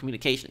staff for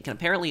communication. It can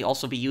apparently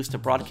also be used to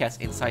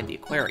broadcast inside the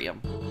aquarium.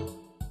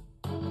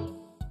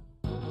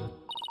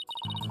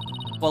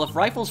 Well, if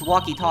Rifle's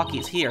walkie-talkie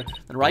is here,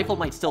 then Rifle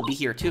might still be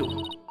here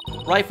too.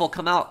 Rifle,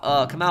 come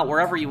out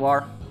wherever you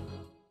are.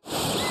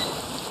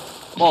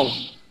 Whoa.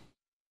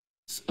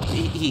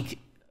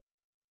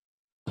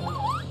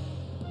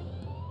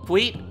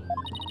 Tweet?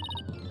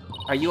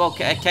 Are you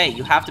okay? Okay,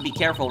 you have to be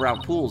careful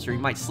around pools or you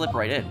might slip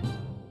right in.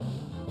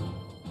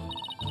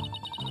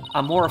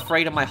 I'm more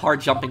afraid of my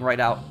heart jumping right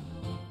out.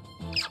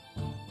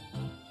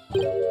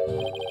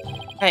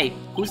 Hey,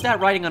 who's that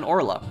riding on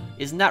Orla?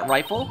 Isn't that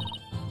Rifle?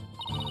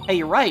 Hey,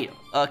 you're right.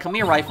 Come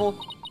here, Rifle.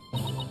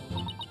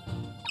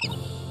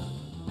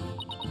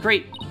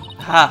 Great.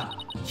 Ha!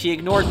 She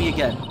ignored me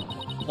again.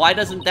 Why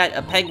doesn't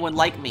that penguin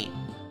like me?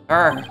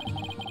 Urgh.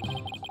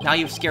 Now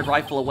you've scared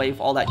Rifle away with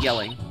all that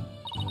yelling.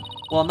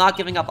 Well, I'm not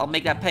giving up. I'll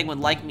make that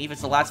penguin like me if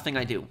it's the last thing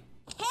I do.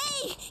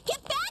 Hey,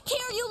 get back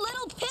here, you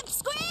little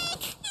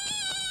pipsqueak!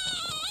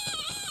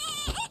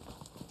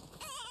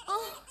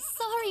 Oh,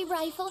 sorry,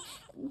 Rifle,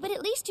 but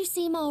at least you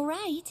seem all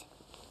right.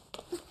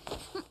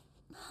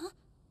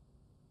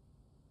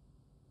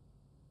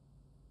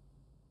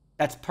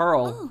 That's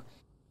Pearl.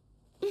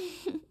 Oh.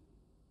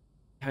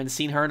 I haven't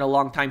seen her in a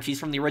long time. She's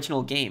from the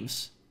original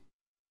games.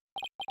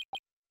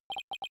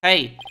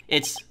 Hey,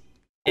 it's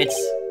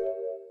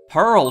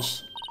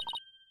Pearls.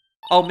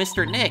 Oh,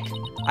 Mr. Nick,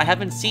 I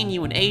haven't seen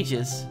you in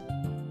ages.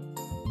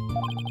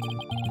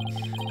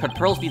 Could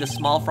Pearls be the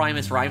small fry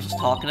Miss Rhymes was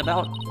talking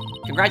about?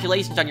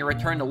 Congratulations on your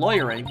return to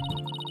lawyering.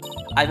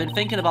 I've been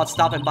thinking about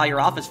stopping by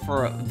your office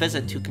for a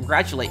visit to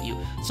congratulate you.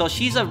 So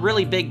she's a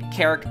really big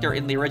character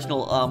in the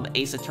original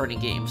Ace Attorney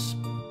games.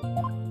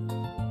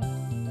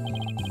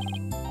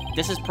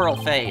 This is Pearl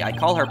Faye. I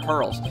call her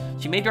Pearls.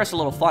 She may dress a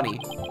little funny,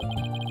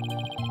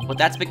 but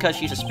that's because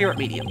she's a spirit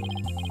medium.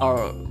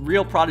 A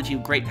real prodigy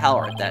with great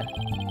power at that.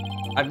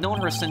 I've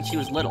known her since she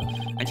was little,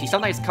 and she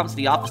sometimes comes to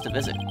the office to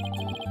visit.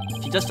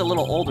 She's just a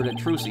little older than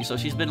Trucy, so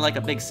she's been like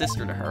a big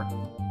sister to her.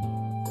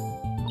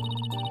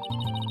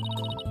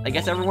 I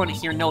guess everyone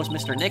here knows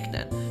Mr. Nick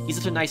then. He's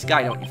such a nice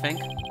guy, don't you think?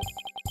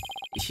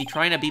 Is she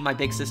trying to be my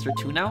big sister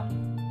too now?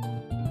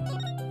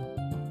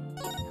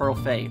 Pearl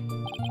Faye.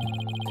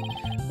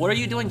 What are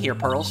you doing here,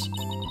 Pearls?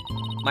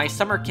 My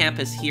summer camp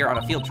is here on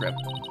a field trip.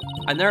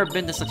 I've never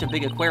been to such a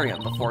big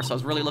aquarium before, so I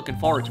was really looking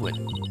forward to it.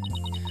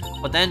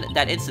 But then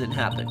that incident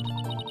happened,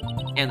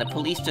 and the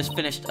police just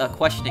finished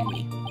questioning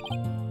me.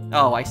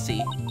 Oh, I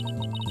see.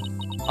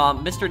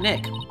 Mr.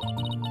 Nick,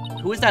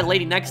 who is that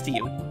lady next to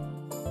you?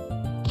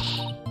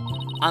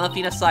 I'm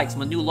Athena Sykes.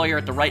 I'm a new lawyer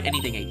at the Write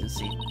Anything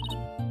agency.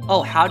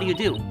 Oh, how do you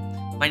do?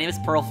 My name is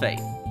Pearl Faye.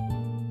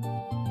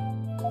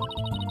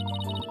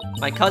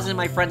 My cousin and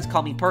my friends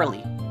call me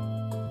Pearly.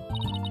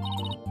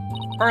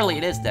 Pearly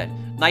it is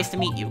then. Nice to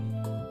meet you.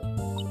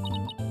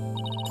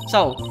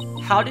 So,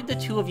 how did the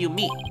two of you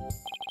meet?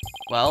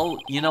 Well,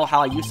 you know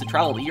how I used to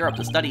travel to Europe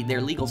to study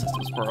their legal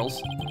systems, Pearls.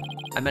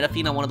 I met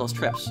Athena on one of those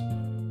trips.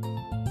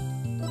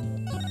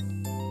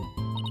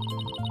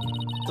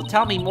 So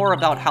tell me more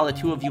about how the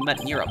two of you met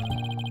in Europe.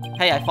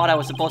 Hey, I thought I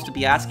was supposed to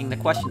be asking the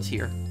questions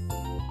here.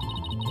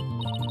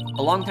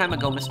 A long time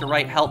ago, Mr.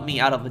 Wright helped me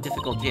out of a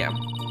difficult jam.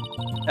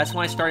 That's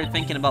when I started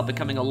thinking about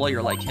becoming a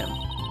lawyer like him.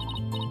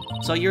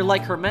 So you're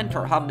like her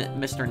mentor, huh,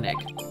 Mr. Nick?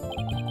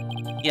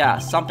 Yeah,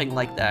 something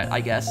like that,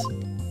 I guess.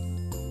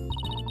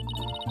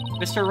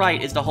 Mr.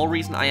 Wright is the whole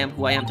reason I am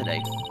who I am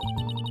today.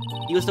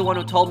 He was the one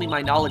who told me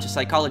my knowledge of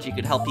psychology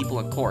could help people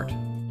in court.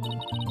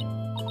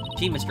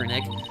 Gee, Mr.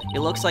 Nick, it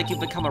looks like you've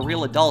become a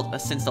real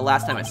adult since the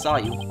last time I saw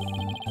you.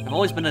 Have I've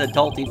always been an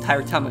adult the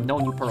entire time I've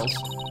known you, Pearls.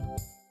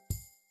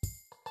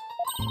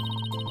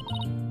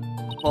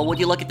 Well, would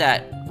you look at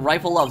that?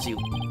 Rifle loves you.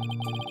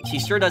 She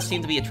sure does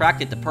seem to be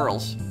attracted to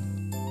Pearls.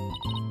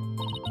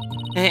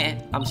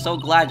 I'm so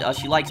glad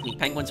she likes me.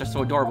 Penguins are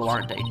so adorable,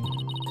 aren't they?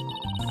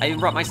 I even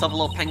brought myself a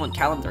little penguin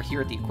calendar here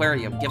at the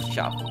aquarium gift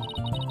shop.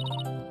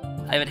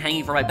 I have it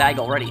hanging for my bag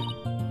already.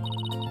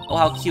 Oh,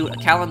 how cute. A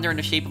calendar in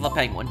the shape of a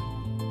penguin.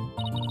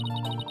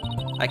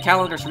 A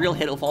calendar's a real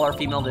hit with all our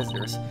female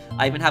visitors.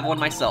 I even have one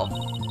myself.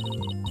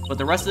 But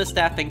the rest of the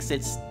staff thinks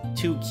it's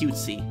too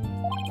cutesy.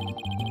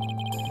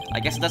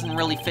 I guess it doesn't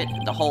really fit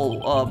the whole,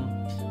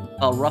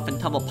 rough and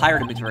tumble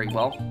pirate image very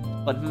well.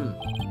 But,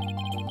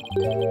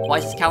 why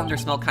does this calendar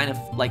smell kind of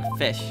like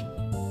fish?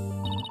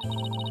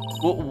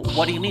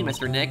 What do you mean,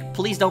 Mr. Nick?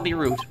 Please don't be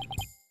rude.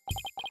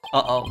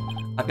 Uh-oh.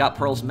 I've got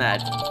Pearls mad.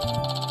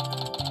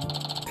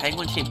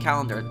 Penguin-shaped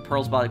calendar at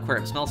Pearls by the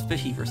aquarium. Smells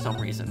fishy for some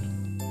reason.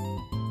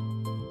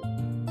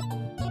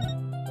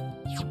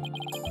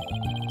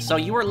 So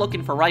you were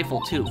looking for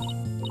Rifle, too.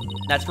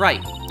 That's right.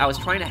 I was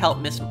trying to help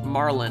Miss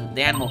Marlin,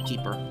 the animal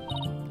keeper.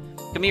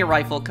 Come here,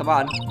 Rifle. Come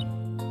on.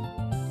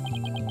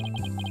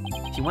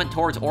 She went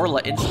towards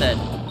Orla instead.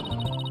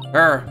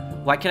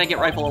 Why can't I get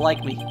Rifle to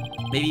like me?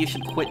 Maybe you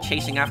should quit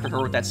chasing after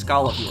her with that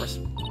skull of yours.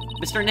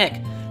 Mr.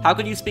 Nick, how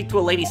could you speak to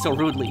a lady so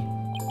rudely?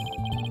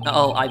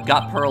 Uh-oh, I've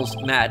got Pearls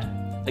mad.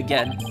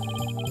 Again.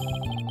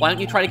 Why don't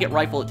you try to get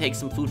Rifle to take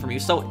some food from you?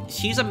 So,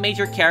 she's a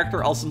major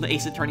character also in the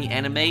Ace Attorney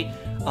anime.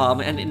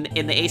 And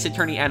in the Ace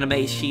Attorney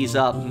anime, she's, she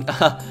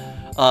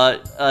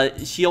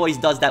always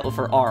does that with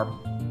her arm.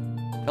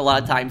 A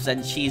lot of times,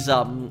 and she's,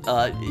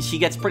 she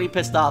gets pretty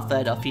pissed off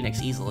at,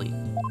 Phoenix easily.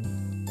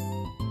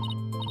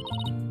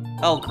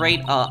 Oh,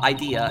 great,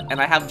 idea,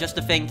 and I have just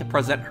a thing to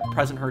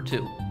present her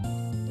to.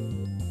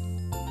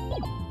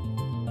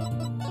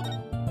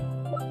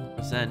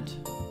 Present.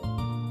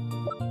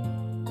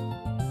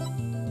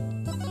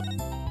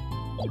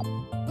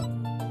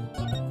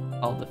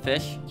 Oh, the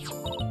fish?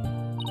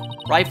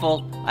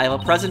 Rifle, I have a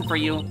present for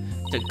you.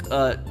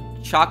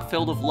 Chock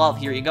filled with love,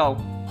 here you go.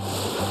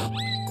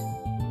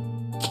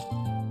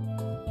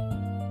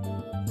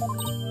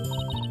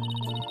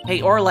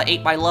 Hey, Orla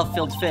ate my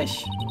love-filled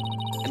fish.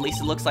 At least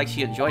it looks like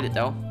she enjoyed it,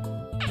 though.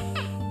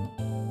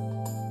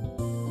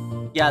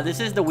 Yeah, this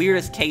is the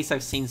weirdest case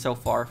I've seen so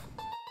far.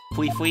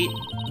 Fweet fweet.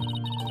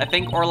 I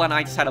think Orla and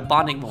I just had a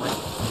bonding moment.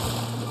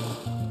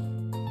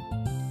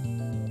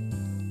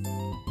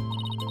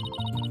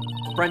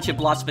 Friendship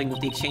blossoming with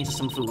the exchange of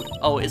some food.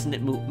 Oh, isn't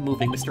it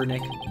moving, Mr.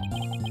 Nick?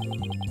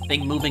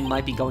 Think moving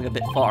might be going a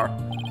bit far.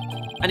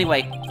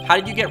 Anyway, how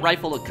did you get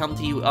Rifle to come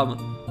to you,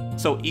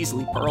 so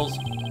easily, Pearls?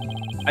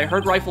 I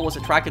heard Rifle was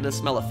attracted to the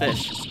smell of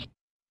fish.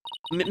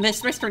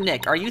 Mr.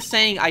 Nick, are you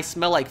saying I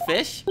smell like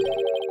fish?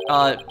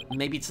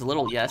 Maybe it's a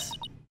little, yes.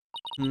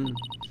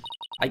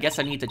 I guess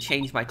I need to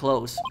change my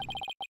clothes.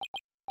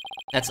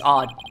 That's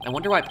odd. I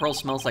wonder why Pearl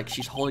smells like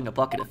she's holding a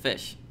bucket of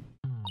fish.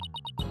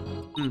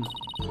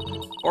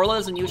 Orla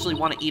doesn't usually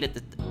want to eat at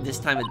this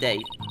time of day.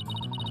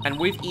 And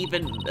we've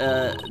even,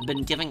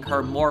 been giving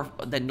her more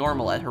than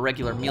normal at her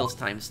regular meals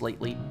times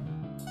lately.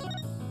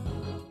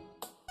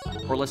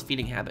 Orla's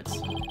feeding habits.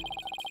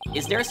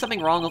 Is there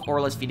something wrong with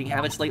Orla's feeding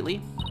habits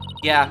lately?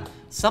 Yeah,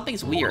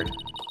 something's weird.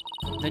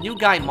 The new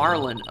guy,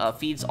 Marlin,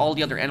 feeds all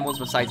the other animals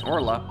besides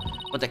Orla,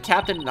 but the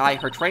captain and I,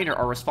 her trainer,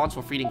 are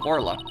responsible for feeding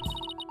Orla.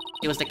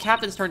 It was the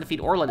captain's turn to feed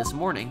Orla this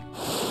morning.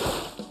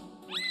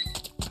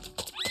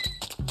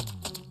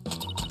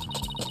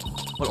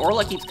 But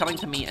Orla keeps coming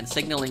to me and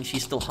signaling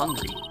she's still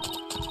hungry.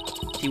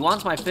 She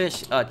wants my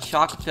fish,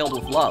 chock filled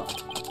with love.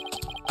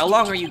 How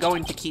long are you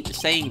going to keep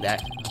saying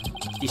that?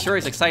 She sure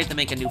is excited to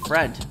make a new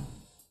friend.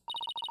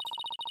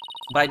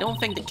 But I don't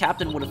think the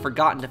captain would have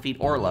forgotten to feed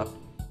Orla.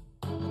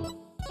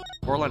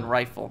 Orla and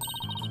Rifle.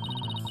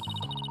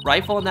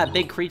 Rifle and that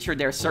big creature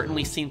there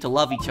certainly seem to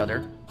love each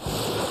other.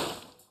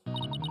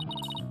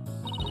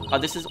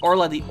 This is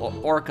Orla the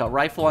orca.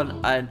 Rifle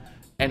and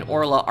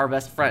Orla are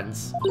best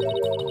friends.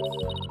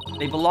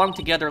 They belong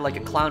together like a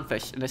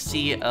clownfish and a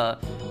sea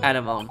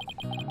anemone.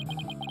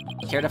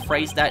 Care to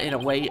phrase that in a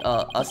way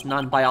us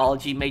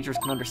non-biology majors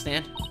can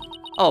understand?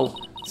 Oh,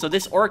 so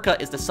this orca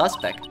is the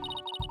suspect.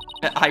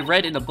 I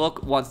read in a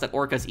book once that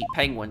orcas eat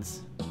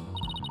penguins.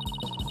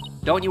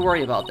 Don't you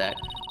worry about that.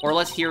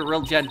 Orla's here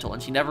real gentle,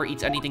 and she never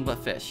eats anything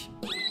but fish.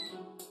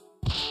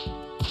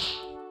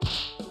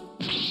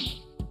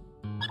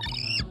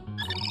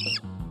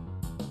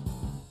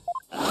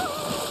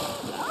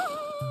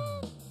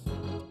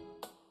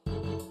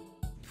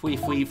 Fwee,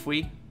 fwee,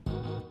 fwee.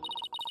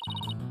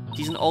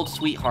 She's an old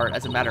sweetheart,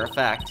 as a matter of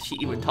fact. She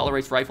even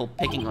tolerates Rifle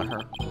picking on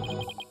her.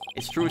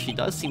 It's true, she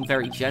does seem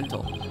very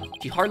gentle.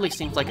 She hardly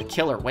seems like a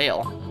killer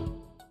whale.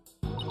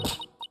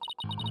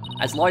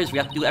 As lawyers, we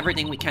have to do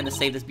everything we can to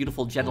save this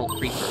beautiful, gentle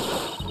creature.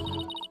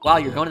 Wow,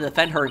 you're going to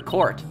defend her in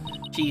court.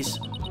 She's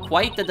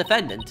quite the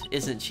defendant,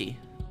 isn't she?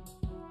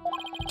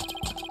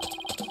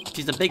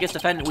 She's the biggest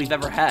defendant we've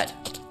ever had.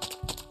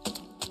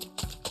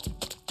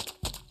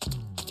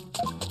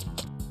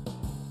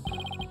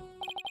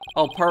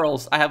 Oh,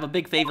 Pearls, I have a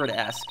big favor to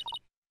ask.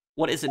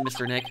 What is it,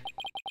 Mr. Nick?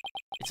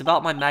 It's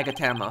about my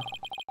Magatama.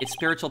 Its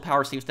spiritual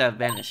power seems to have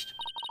vanished.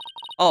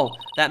 Oh,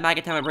 that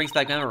Magatama brings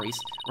back memories.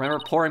 Remember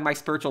pouring my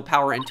spiritual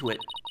power into it.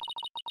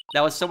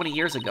 That was so many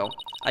years ago.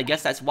 I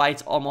guess that's why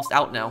it's almost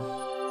out now.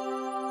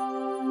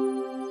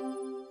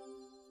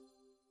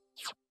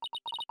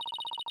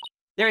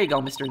 There you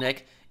go, Mr.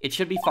 Nick. It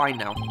should be fine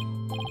now.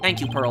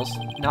 Thank you, Pearls.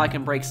 Now I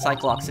can break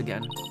Cyclops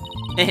again.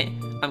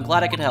 I'm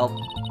glad I could help.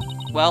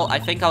 Well, I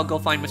think I'll go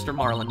find Mr.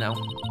 Marlin now.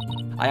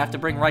 I have to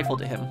bring Rifle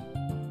to him.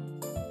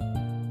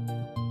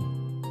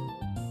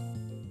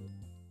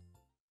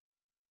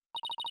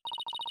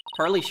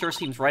 Pearlie sure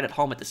seems right at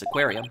home at this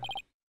aquarium.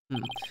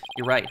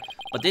 You're right.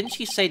 But didn't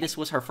she say this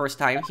was her first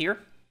time here?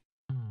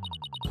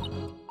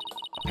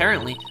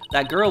 Apparently,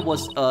 that girl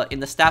was in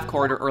the staff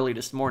corridor early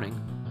this morning.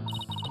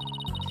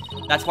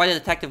 That's why the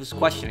detective was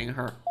questioning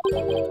her.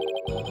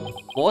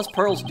 What was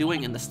Pearls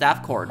doing in the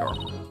staff corridor?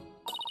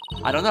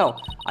 I don't know.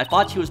 I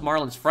thought she was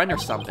Marlin's friend or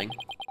something.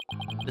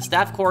 The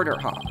staff corridor,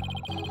 huh?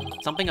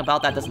 Something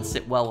about that doesn't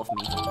sit well with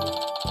me.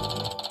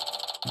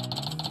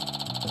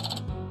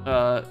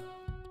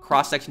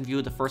 Cross-section view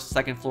of the first and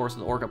second floors of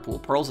the Orca pool.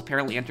 Pearls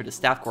apparently entered the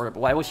staff corridor, but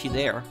why was she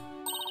there?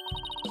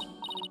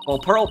 Well,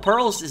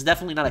 Pearls is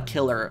definitely not a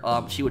killer.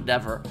 She would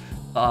never.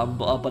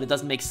 But it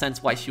doesn't make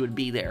sense why she would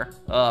be there.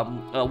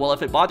 Well,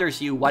 if it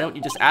bothers you, why don't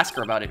you just ask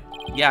her about it?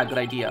 Yeah, good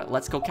idea.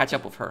 Let's go catch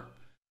up with her.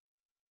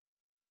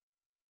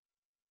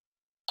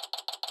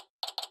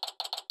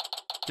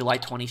 July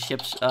 20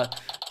 shape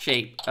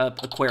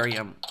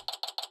aquarium.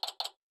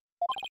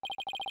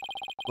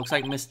 Looks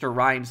like Mr.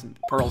 Rhymes and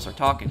Pearls are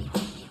talking.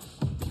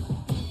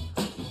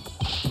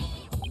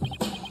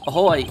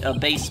 Ahoy,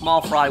 Bay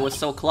Small Fry was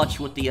so clutch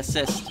with the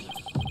assist.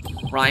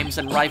 Rhymes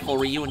and Rifle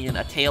reunion,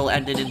 a tale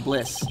ended in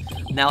bliss.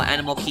 Now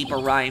Animal Keeper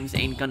Rhymes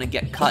ain't gonna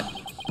get cut.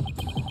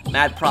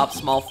 Mad prop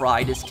Small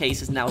Fry, this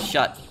case is now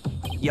shut.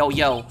 Yo,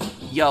 yo,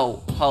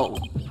 yo, ho.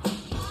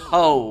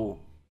 Ho.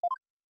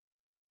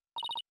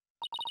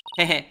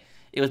 Hehe,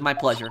 it was my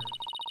pleasure.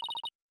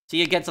 See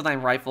you again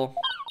sometime, Rifle.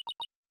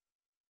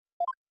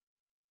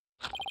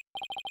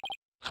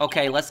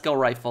 Okay, let's go,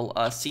 Rifle.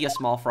 See ya,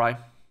 Small Fry.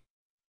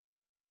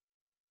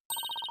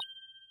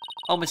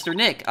 Oh, Mr.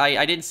 Nick,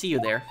 I didn't see you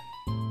there.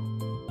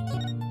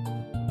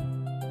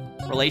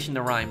 Relation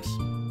to Rhymes.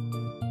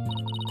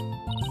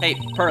 Hey,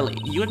 Pearlie,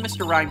 you and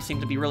Mr. Rhymes seem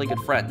to be really good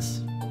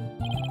friends.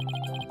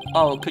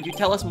 Oh, could you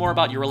tell us more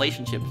about your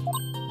relationship?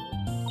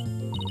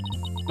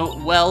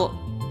 Oh, well,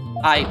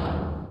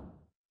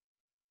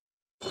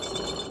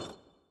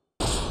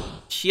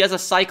 She has a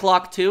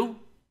Cyclock too?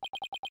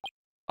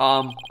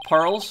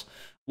 Pearls?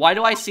 Why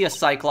do I see a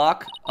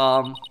Cyclock?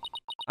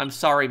 I'm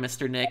sorry,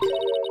 Mr. Nick.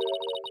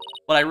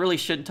 But I really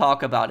should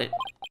talk about it.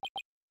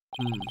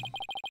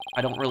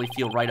 I don't really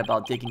feel right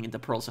about digging into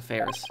Pearl's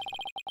affairs.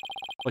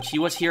 But she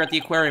was here at the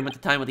aquarium at the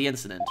time of the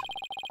incident.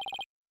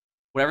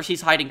 Whatever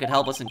she's hiding could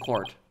help us in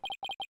court.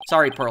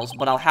 Sorry, Pearls,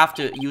 but I'll have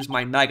to use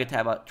my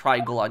Magatama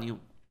triangle on you.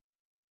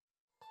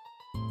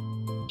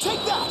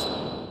 Take that!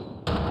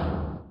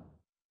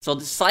 So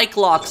the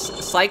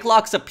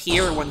Cyclocks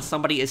appear when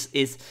somebody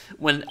is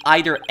when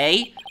either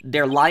A,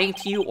 they're lying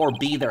to you, or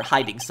B, they're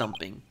hiding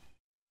something.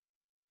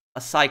 A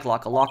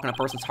Cyclock, a lock on a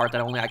person's heart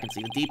that only I can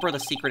see. The deeper the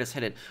secret is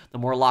hidden, the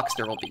more locks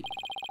there will be.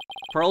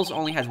 Pearls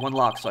only has one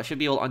lock, so I should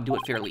be able to undo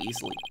it fairly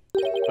easily.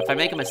 But if I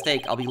make a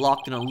mistake, I'll be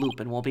locked in a loop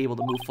and won't be able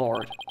to move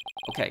forward.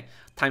 Okay,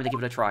 time to give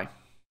it a try.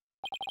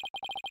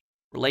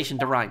 Relation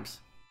to Rhymes.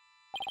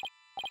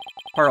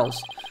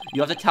 Pearls,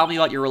 you have to tell me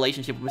about your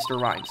relationship with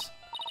Mr. Rhymes.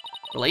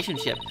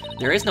 Relationship?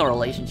 There is no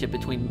relationship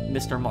between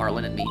Mr.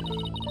 Marlin and me.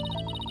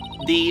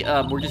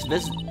 We're just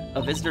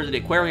a visitor to the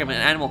aquarium and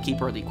an animal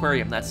keeper of the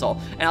aquarium, that's all.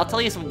 And I'll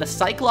tell you something, the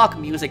Cyclock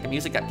music, the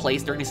music that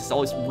plays during this is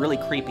always really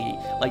creepy.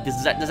 Like,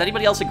 does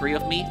anybody else agree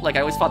with me? Like,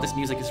 I always thought this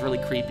music is really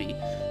creepy.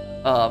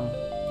 But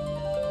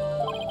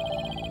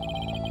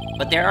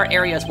there are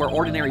areas where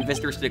ordinary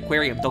visitors to the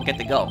aquarium don't get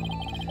to go.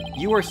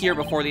 You were here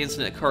before the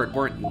incident occurred,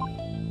 weren't you?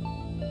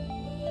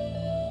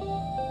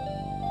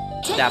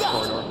 Staff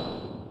corridor.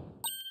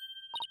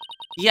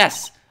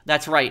 Yes,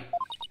 that's right.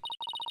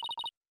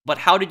 But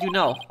how did you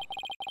know?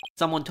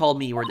 Someone told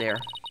me you were there.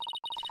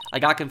 I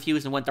got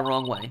confused and went the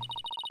wrong way.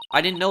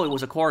 I didn't know it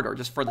was a corridor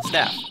just for the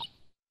staff.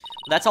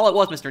 But that's all it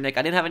was, Mr. Nick.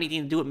 I didn't have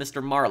anything to do with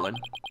Mr. Marlin.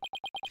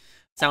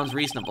 Sounds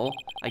reasonable.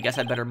 I guess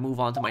I'd better move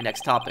on to my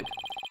next topic.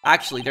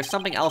 Actually, there's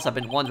something else I've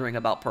been wondering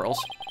about,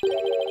 Pearls.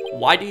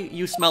 Why do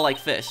you smell like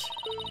fish?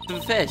 The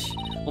fish.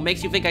 What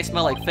makes you think I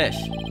smell like fish?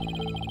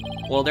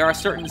 Well,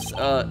 there's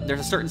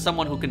a certain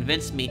someone who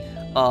convinced me,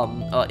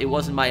 it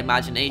wasn't my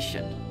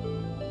imagination.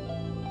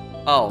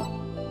 Oh.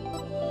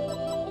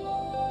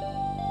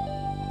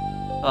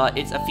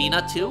 It's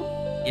Athena too?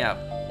 Yeah.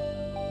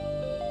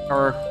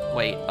 Or,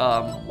 wait,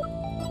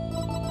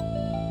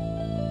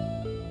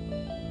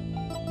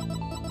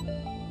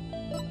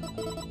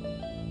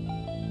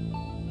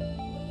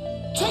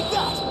 Take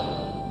that!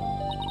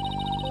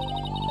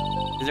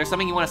 Is there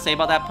something you want to say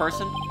about that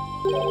person?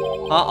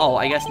 Uh-oh,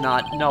 I guess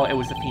not. No, it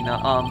was Athena.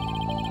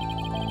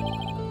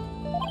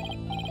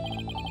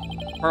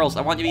 Pearls,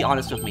 I want you to be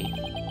honest with me.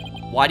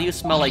 Why do you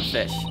smell like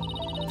fish?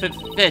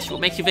 Fish,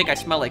 what makes you think I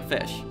smell like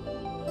fish?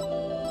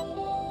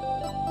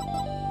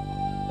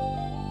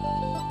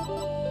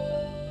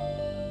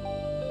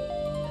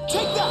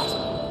 Take that!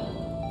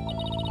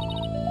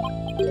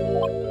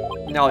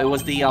 No, it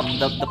was the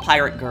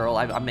pirate girl.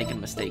 I'm making a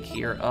mistake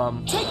here.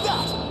 Take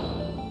that!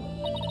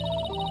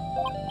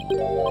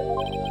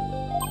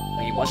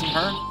 It wasn't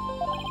her?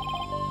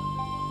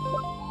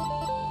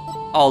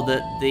 Oh,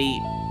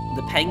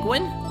 the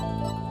penguin?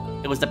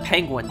 It was the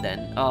penguin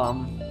then.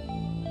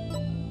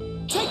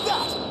 Take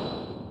that!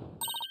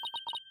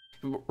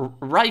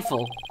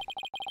 Rifle.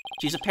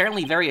 She's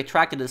apparently very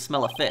attracted to the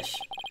smell of fish.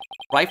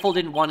 Rifle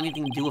didn't want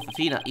anything to do with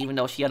Athena, even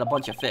though she had a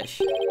bunch of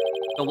fish.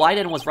 So why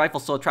then was Rifle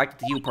so attracted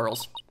to you,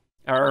 Pearls?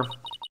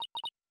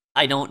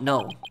 I don't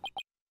know.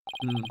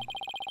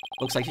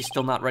 Looks like she's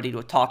still not ready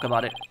to talk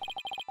about it.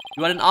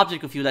 You had an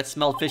object with you that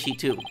smelled fishy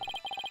too.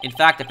 In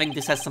fact, I think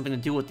this has something to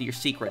do with your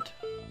secret.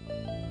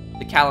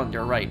 The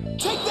calendar, right.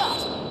 Take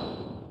that!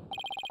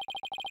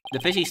 The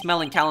fishy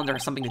smelling calendar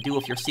has something to do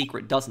with your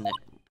secret, doesn't it,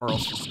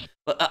 Pearls?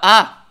 But,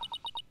 I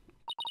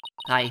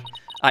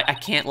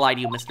can't lie to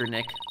you, Mr.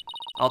 Nick.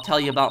 I'll tell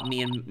you about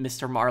me and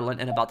Mr. Marlin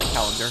and about the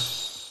calendar.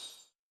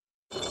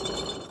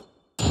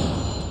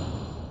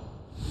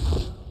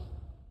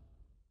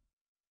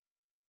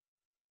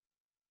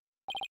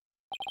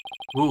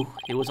 Ooh,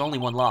 it was only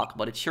one lock,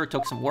 but it sure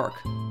took some work.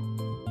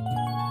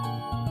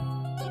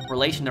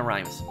 Relation to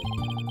Rhymes.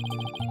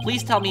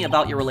 Please tell me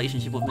about your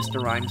relationship with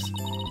Mr. Rhymes.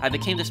 I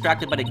became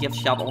distracted by the gift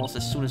shop almost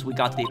as soon as we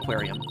got to the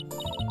aquarium.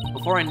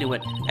 Before I knew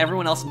it,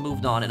 everyone else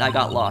moved on and I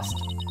got lost.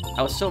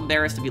 I was so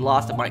embarrassed to be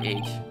lost at my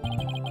age.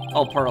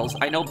 Oh, Pearls,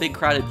 I know big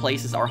crowded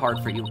places are hard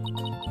for you.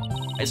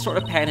 I sort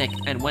of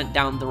panicked and went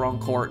down the wrong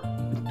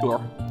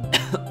door.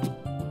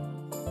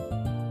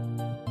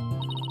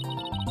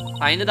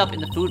 I ended up in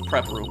the food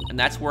prep room, and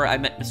that's where I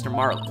met Mr.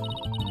 Marlin.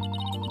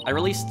 I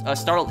really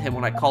startled him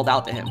when I called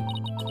out to him.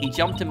 He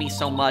jumped to me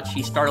so much,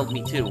 he startled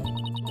me too.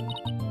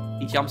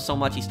 He jumped so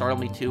much, he startled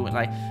me too, and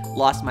I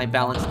lost my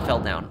balance and fell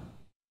down.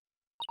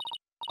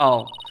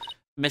 Oh,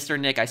 Mr.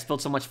 Nick, I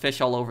spilled so much fish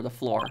all over the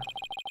floor.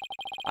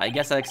 I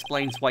guess that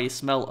explains why you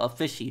smell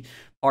fishy,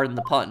 pardon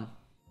the pun.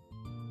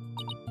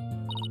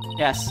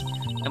 Yes,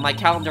 and my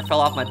calendar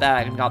fell off my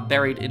bag and got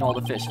buried in all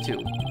the fish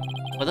too.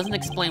 But it doesn't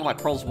explain why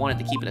Pearls wanted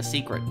to keep it a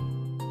secret.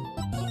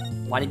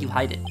 Why did you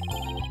hide it?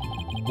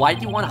 Why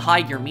did you want to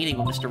hide your meeting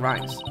with Mr.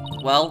 Rhymes?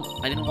 Well,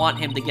 I didn't want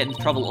him to get in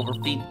trouble over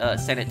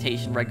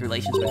sanitation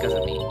regulations because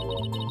of me.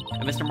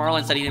 And Mr.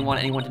 Marlin said he didn't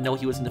want anyone to know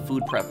he was in the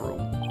food prep room.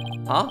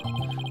 Huh?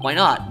 Why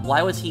not?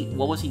 What was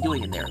he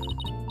doing in there?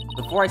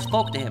 Before I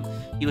spoke to him,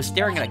 he was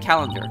staring at a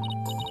calendar.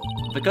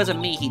 Because of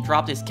me, he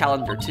dropped his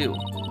calendar too.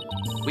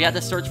 We had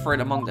to search for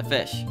it among the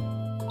fish.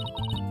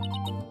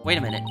 Wait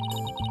a minute.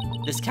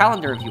 This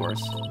calendar of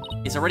yours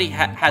is already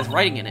has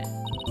writing in it.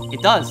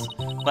 It does,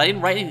 but I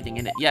didn't write anything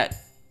in it yet.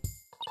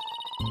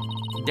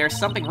 There's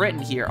something written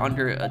here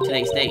under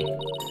today's date.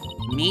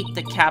 Meet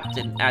the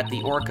captain at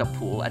the Orca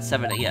pool at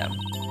 7 AM.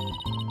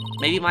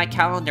 Maybe my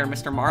calendar and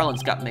Mr.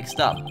 Marlin's got mixed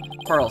up.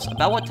 Pearls,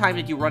 about what time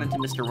did you run into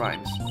Mr.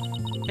 Rhymes?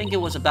 I think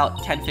it was about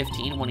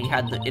 10:15 when he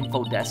had the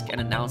info desk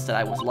and announced that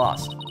I was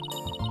lost.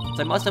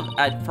 So I must have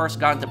at first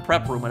gone to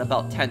prep room at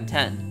about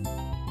 10:10.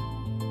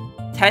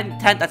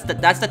 10:10,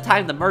 that's the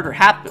time the murder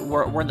happened,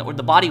 where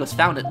the body was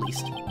found at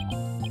least.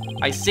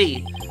 I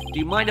see. Do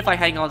you mind if I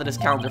hang on to this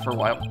calendar for a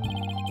while?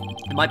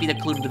 It might be the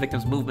clue to the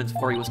victim's movements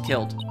before he was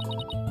killed.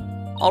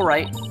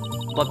 Alright,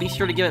 but be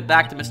sure to give it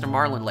back to Mr.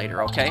 Marlin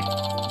later, okay?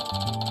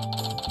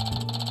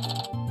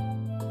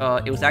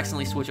 It was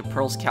accidentally switched to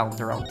Pearl's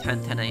calendar around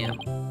 10 AM.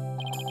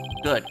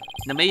 Good.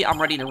 Now maybe I'm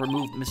ready to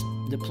remove Miss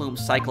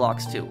DePlume's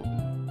Cyclops too.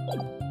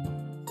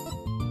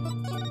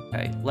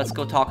 Okay, let's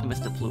go talk to Miss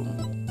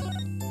DePlume.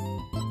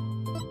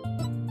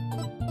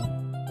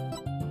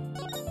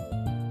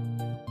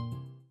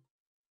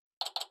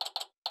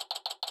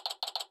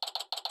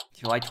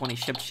 July 20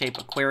 ship-shape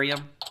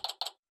aquarium.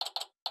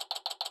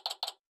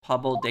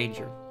 Hubble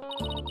danger.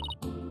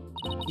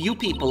 You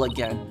people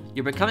again.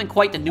 You're becoming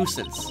quite the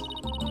nuisance.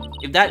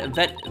 If that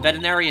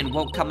veterinarian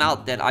won't come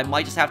out, then I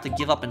might just have to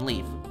give up and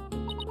leave.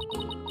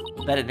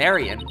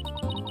 Veterinarian?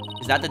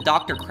 Is that the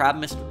Dr. Crab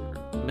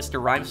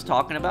Mr. Rhymes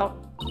talking about?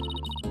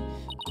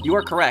 You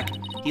are correct.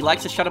 He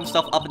likes to shut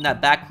himself up in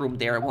that back room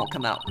there and won't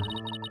come out.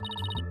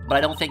 But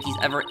I don't think he's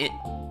ever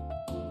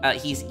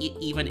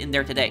even in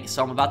there today,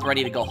 so I'm about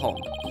ready to go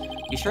home.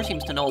 He sure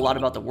seems to know a lot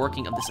about the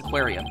working of this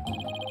aquarium.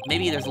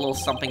 Maybe there's a little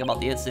something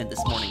about the incident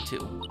this morning, too.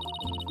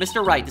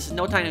 Mr. Wright, this is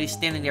no time to be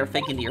standing there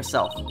thinking to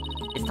yourself.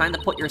 It's time to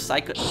put your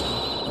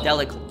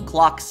psychedelic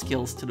clock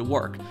skills to the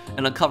work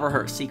and uncover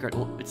her secret.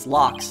 It's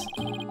locks.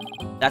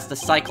 That's the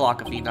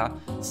Cyclock, Athena.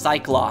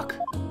 Cyclock.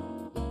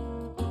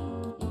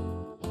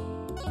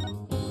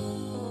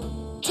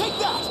 Take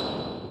that!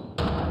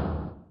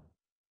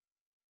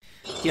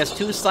 He has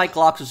 2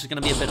 Cyclops, which is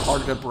going to be a bit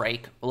harder to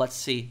break. But let's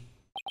see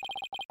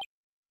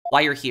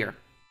why you're here.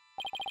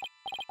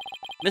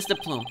 Mr.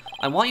 Plume,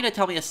 I want you to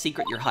tell me a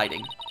secret you're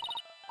hiding.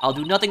 I'll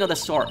do nothing of the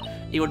sort.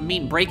 It would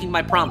mean breaking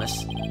my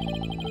promise.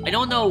 I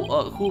don't know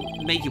who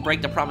made you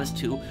break the promise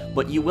to,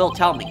 but you will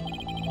tell me.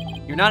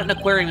 You're not an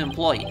aquarium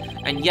employee,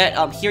 and yet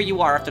here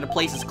you are after the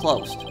place is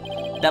closed.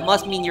 That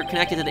must mean you're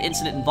connected to the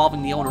incident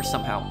involving the owner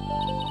somehow.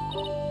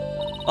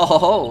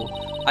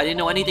 Oh, I didn't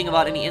know anything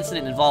about any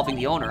incident involving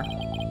the owner.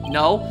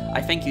 No,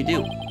 I think you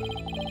do.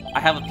 I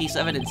have a piece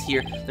of evidence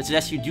here that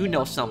suggests you do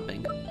know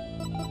something.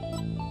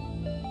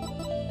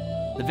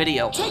 The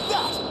video. Take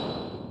that!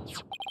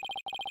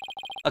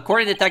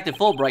 According to Detective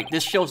Fulbright,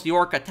 this shows the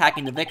orc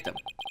attacking the victim.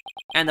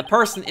 And the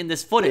person in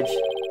this footage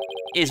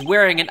is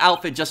wearing an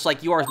outfit just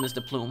like yours,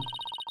 Mr. Plume.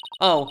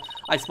 Oh,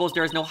 I suppose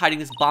there is no hiding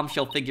this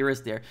bombshell figure,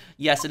 is there?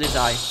 Yes, it is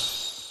I.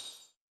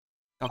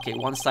 Okay,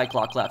 one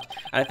Cyclock left.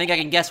 And I think I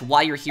can guess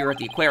why you're here at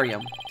the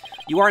aquarium.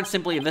 You aren't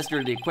simply a visitor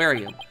to the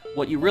aquarium.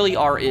 What you really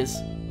are is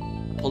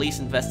a police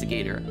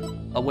investigator,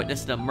 a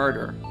witness to a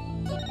murder.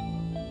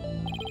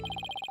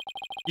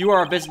 You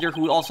are a visitor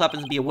who also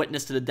happens to be a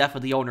witness to the death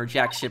of the owner,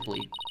 Jack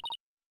Shipley.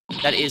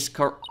 That is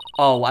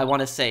Oh, I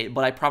want to say it,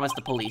 but I promised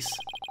the police.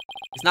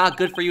 It's not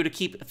good for you to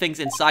keep things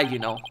inside, you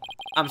know.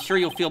 I'm sure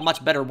you'll feel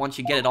much better once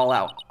you get it all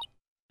out.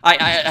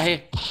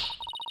 I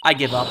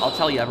give up. I'll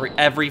tell you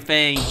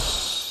everything.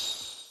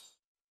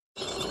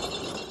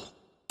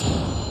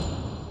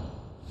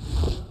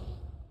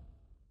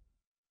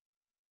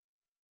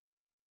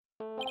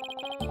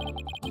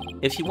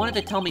 If she wanted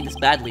to tell me this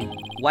badly,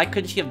 why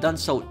couldn't she have done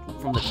so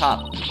from the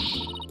top?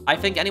 I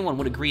think anyone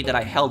would agree that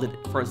I held it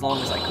for as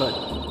long as I could.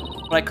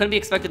 But I couldn't be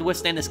expected to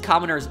withstand this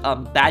commoner's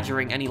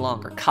badgering any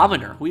longer.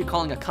 Commoner? Who are you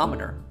calling a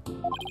commoner?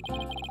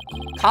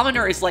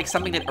 Commoner is like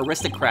something that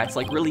aristocrats,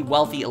 like really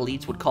wealthy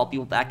elites, would call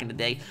people back in the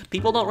day.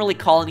 People don't really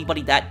call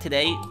anybody that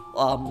today,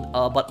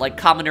 but like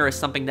commoner is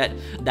something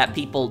that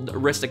people,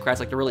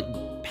 aristocrats, like the really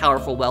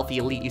powerful, wealthy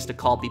elite used to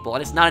call people,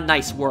 and it's not a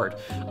nice word.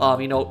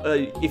 You know,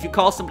 if you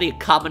call somebody a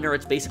commoner,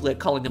 it's basically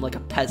calling them like a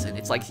peasant.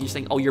 It's like you're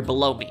saying, oh, you're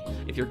below me,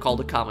 if you're called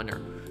a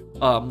commoner.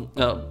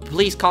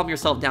 Please calm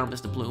yourself down,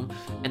 Mr. Plume,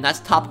 and that's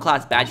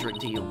top-class badgering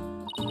to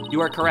you. You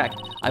are correct.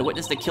 I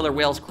witnessed the killer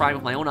whale's crime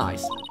with my own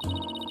eyes.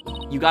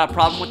 You got a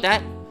problem with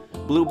that,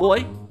 Blue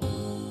Boy?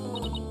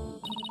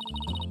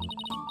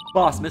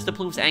 Boss, Mr.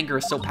 Plume's anger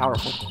is so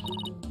powerful.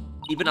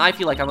 Even I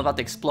feel like I'm about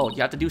to explode.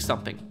 You have to do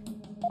something.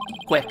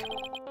 Quick.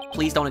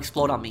 Please don't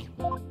explode on me.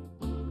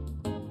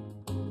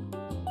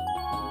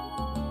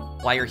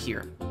 Why you're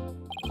here.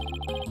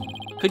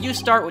 Could you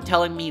start with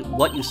telling me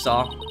what you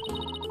saw?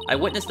 I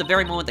witnessed the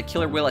very moment the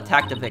killer whale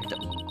attacked the victim.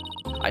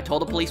 I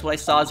told the police what I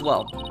saw as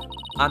well.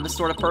 I'm the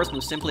sort of person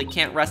who simply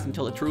can't rest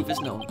until the truth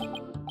is known.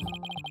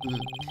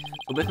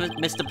 So with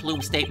Mr.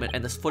 Plume's statement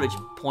and this footage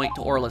point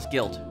to Orla's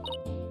guilt.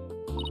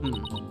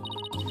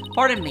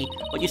 Pardon me,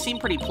 but you seem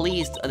pretty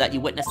pleased that you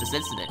witnessed this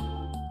incident.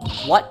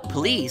 What?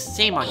 Pleased?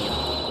 Shame on you.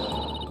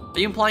 Are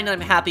you implying that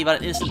I'm happy about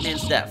an innocent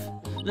man's death?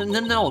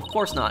 No, of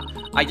course not.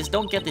 I just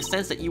don't get the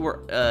sense that you were,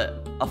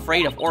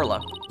 afraid of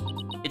Orla.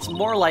 It's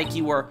more like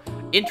you were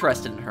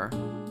interested in her.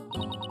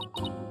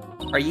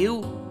 Are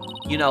you?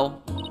 You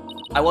know,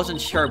 I wasn't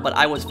sure, but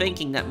I was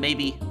thinking that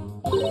maybe...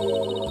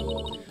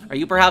 Are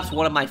you perhaps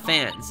one of my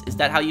fans? Is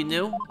that how you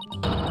knew?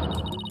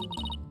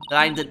 That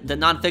I'm the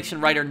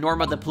non-fiction writer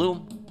Norma the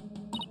Plume?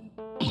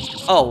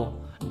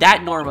 Oh,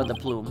 that Norma the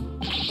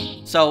Plume.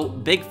 So,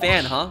 big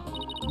fan, huh?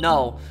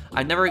 No,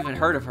 I've never even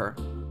heard of her.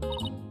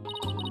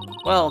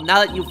 Well,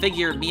 now that you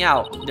figured me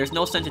out, there's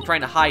no sense in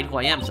trying to hide who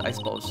I am, I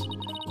suppose.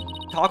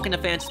 Talking to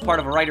fans is part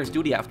of a writer's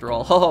duty, after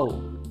all.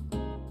 Ho!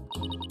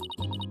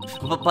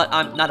 But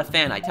I'm not a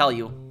fan, I tell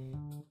you.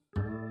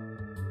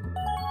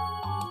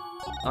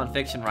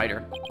 Non-fiction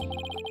writer.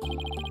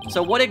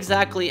 So what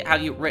exactly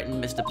have you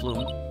written, Mr.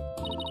 Plume?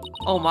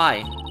 Oh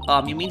my,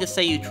 you mean to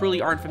say you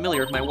truly aren't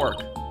familiar with my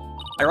work?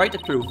 I write the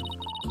truth.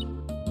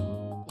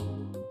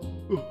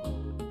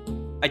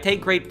 I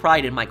take great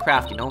pride in my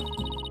craft, you know?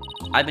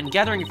 I've been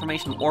gathering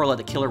information from Orla,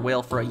 the killer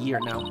whale, for a year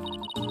now.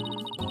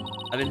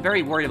 I've been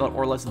very worried about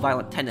Orla's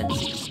violent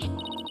tendencies.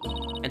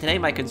 And today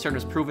my concern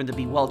has proven to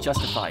be well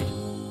justified.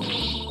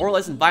 Orla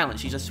isn't violent,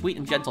 she's a sweet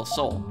and gentle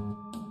soul.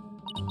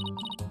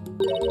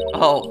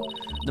 Oh,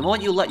 the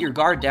moment you let your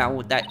guard down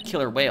with that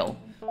killer whale.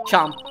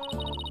 Chomp.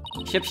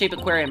 Ship-Shape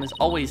Aquarium has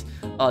always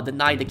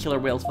denied the killer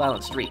whale's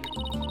violent streak.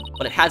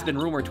 But it has been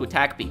rumored to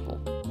attack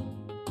people.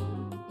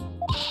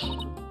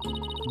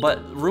 But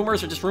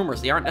rumors are just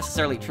rumors, they aren't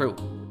necessarily true.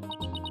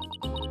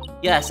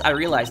 Yes, I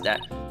realize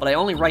that, but I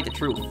only write the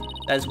truth.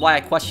 That is why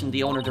I questioned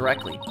the owner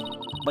directly.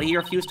 But he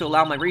refused to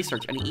allow my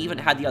research, and he even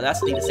had the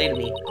audacity to say to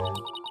me,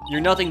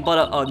 "You're nothing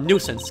but a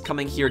nuisance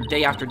coming here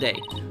day after day.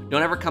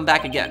 Don't ever come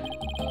back again."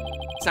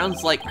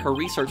 Sounds like her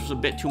research was a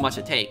bit too much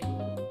to take.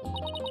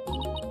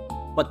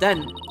 But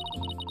then,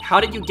 how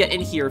did you get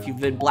in here if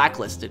you've been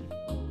blacklisted?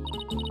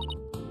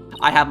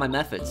 I have my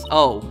methods.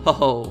 Oh, ho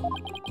ho.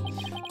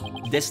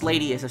 This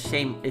lady is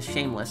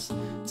shameless.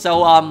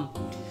 So,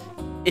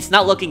 it's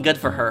not looking good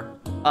for her.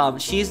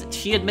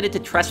 She admitted to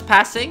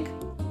trespassing,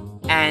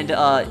 and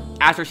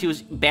after she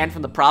was banned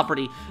from the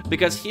property,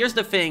 because here's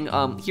the thing,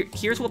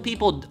 here's what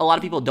a lot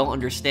of people don't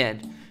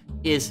understand,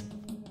 is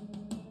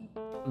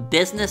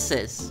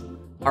businesses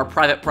are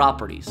private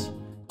properties.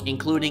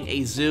 including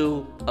a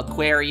zoo,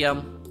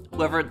 aquarium,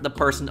 whoever the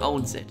person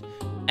owns it.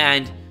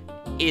 And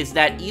is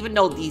that even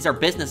though these are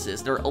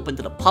businesses, they're open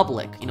to the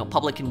public. You know,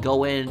 public can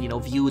go in, you know,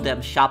 view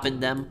them, shop in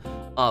them,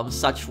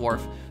 such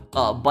forth.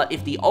 But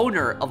if the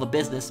owner of a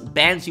business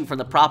bans you from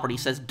the property,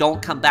 says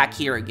don't come back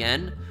here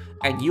again,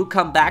 and you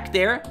come back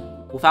there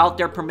without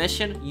their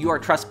permission, you are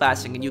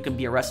trespassing and you can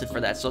be arrested for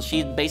that. So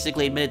she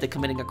basically admitted to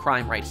committing a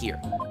crime right here.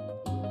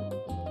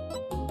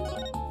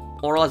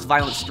 Orla's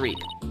violent streak.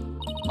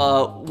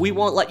 We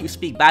won't let you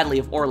speak badly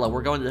of Orla.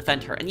 We're going to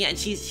defend her. And yeah,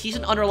 she's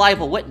an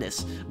unreliable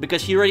witness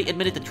because she already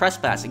admitted to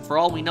trespassing. For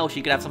all we know,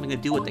 she could have something to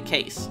do with the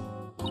case.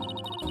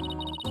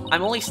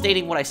 I'm only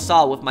stating what I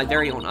saw with my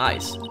very own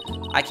eyes.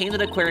 I came to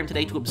the aquarium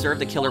today to observe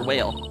the killer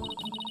whale.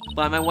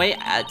 But on my way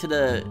to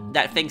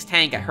that thing's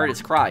tank, I heard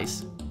its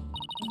cries.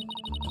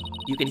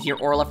 You can hear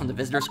Orla from the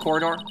visitor's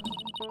corridor.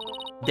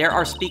 There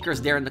are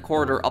speakers there in the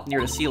corridor up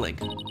near the ceiling.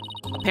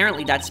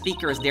 Apparently that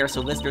speaker is there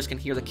so visitors can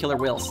hear the killer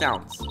whale's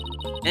sounds.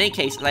 In any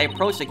case, as I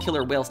approached the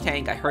killer whale's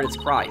tank, I heard its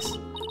cries.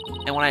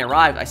 And when I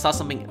arrived, I saw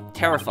something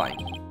terrifying.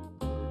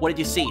 What did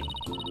you see?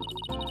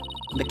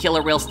 The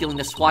killer whale stealing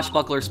the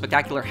swashbuckler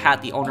spectacular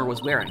hat the owner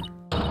was wearing.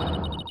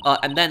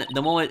 And then,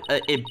 the moment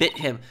it bit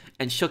him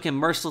and shook him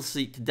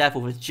mercilessly to death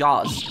with its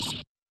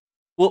jaws.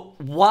 Well,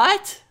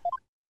 what?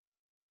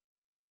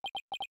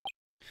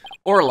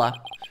 Orla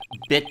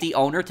bit the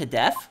owner to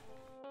death?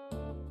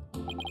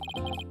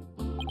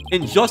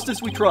 In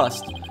justice we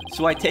trust,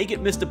 so I take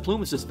it Mr.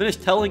 Plume has just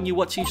finished telling you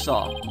what she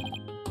saw.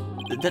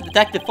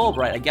 Detective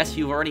Fulbright, I guess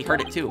you've already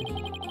heard it too.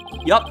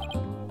 Yup.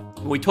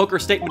 We took her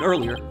statement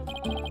earlier.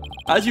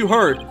 As you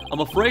heard,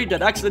 I'm afraid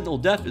that accidental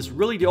death is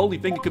really the only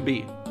thing it could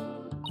be.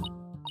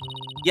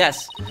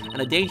 Yes,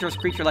 and a dangerous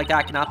creature like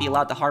that cannot be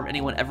allowed to harm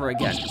anyone ever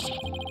again.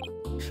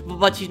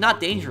 But she's not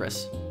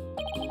dangerous.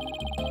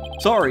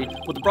 Sorry,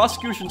 but the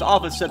prosecution's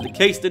office said the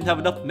case didn't have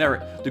enough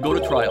merit to go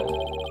to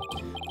trial.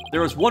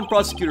 There was one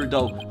prosecutor,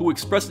 though, who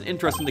expressed an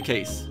interest in the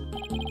case.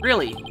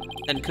 Really?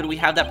 Then could we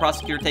have that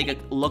prosecutor take a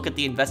look at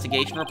the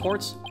investigation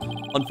reports?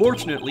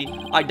 Unfortunately,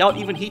 I doubt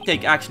even he'd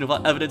take action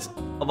of evidence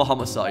of a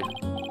homicide.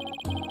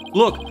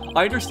 Look,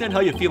 I understand how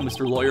you feel,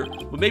 Mr. Lawyer,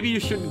 but maybe you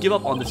shouldn't give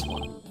up on this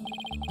one.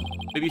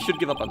 Maybe you should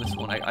give up on this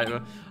one.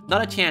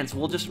 Not a chance.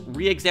 We'll just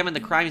re-examine the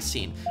crime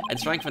scene and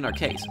strengthen our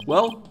case.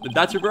 Well, if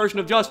that's your version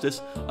of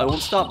justice, I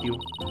won't stop you.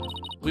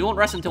 We won't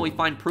rest until we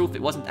find proof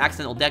it wasn't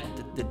accidental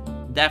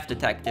death,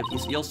 detective.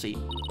 You'll see.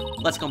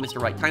 Let's go,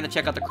 Mr. Wright. Time to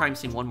check out the crime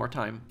scene one more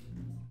time.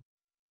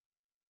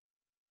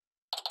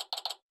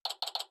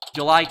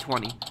 July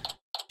 20.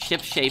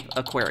 Ship-shape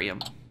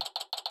aquarium.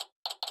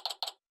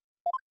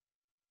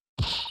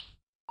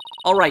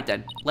 Alright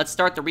then, let's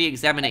start the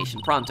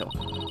re-examination pronto.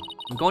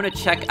 I'm going to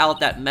check out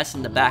that mess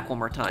in the back one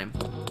more time.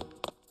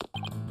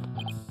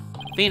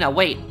 Fina,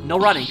 wait, no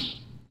running.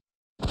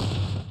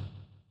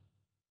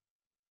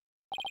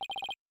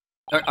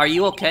 Are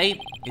you okay?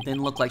 It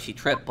didn't look like she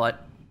tripped,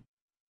 but...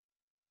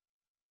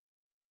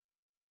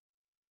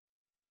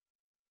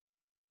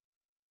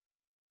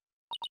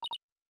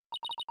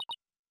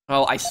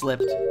 Oh, I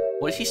slipped.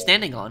 What is she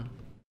standing on?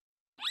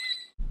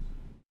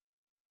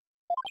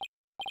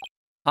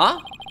 Huh?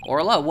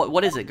 Orla,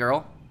 what is it,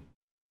 girl?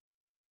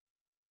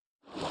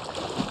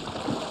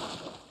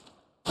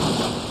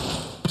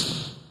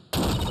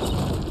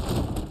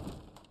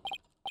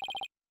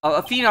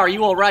 Athena, are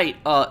you alright?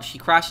 She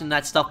crashed in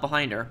that stuff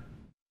behind her.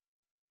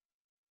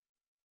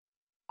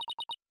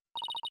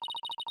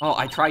 Oh,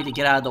 I tried to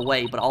get out of the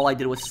way, but all I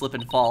did was slip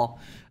and fall.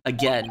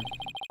 Again.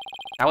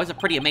 That was a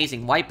pretty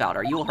amazing wipeout.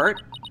 Are you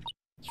hurt?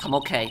 I'm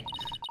okay.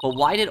 But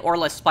why did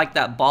Orla spike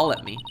that ball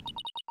at me?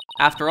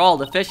 After all,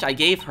 the fish I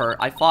gave her,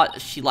 I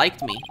thought she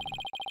liked me.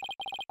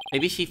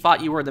 Maybe she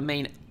thought you were the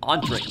main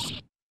entree.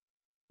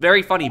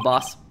 Very funny,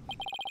 boss.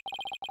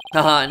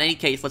 Haha, in any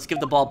case, let's give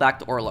the ball back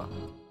to Orla.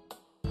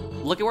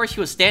 Look at where she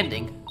was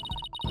standing.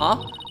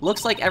 Huh?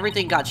 Looks like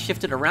everything got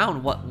shifted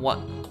around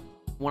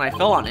when I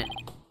fell on it.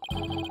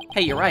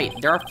 Hey, you're right.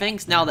 There are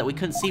things now that we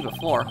couldn't see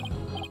before.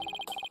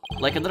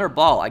 Like another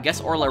ball. I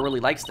guess Orla really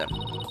likes them.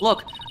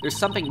 Look, there's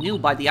something new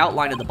by the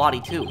outline of the body,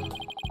 too.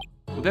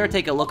 We better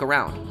take a look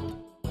around.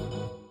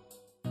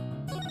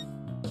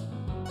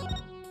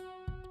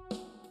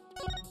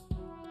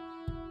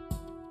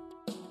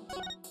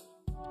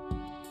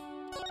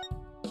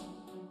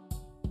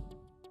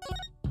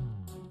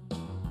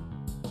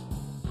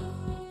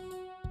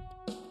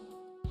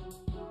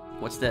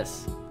 What's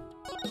this?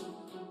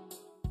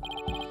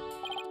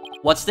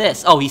 What's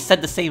this? Oh, he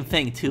said the same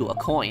thing, too. A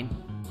coin.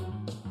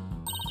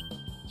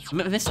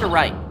 Mr.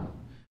 Wright,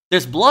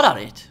 there's blood on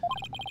it.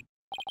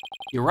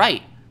 You're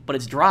right, but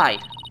it's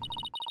dried.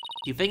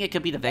 Do you think it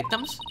could be the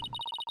victims?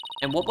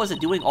 And what was it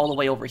doing all the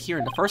way over here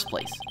in the first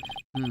place?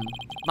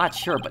 Not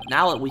sure, but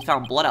now that we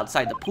found blood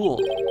outside the pool,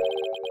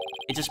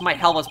 it just might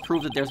help us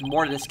prove that there's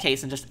more to this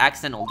case than just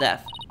accidental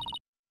death.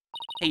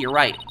 Hey, you're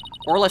right.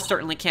 Orla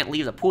certainly can't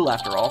leave the pool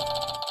after all.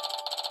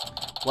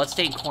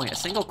 Bloodstained coin. A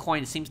single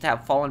coin seems to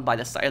have fallen by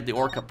the side of the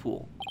orca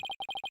pool.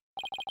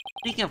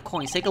 Speaking of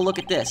coins, take a look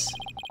at this.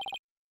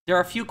 There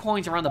are a few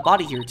coins around the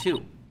body here,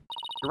 too.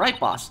 You're right,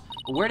 boss.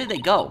 But where did they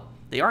go?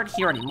 They aren't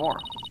here anymore.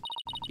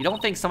 You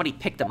don't think somebody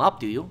picked them up,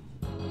 do you?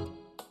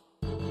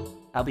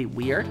 That'd be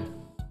weird.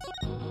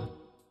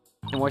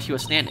 And where she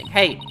was standing.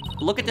 Hey,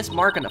 look at this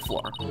mark on the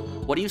floor.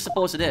 What do you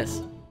suppose it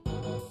is?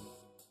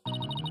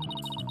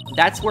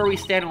 That's where we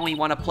stand when we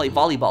want to play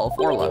volleyball with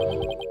Orla.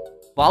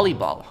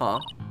 Volleyball, huh?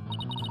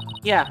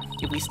 Yeah,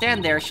 if we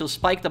stand there, she'll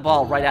spike the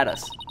ball right at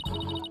us.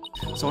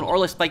 So when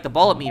Orla spiked the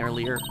ball at me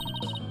earlier,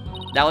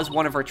 that was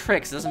one of her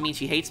tricks. Doesn't mean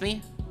she hates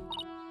me?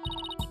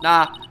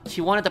 Nah,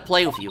 she wanted to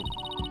play with you.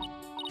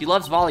 She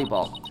loves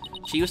volleyball.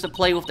 She used to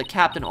play with the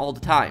captain all the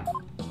time.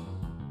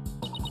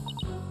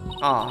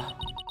 Aw.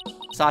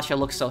 Sasha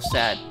looks so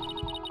sad.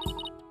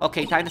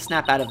 Okay, time to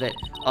snap out of it.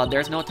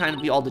 There's no time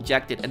to be all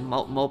dejected and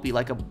mopey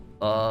like a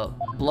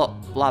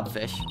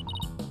blobfish.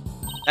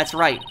 That's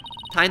right.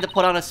 Time to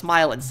put on a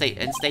smile and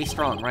stay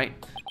strong, right?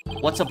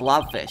 What's a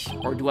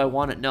blobfish? Or do I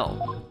want to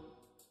know?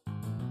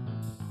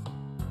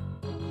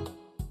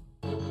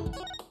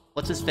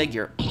 What's his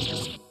figure?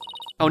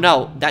 Oh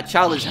no, that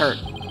child is hurt.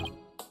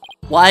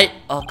 What?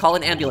 Call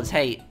an ambulance.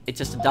 Hey, it's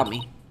just a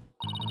dummy.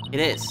 It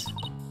is.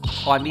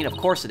 Oh, I mean, of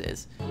course it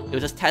is. It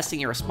was just testing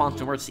your response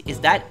to emergency. Is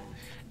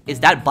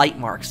that bite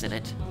marks in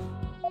it?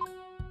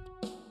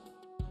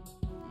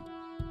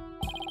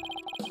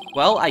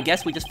 Well, I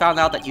guess we just found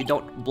out that you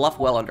don't bluff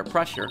well under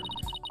pressure.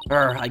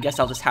 I guess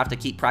I'll just have to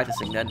keep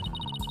practicing then.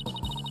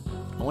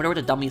 I wonder what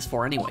the dummy is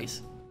for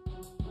anyways.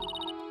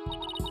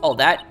 Oh,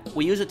 that?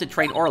 We use it to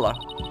train Orla.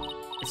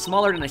 It's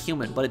smaller than a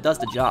human, but it does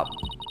the job.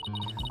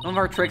 Some of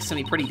our tricks can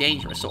be pretty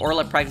dangerous, so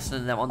Orla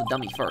practices them on the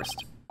dummy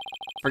first.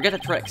 Forget the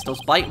tricks,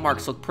 those bite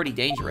marks look pretty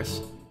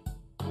dangerous.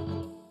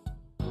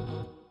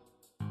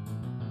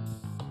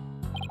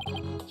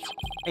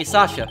 Hey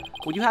Sasha,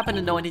 would you happen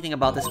to know anything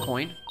about this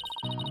coin?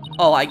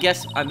 Oh, I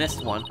guess I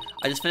missed one.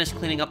 I just finished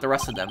cleaning up the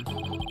rest of them.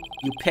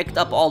 You picked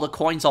up all the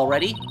coins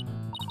already?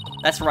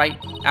 That's right.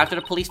 After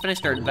the police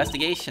finished their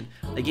investigation,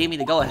 they gave me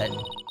the go-ahead.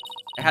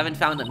 I haven't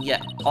found them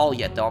all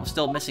yet though. I'm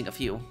still missing a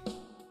few.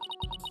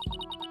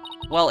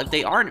 Well, if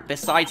they aren't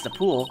besides the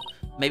pool,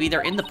 maybe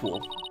they're in the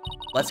pool.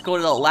 Let's go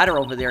to the ladder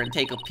over there and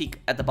take a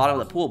peek at the bottom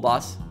of the pool,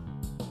 boss.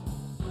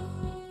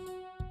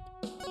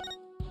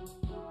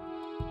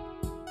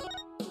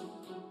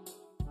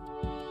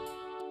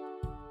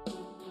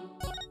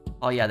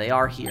 Oh yeah, they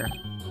are here.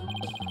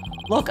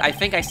 Look, I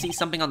think I see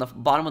something on the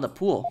bottom of the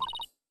pool.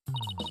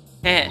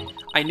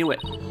 I knew it.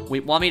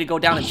 Wait, want me to go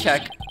down and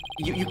check?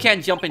 You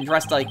can't jump in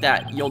dressed like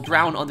that. You'll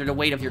drown under the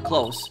weight of your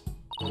clothes.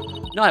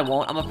 No, I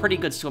won't. I'm a pretty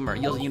good swimmer.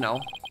 You know.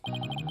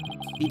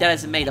 Be that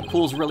as it may, the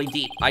pool's really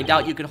deep. I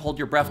doubt you can hold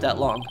your breath that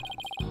long.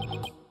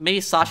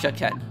 Maybe Sasha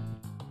can.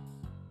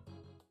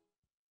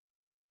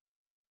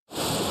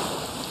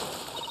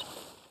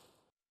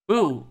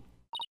 Ooh.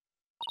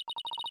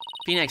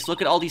 Phoenix,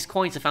 look at all these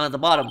coins I found at the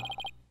bottom.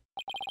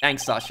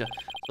 Thanks, Sasha.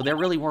 So there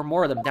really were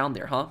more of them down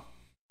there, huh?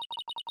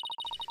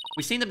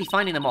 We seem to be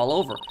finding them all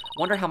over.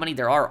 Wonder how many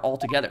there are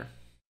altogether.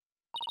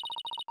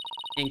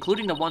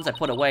 Including the ones I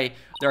put away,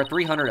 there are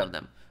 300 of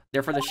them.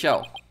 They're for the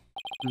show.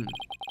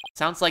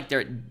 Sounds like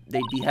they'd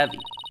be heavy.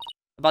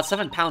 About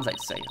 7 pounds,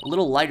 I'd say. A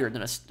little lighter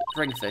than a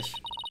stringfish.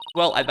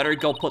 Well, I better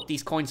go put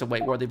these coins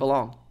away where they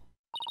belong.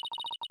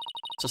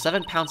 So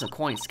 7 pounds of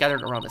coins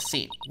scattered around the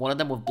scene. One of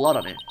them with blood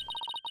on it.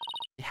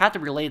 It had to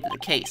be related to the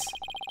case.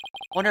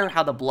 Wonder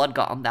how the blood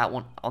got on that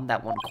one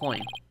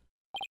coin.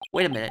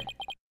 Wait a minute.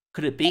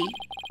 Could it be?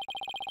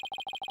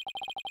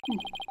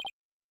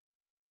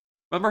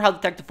 Remember how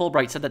Detective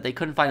Fulbright said that they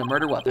couldn't find a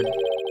murder weapon?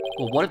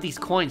 Well, what if these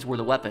coins were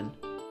the weapon?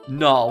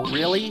 No,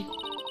 really?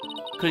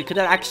 Could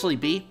that actually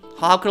be?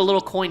 How could a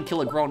little coin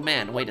kill a grown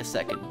man? Wait a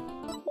second.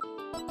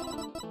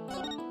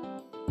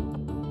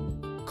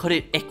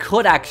 It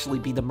could actually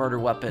be the murder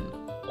weapon.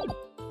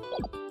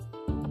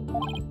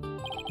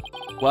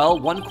 Well,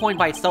 one coin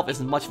by itself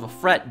isn't much of a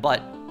threat,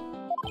 but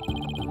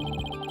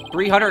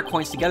 300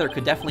 coins together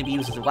could definitely be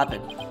used as a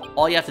weapon.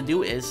 All you have to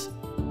do is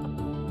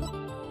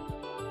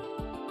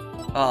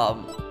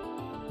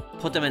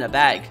put them in a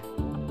bag.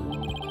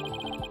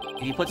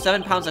 If you put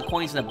 7 pounds of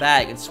coins in a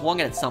bag and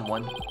swung it at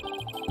someone,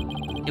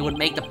 it would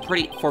make a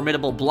pretty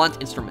formidable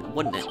blunt instrument,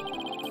 wouldn't it?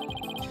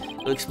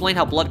 It would explain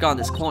how blood got on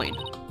this coin.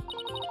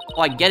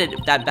 Oh, I get it.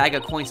 If that bag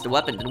of coins is the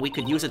weapon, then we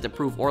could use it to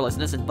prove Orla's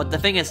innocent. But the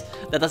thing is,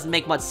 that doesn't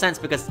make much sense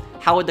because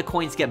how would the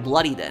coins get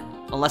bloody then?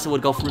 Unless it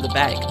would go through the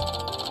bag.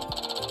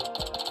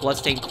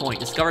 Bloodstained coin.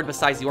 Discovered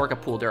besides the Orca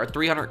pool, there are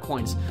 300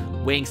 coins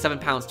weighing 7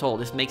 pounds total.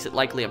 This makes it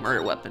likely a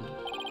murder weapon.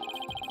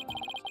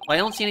 But I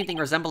don't see anything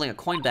resembling a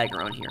coin bag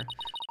around here.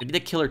 Maybe the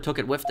killer took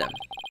it with them.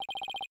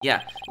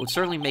 Yeah, it would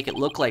certainly make it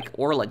look like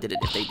Orla did it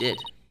if they did.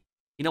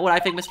 You know what I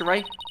think, Mr.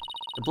 Wright?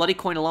 The bloody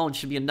coin alone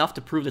should be enough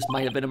to prove this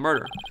might have been a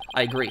murder.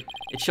 I agree.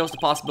 It shows the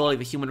possibility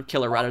of a human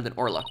killer rather than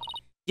Orla.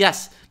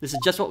 Yes, this is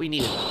just what we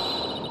needed.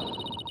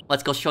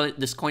 Let's go show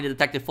this coin to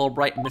Detective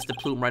Fulbright and Mr.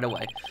 Plume right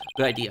away.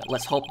 Good idea.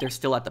 Let's hope they're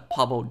still at the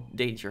Pabo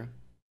danger.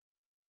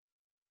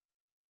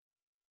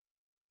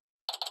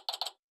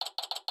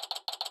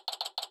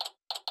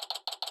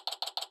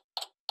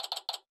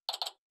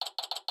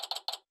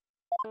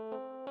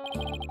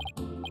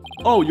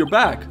 Oh, you're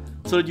back.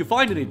 So did you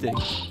find anything?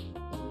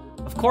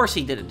 Of course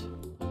he didn't.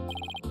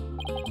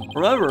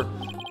 Remember,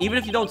 even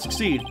if you don't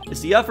succeed,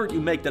 it's the effort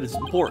you make that is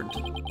important.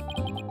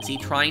 Is he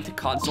trying to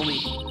console me?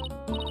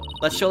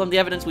 Let's show them the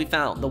evidence we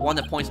found, the one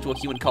that points to a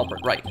human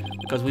culprit, right?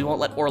 Because we won't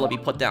let Orla be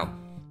put down.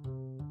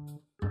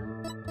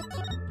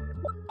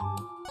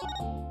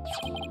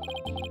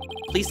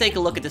 Please take a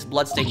look at this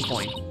bloodstained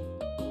coin.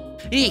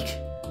 Eek!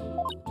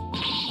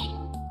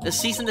 The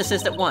cease and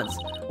desist at once.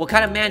 What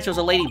kind of man shows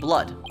a lady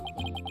blood?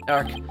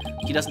 Eric,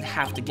 he doesn't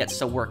have to get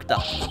so worked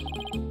up.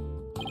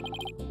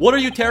 What are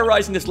you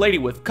terrorizing this lady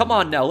with? Come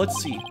on now,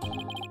 let's see.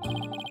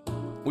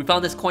 We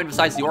found this coin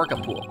besides the Orca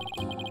pool.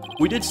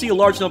 We did see a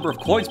large number of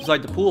coins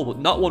beside the pool, but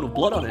not one with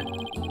blood on it.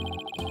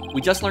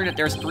 We just learned that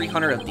there's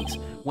 300 of these,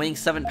 weighing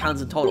 7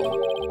 pounds in total.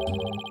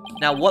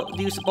 Now, what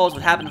do you suppose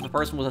would happen if a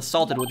person was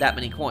assaulted with that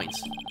many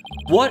coins?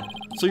 What?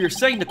 So you're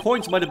saying the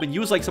coins might have been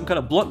used like some kind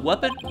of blunt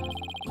weapon?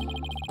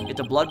 If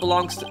the blood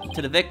belongs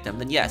to the victim,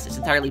 then yes, it's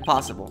entirely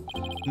possible.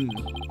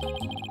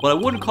 But I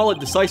wouldn't call it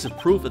decisive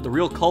proof that the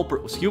real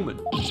culprit was human.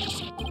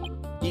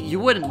 You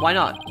wouldn't, why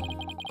not?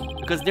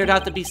 Because there'd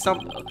have to be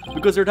something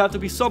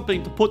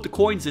to put the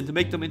coins in to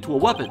make them into a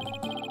weapon.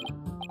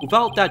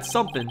 Without that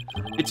something,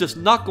 it's just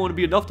not going to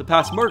be enough to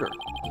pass murder.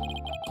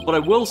 But I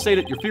will say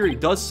that your theory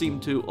does seem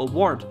to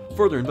warrant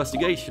further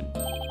investigation.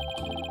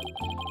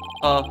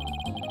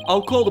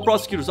 I'll call the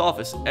prosecutor's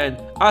office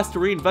and ask to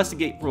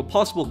reinvestigate from a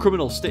possible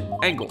criminal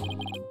angle.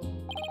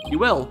 You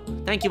will.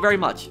 Thank you very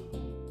much.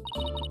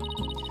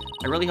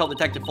 I really hope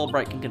Detective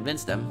Fulbright can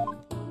convince them.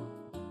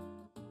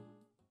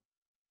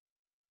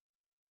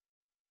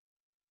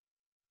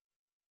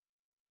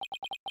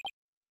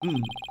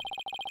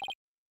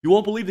 You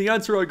won't believe the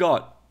answer I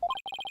got.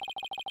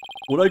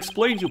 When I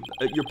explained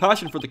your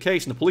passion for the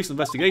case and the police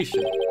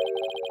investigation,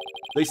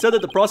 they said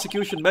that the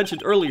prosecution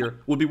mentioned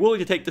earlier would be willing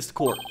to take this to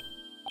court.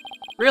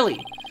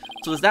 Really?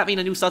 So does that mean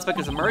a new suspect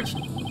has emerged?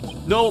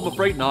 No, I'm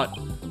afraid not.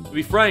 To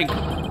be frank,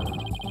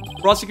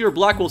 Prosecutor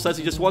Blackwell says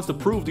he just wants to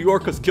prove New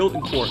York has killed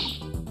in court.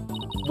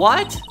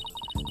 What?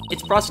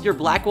 It's Prosecutor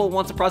Blackwell who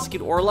wants to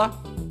prosecute Orla?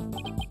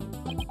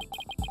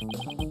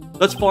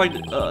 That's fine,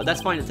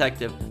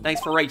 Detective.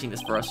 Thanks for arranging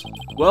this for us.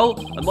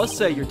 Well, I must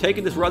say, you're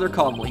taking this rather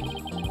calmly.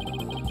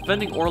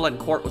 Defending Orla in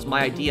court was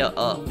my idea,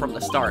 from the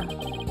start.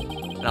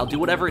 And I'll do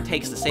whatever it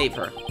takes to save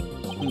her.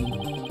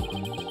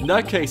 In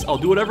that case, I'll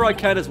do whatever I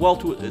can as well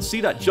to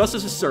see that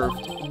justice is served.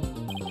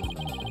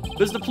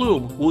 Mr.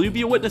 Plume, will you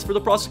be a witness for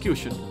the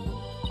prosecution?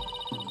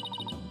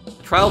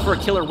 Trial for a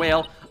killer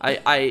whale?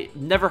 I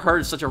never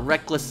heard such a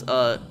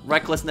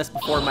recklessness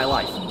before in my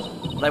life.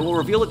 But I will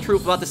reveal the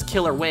truth about this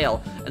killer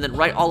whale, and then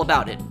write all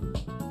about it.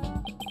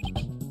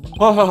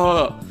 Ha ha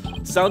ha.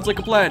 Sounds like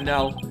a plan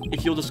now,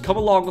 if you'll just come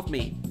along with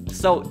me.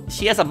 So,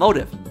 she has a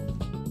motive.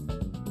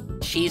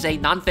 She's a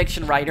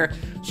non-fiction writer,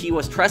 she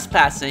was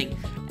trespassing,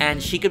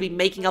 and she could be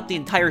making up the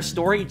entire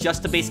story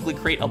just to basically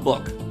create a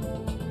book.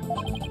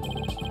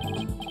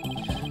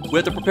 We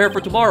have to prepare for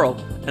tomorrow,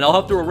 and I'll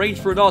have to arrange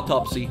for an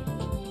autopsy.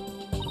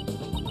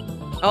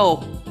 Oh,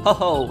 ho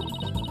ho.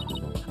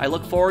 I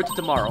look forward to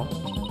tomorrow.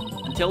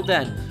 Until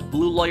then,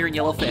 Blue Lawyer and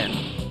Yellow Fan.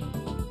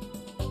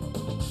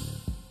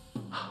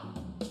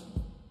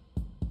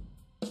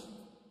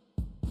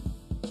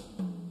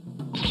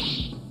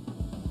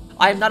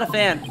 I am not a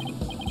fan.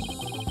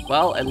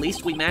 Well, at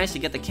least we managed to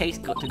get the case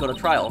to go to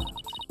trial.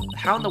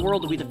 How in the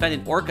world do we defend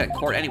an orca in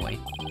court anyway?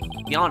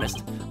 To be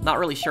honest, I'm not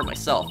really sure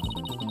myself.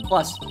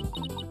 Plus,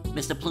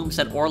 Mr. Plume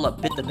said Orla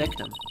bit the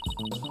victim.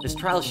 This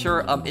trial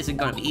sure isn't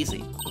gonna be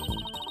easy.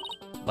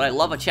 But I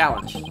love a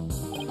challenge.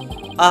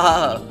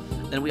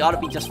 Then we ought to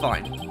be just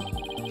fine.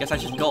 Guess I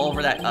should go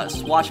over that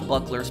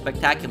swashbuckler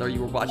spectacular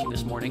you were watching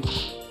this morning.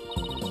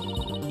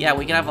 Yeah,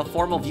 we can have a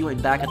formal viewing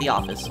back at the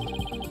office.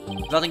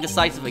 There's nothing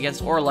decisive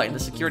against Orla in the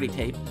security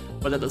tape,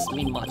 but that doesn't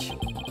mean much.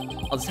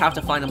 I'll just have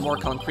to find a more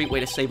concrete way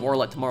to save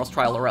Orla at tomorrow's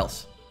trial or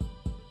else.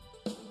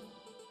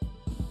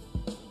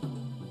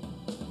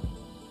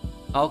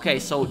 Okay,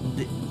 so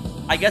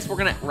I guess we're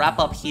gonna wrap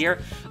up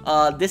here.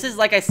 This is,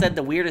 like I said,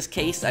 the weirdest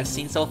case I've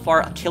seen so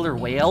far, a killer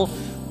whale.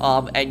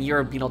 And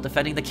you're,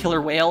 defending the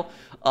killer whale.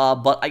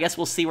 But I guess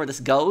we'll see where this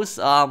goes.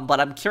 But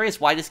I'm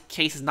curious why this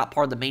case is not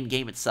part of the main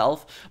game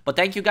itself. But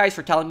thank you guys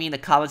for telling me in the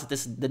comments that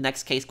this is the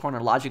next case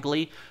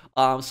chronologically.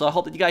 So I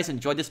hope that you guys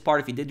enjoyed this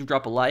part. If you did,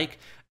 drop a like.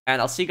 And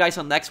I'll see you guys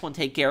on the next one.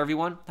 Take care,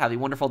 everyone. Have a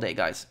wonderful day,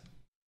 guys.